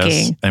them talking.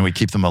 Yes, and we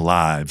keep them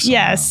alive. Somehow.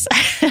 Yes.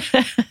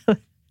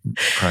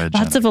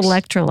 Lots of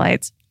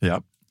electrolytes.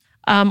 Yep.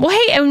 Well,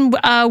 hey, and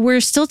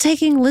we're still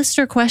taking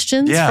listener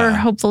questions for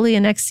hopefully a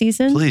next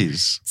season.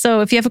 Please.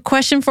 So if you have a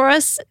question for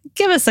us,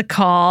 give us a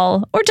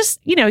call, or just,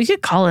 you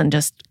could call and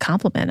just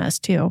compliment us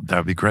too. That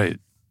would be great.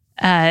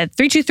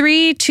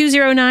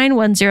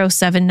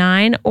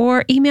 323-209-1079,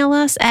 or email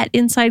us at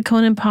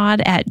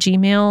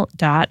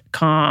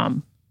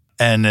insideconanpod@gmail.com.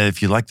 And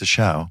if you like the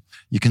show,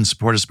 you can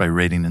support us by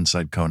rating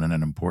Inside Conan,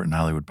 an important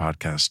Hollywood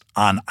podcast,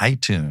 on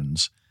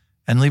iTunes,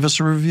 and leave us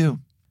a review.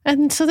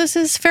 And so this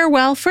is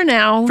farewell for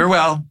now.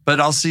 Farewell, but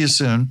I'll see you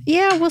soon.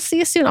 Yeah, we'll see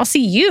you soon. I'll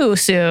see you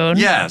soon.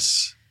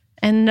 Yes.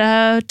 And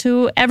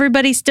to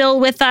everybody still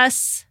with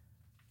us,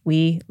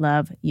 we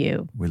love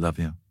you. We love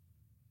you.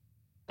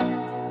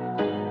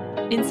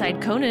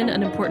 Inside Conan,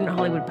 an important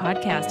Hollywood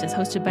podcast, is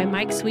hosted by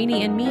Mike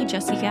Sweeney and me,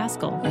 Jesse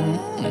Gaskell.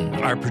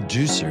 Our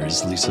producer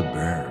is Lisa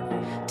Burr.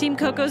 Team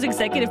Coco's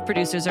executive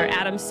producers are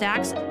Adam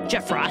Sachs,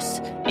 Jeff Ross,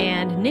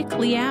 and Nick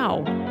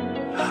Liao.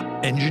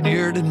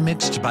 Engineered and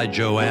mixed by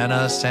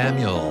Joanna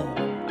Samuel.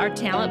 Our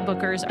talent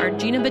bookers are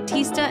Gina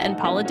Batista and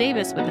Paula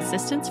Davis, with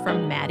assistance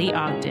from Maddie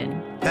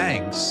Ogden.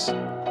 Thanks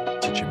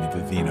to Jimmy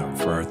Vivino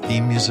for our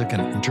theme music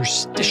and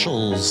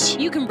interstitials.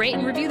 You can rate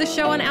and review the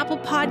show on Apple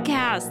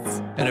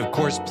Podcasts. And of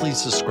course, please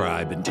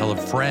subscribe and tell a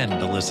friend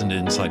to listen to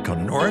Inside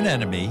Conan, or an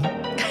enemy,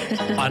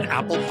 on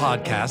Apple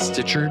Podcasts,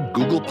 Stitcher,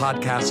 Google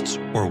Podcasts,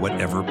 or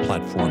whatever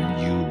platform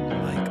you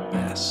like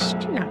best.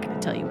 I'm not going to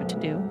tell you what to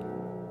do.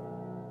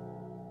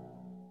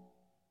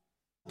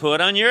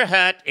 Put on your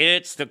hat,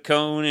 it's the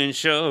Conan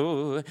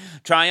Show.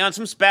 Try on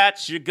some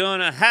spats, you're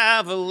gonna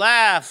have a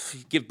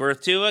laugh. Give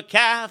birth to a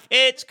calf,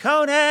 it's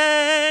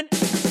Conan.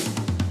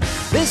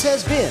 This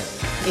has been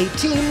a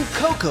Team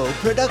Coco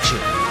production.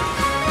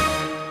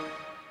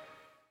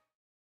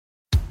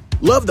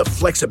 Love the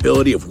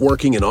flexibility of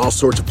working in all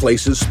sorts of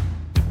places?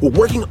 Well,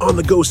 working on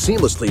the go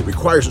seamlessly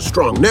requires a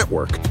strong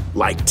network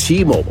like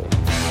T-Mobile.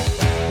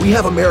 We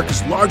have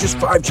America's largest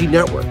 5G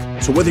network,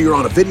 so whether you're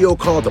on a video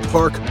call at the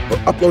park or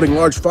uploading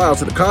large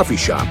files at a coffee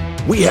shop,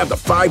 we have the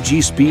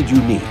 5G speed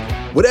you need.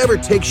 Whatever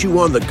takes you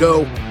on the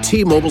go,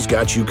 T-Mobile's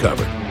got you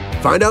covered.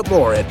 Find out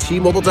more at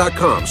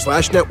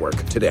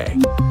T-Mobile.com/network today.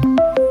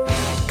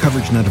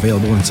 Coverage not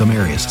available in some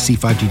areas. See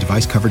 5G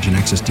device coverage and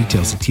access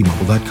details at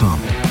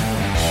T-Mobile.com.